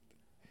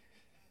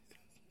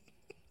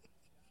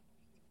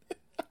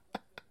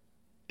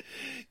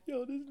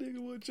 Yo, this nigga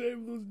Wilt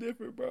Chamberlain was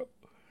different, bro.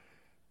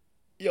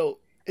 Yo,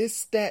 his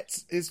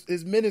stats,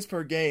 his minutes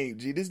per game,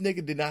 this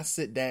nigga did not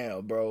sit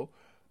down, bro.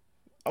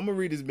 I'm gonna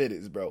read his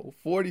minutes, bro.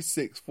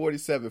 46,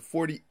 47,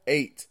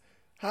 48.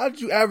 How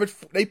did you average?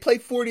 They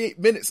played 48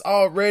 minutes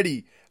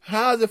already.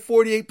 How is it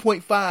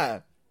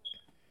 48.5?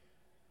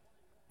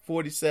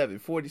 47,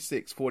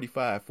 46,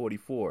 45,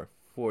 44,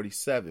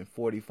 47,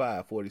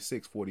 45,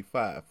 46,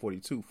 45,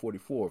 42,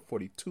 44,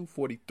 42,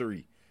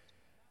 43.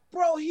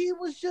 Bro, he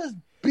was just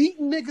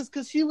beating niggas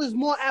because he was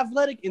more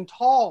athletic and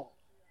tall.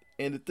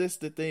 And this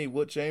the thing,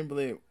 Wilt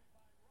Chamberlain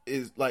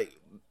is like,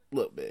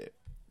 look, man.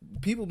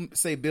 People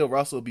say Bill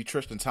Russell will be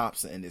Tristan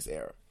Thompson in this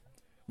era.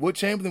 Wilt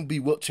Chamberlain will be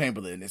Wilt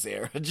Chamberlain in this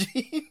era.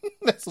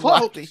 That's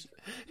why.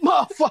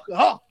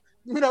 Motherfucker,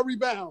 give me that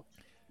rebound.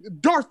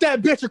 Dart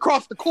that bitch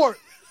across the court.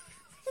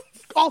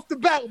 Off the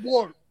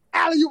backboard.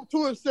 Alley-oop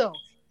to himself.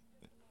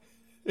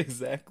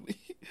 Exactly.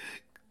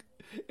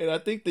 And I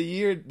think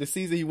the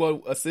season he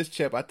won assist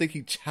champ, I think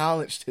he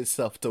challenged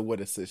himself to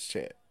win assist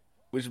champ,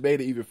 which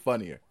made it even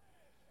funnier.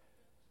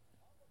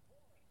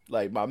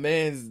 Like, my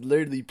man's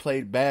literally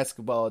played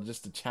basketball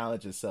just to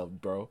challenge himself,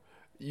 bro.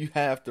 You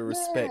have to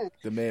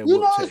respect the man. You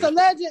know, it's a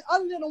legend.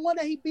 Other than the one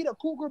that he beat a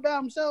cougar by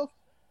himself,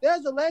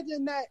 there's a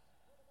legend that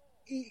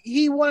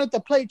he wanted to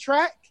play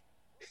track.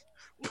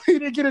 He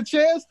didn't get a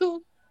chance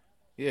to.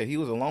 Yeah, he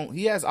was a long.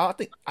 He has. I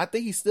think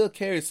he still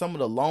carries some of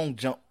the long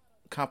jump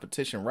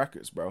competition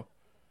records, bro.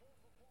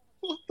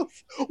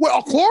 Well,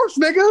 of course,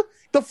 nigga.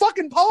 The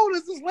fucking pole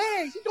is his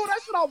legs. He doing that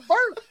shit on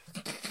vert.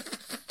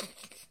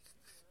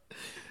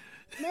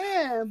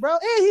 Man, bro.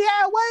 And he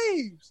had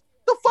waves.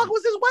 The fuck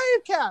was his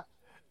wave cap?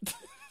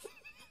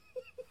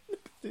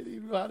 Didn't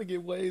even know how to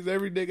get waves.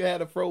 Every nigga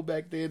had a fro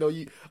back then, or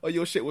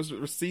your shit was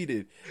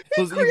receded.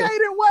 He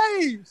created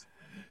waves.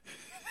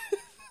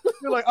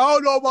 You're like, I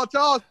don't know about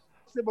y'all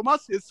shit, but my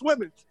shit's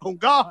swimming. Oh,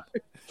 God.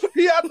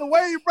 He had the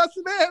wave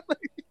rushing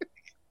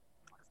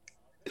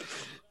in.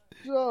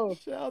 So,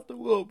 shout out to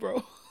Wilt,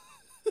 bro.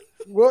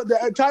 Well,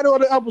 the title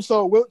of the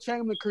episode, Wilt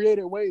Chamberlain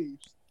created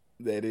waves.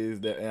 That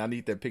is that, and I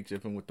need that picture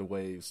of him with the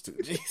waves too.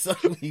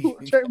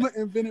 Wilt Chamberlain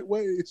invented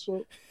waves.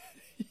 So.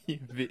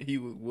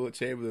 Wilt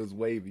Chamberlain was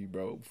wavy,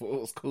 bro. It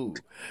was cool.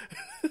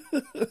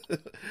 Yeah.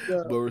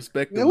 But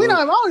respect. Man,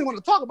 I don't even want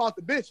to talk about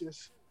the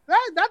bitches.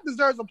 That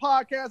deserves a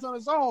podcast on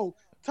its own.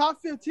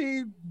 Top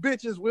 15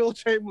 bitches Wilt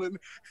Chamberlain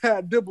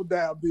had dibble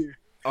down beer.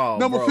 Oh,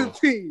 Number bro.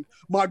 15,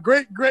 my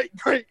great.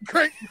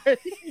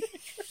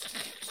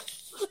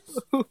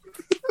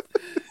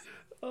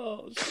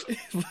 Oh shit.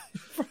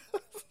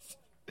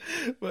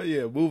 But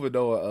yeah, moving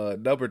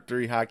on. Number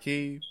 3,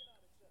 Hakeem.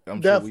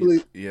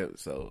 Definitely.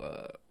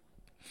 So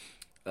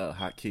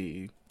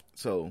Hakeem.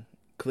 So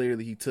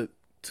clearly he took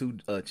 2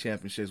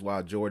 championships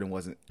while Jordan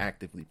wasn't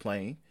actively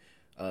playing,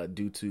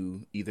 due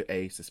to either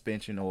a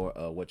suspension or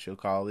what you'll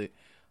call it.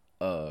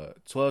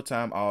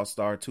 12-time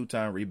All-Star,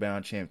 2-time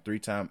rebound champ,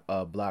 3-time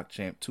block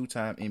champ,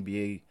 2-time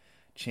NBA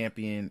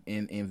champion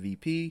and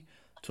MVP,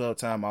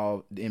 12-time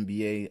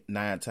All-NBA,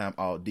 9-time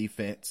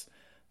All-Defense,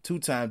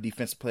 2-time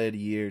Defensive Player of the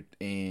Year,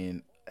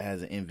 and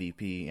has an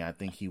MVP. And I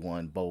think he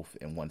won both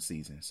in one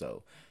season.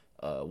 So,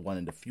 one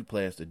of the few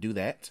players to do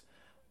that.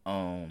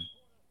 Hakeem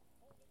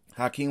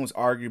was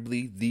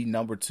arguably the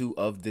number 2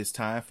 of this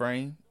time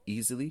frame,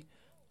 easily.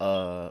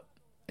 It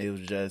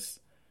was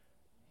just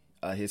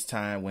his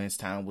time. When his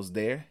time was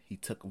there, he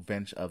took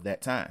advantage of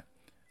that time.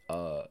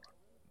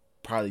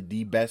 Probably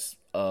the best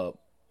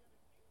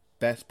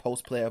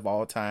post player of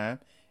all time,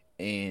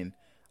 and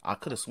I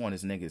could have sworn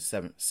this nigga is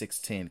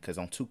 6'10", because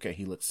on 2K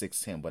he looked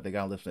 6'10", but they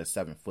got him listed at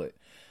 7 foot.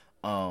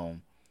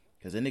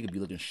 Because that nigga be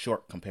looking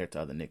short compared to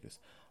other niggas.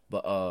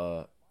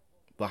 But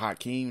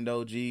Hakeem,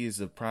 though,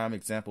 is a prime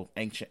example of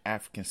ancient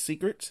African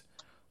secrets.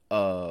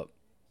 For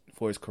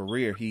his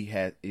career, he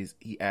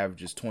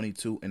averages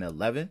 22 and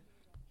 11.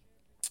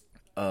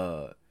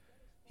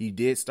 He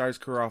did start his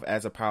career off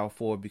as a power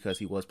forward because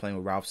he was playing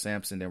with Ralph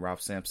Sampson. Then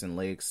Ralph Sampson's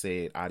legs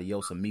said,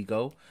 "Adios,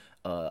 amigo.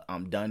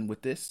 I'm done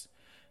with this."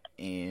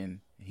 And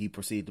he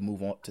proceeded to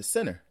move on to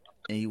center.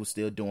 And he was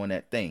still doing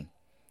that thing.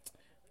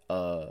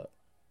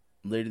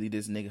 Literally,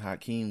 this nigga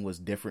Hakeem was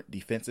different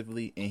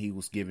defensively, and he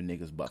was giving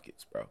niggas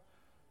buckets, bro.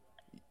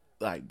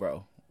 Like,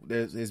 bro,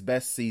 there's his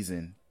best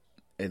season,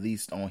 at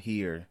least on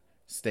here,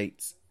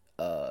 states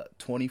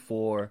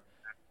 24,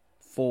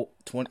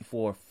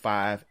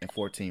 5, and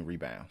 14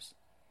 rebounds.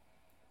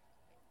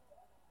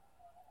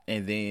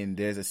 And then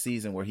there's a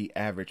season where he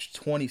averaged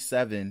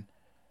 27,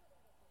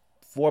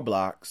 4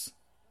 blocks,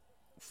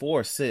 4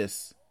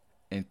 assists,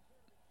 and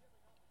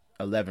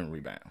 11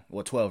 rebounds.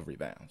 Or 12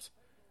 rebounds.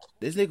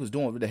 This nigga was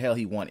doing what the hell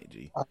he wanted,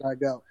 G. I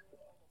lagged out.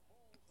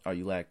 Oh,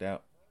 you lagged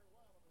out?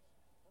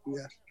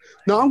 Yeah.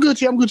 No, I'm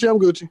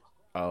Gucci.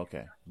 Oh,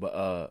 okay. But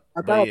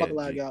I thought I was about to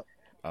lag out.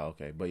 Oh,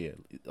 okay. But yeah,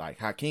 like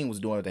Hakeem was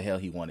doing what the hell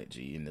he wanted,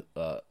 G. And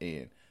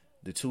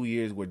the 2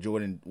 years where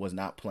Jordan was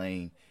not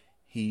playing,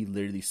 he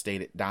literally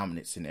stated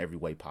dominance in every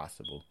way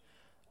possible.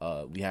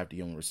 We have to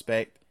give him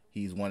respect.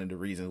 He's one of the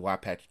reasons why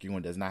Patrick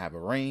Ewing does not have a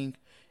ring,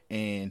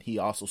 and he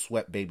also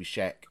swept Baby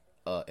Shaq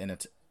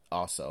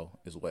also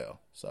as well.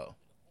 So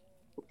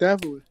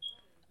definitely.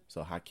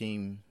 So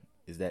Hakeem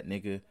is that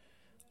nigga.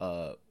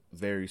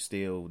 Very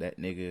still that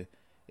nigga.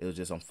 It was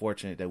just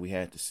unfortunate that we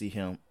had to see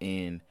him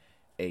in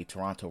a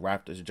Toronto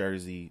Raptors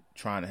jersey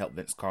trying to help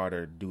Vince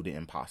Carter do the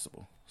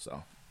impossible.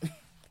 So,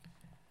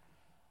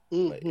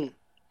 mm-hmm.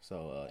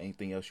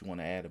 Anything else you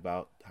want to add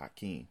about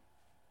Hakeem?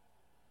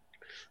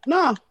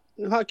 Nah,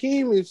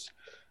 Hakeem is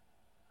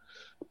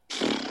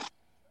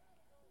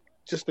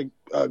just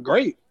a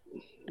great,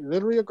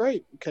 literally a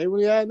great. Can't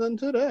really add nothing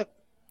to that.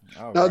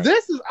 All now right.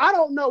 this is, I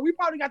don't know. We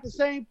probably got the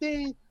same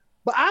thing,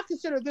 but I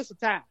consider this a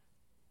tie.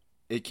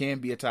 It can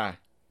be a tie.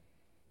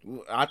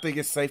 I think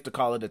it's safe to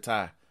call it a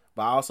tie,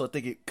 but I also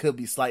think it could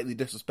be slightly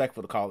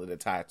disrespectful to call it a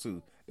tie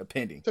too,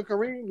 depending. To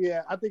Kareem,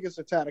 yeah, I think it's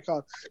a tie to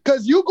call,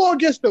 because you go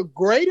against the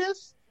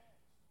greatest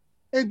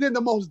and then the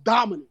most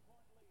dominant.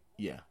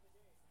 Yeah.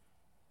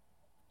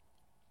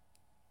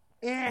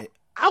 And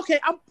okay,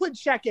 I'm putting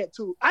Shaq at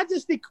 2. I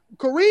just think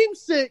Kareem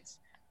 6,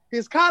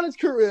 his college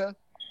career,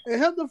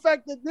 and him the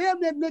fact that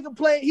damn that nigga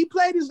played. He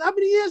played his, how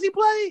many years he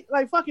played?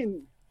 Like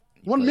fucking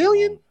 $1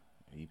 million?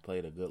 He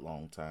played a good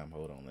long time.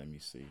 Hold on, let me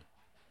see.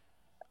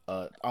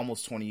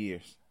 Almost 20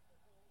 years.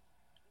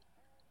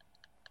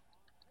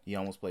 He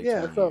almost played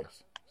 20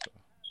 years.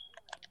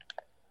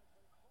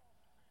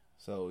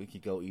 So it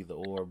could go either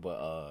or,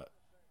 but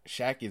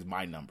Shaq is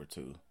my number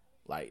 2.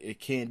 Like, it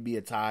can be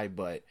a tie,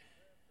 but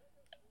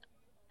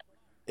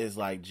it's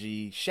like,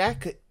 gee,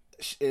 Shaq could,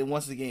 and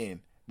once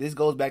again, this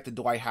goes back to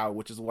Dwight Howard,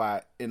 which is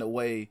why, in a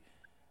way,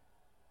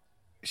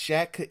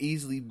 Shaq could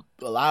easily,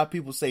 a lot of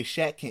people say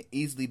Shaq can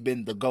easily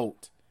been the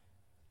GOAT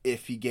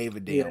if he gave a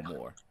damn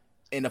more.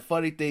 And the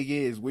funny thing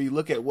is, when you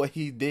look at what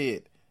he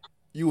did,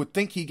 you would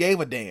think he gave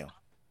a damn.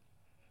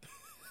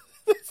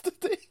 That's the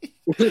thing.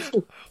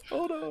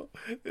 Hold on.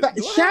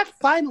 Shaq's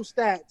final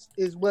stats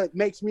is what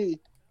makes me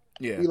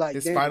be like,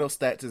 his final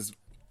stats is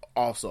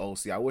also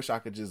OC. I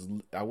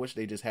wish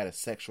they just had a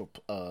sexual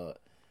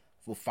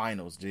for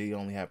finals. They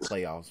only have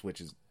playoffs,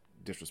 which is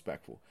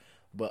disrespectful.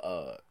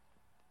 But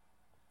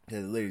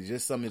literally,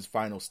 just some of his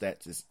final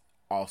stats is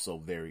also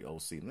very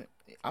OC.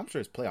 I'm sure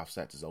his playoff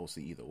stats is OC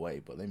either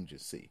way, but let me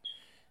just see.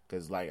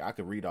 Because, like, I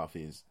could read off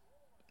his,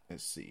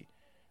 let's see.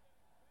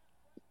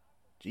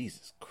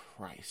 Jesus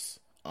Christ.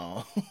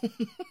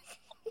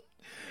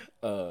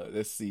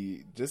 Let's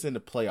see. Just in the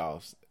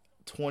playoffs,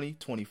 20,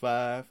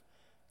 25,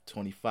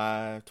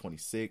 25,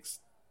 26.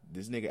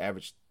 This nigga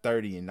averaged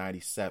 30 and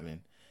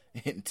 97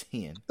 and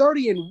 10.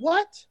 30 and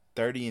what?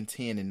 30 and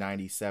 10 and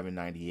 97,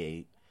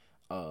 98.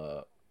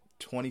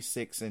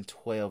 26 and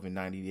 12 and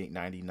 98,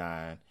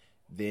 99.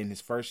 Then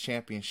his first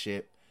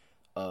championship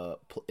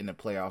in the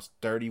playoffs,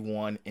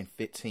 31 and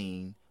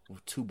 15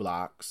 with 2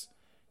 blocks.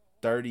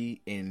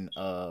 30 and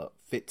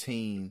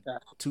 15,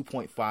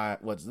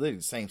 2.5. What's literally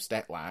the same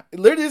stat line. It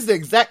literally is the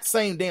exact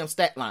same damn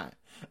stat line.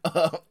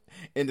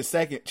 In the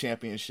second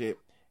championship,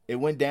 it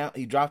went down.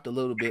 He dropped a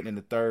little bit in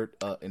the third,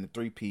 in the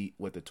three-peat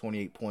with the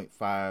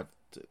 28.5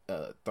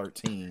 to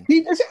 13. Say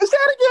it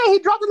again. He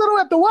dropped a little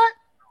at the what?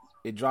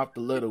 It dropped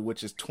a little,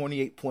 which is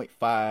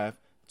 28.5,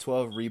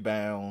 12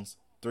 rebounds,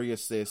 3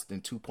 assists,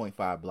 and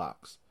 2.5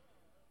 blocks.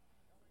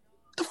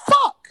 The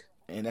fuck?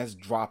 And that's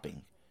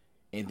dropping.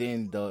 And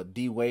then the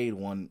D Wade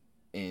one,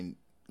 and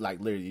like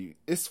literally,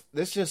 this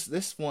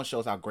one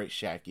shows how great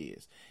Shaq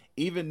is.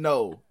 Even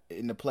though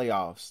in the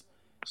playoffs,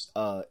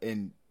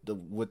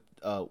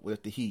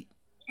 with the Heat,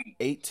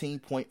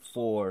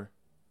 18.4,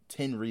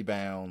 10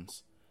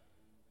 rebounds,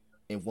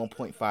 and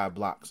 1.5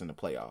 blocks in the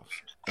playoffs,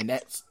 and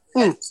that's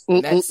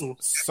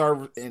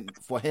serve. And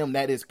for him,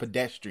 that is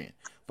pedestrian.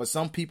 For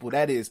some people,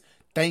 that is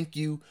thank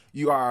you.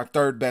 You are our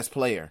third best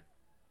player.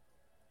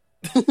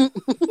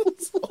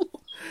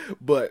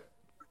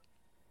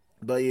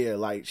 But yeah,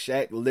 like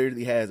Shaq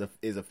literally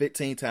is a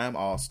 15-time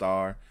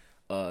All-Star.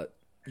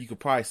 You could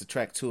probably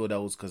subtract 2 of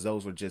those because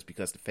those were just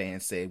because the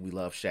fans said we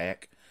love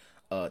Shaq.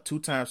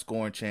 2-time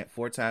scoring champ,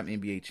 4-time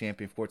NBA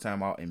champion,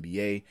 4-time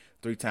All-NBA,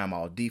 3-time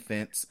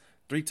All-Defense,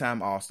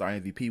 3-time All-Star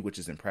MVP, which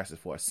is impressive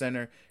for a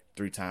center,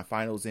 3-time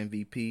Finals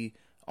MVP.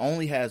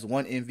 Only has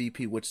 1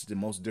 MVP, which is the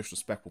most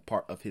disrespectful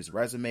part of his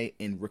resume,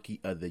 in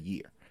Rookie of the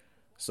Year.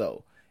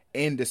 So,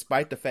 and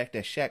despite the fact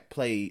that Shaq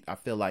played, I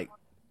feel like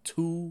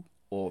 2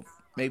 or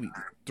maybe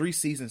 3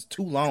 seasons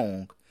too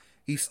long,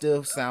 he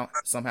still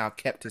somehow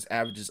kept his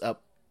averages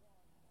up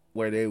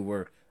where they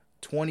were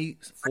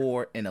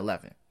 24 and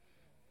 11.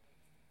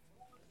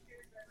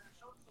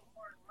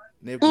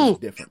 It was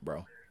different,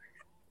 bro.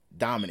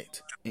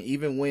 Dominant. And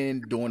even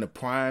when during the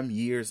prime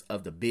years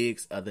of the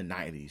bigs of the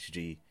 90s,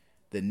 G,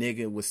 the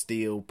nigga was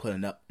still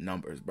putting up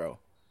numbers, bro.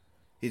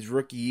 His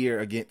rookie year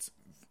against,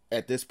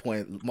 at this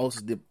point,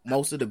 most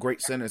of the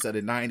great centers of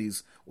the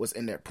 90s was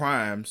in their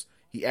primes.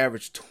 He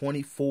averaged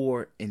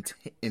 24 and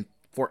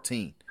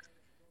 14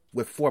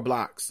 with 4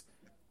 blocks.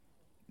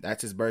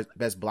 That's his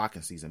best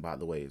blocking season, by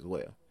the way, as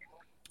well.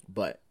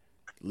 But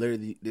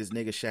literally, this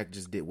nigga Shaq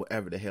just did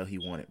whatever the hell he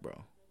wanted,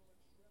 bro.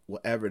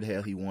 Whatever the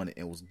hell he wanted,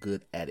 and was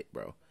good at it,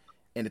 bro.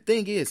 And the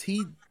thing is,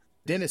 he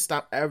didn't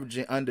stop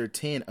averaging under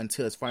 10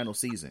 until his final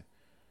season.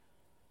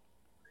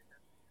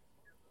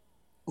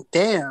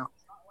 Damn.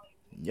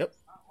 Yep.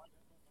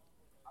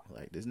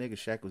 Like, this nigga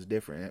Shaq was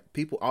different.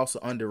 People also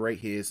underrate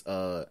his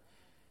when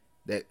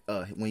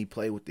he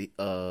played with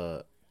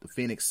the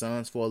Phoenix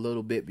Suns for a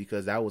little bit,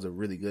 because that was a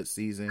really good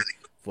season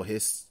for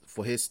his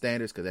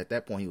standards, because at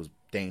that point he was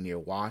dang near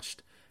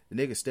washed. The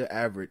nigga still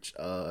averaged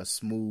a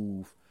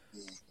smooth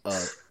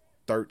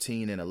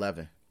 13 and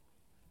 11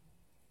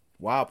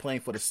 while playing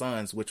for the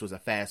Suns, which was a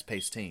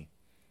fast-paced team.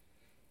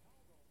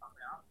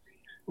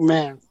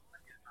 Man.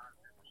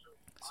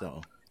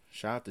 So,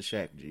 shout out to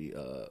Shaq, G.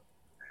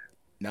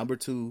 Number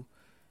 2,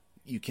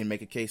 you can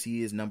make a case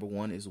he is number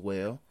 1 as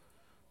well.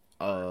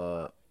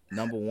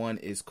 Number 1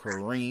 is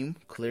Kareem.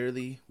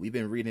 Clearly, we've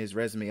been reading his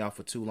resume off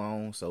for too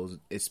long, so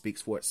it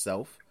speaks for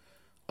itself.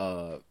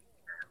 It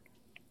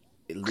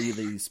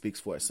literally speaks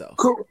for itself.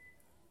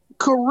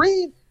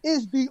 Kareem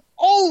is the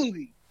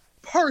only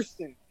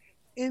person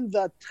in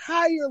the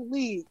entire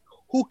league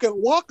who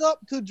can walk up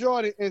to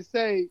Jordan and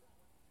say,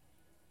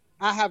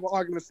 I have an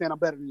argument saying I'm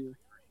better than you.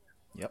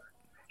 Yep.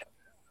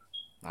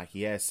 Like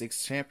he has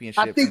 6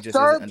 championships. I He think just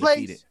isn't third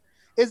undefeated. place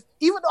is,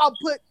 even though I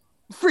put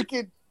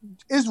freaking,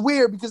 it's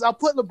weird because I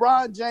put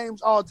LeBron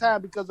James all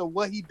time because of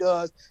what he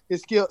does,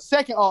 his skill.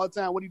 Second all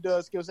time, what he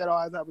does, skill set,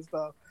 all that type of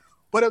stuff.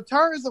 But in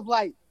terms of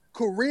like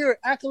career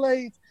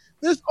accolades,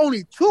 there's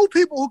only 2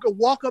 people who could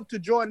walk up to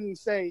Jordan and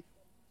say,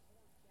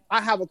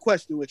 "I have a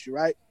question with you,"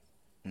 right?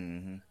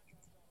 Mm-hmm.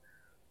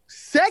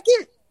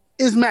 Second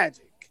is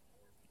Magic.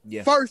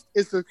 Yeah. First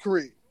is the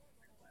Kareem.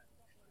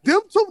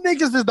 Them 2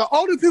 niggas is the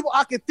only people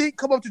I can think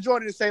come up to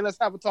Jordan and say, "Let's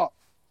have a talk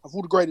of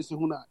who the greatest and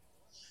who not."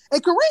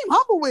 And Kareem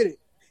humble with it.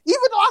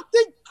 Even though I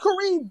think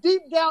Kareem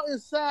deep down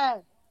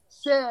inside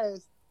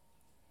says,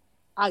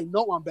 "I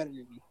know I'm better than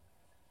you."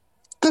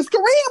 Because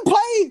Kareem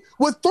played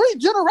with 3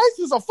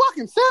 generations of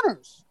fucking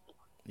centers.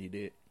 He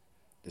did.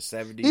 The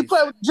 70s. He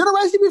played with the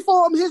generation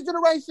before him, his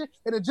generation,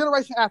 and the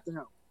generation after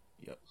him.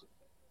 Yep.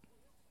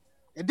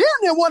 And then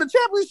they won a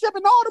championship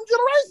in all them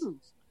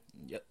generations.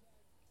 Yep.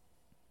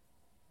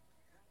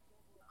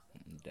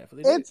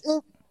 Definitely did.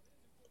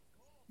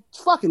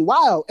 It's fucking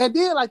wild. And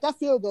then, like, that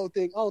field goal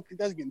thing, I don't think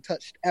that's getting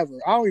touched ever.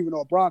 I don't even know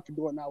if Bron can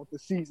do it now with the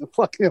season.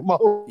 Fuck him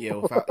over. Yeah,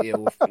 with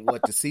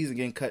what the season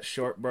getting cut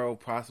short, bro,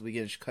 possibly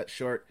getting cut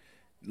short,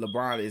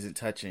 LeBron isn't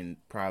touching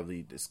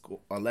probably the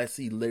score unless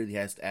he literally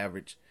has to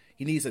average.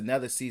 He needs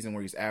another season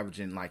where he's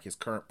averaging like his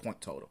current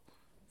point total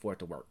for it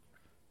to work.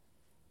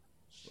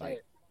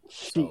 Like,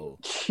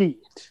 shit.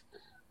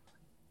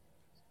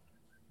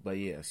 But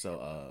yeah,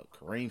 so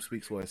Kareem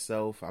speaks for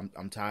itself.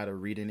 I'm tired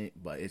of reading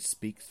it, but it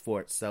speaks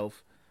for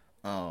itself.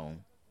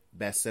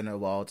 Best center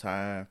of all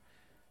time.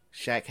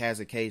 Shaq has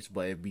a case,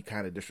 but it'd be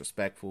kind of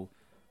disrespectful.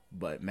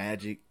 But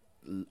Kareem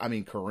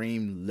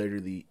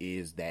literally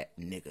is that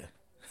nigga.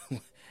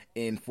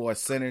 And for a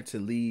center to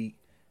lead,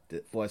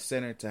 for a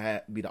center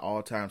to be the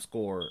all-time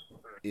scorer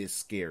is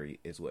scary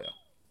as well.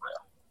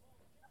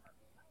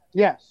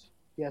 Yes,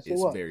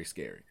 it's very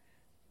scary.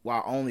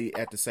 While only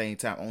at the same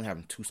time only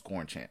having 2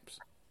 scoring champs.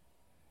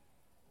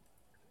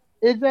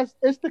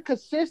 It's the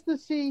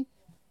consistency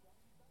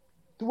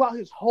throughout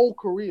his whole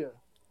career.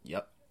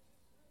 Yep,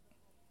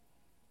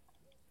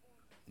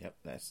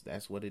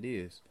 that's what it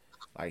is.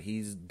 Like,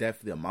 he's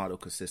definitely a model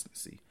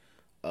consistency.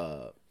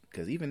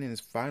 Because even in his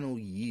final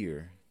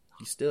year,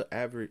 he still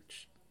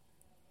averaged.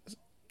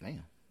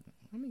 Damn,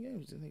 how many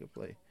games did this nigga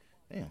play?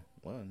 Damn,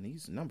 well,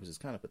 these numbers is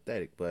kind of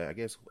pathetic. But I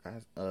guess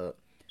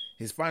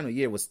his final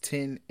year was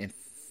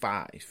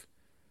 10-5.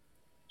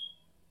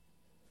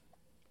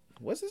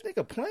 Was this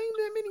nigga playing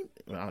that many?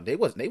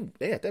 Well, they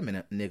had that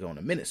nigga on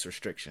a minutes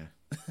restriction.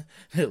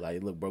 They're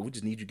like, "Look, bro, we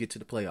just need you to get to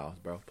the playoffs,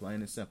 bro.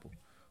 Plain and simple."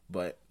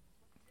 But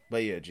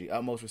yeah,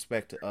 utmost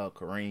respect to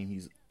Kareem.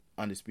 He's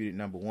undisputed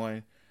number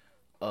 1.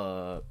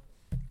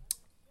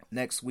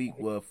 Next week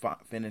we'll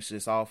finish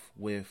this off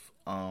with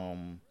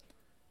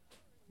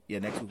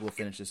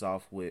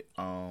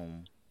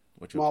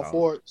small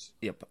forwards.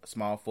 Yeah,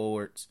 small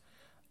forwards.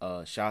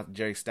 Shout out to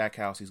Jerry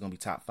Stackhouse. He's gonna be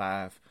top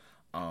 5.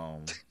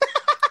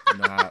 You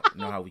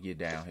know how we get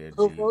down here. G.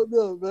 So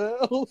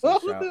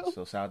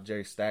shout out to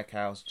Jerry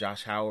Stackhouse.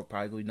 Josh Howard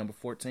probably number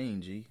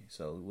 14. G.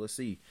 So we'll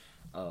see.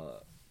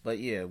 But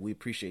yeah, we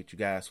appreciate you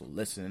guys for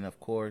listening.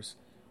 Of course,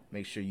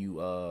 make sure you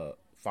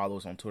follow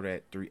us on Twitter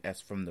at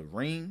 3S from the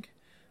Ring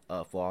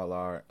for all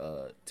our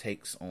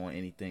takes on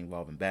anything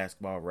involving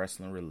basketball,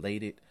 wrestling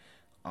related.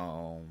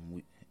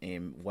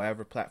 And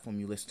whatever platform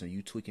you listen to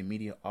You Tweaking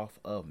Media off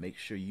of, make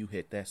sure you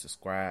hit that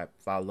subscribe,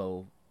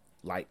 follow,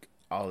 like,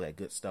 all that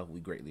good stuff. We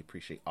greatly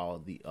appreciate all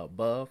of the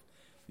above.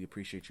 We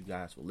appreciate you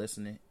guys for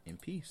listening,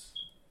 and peace.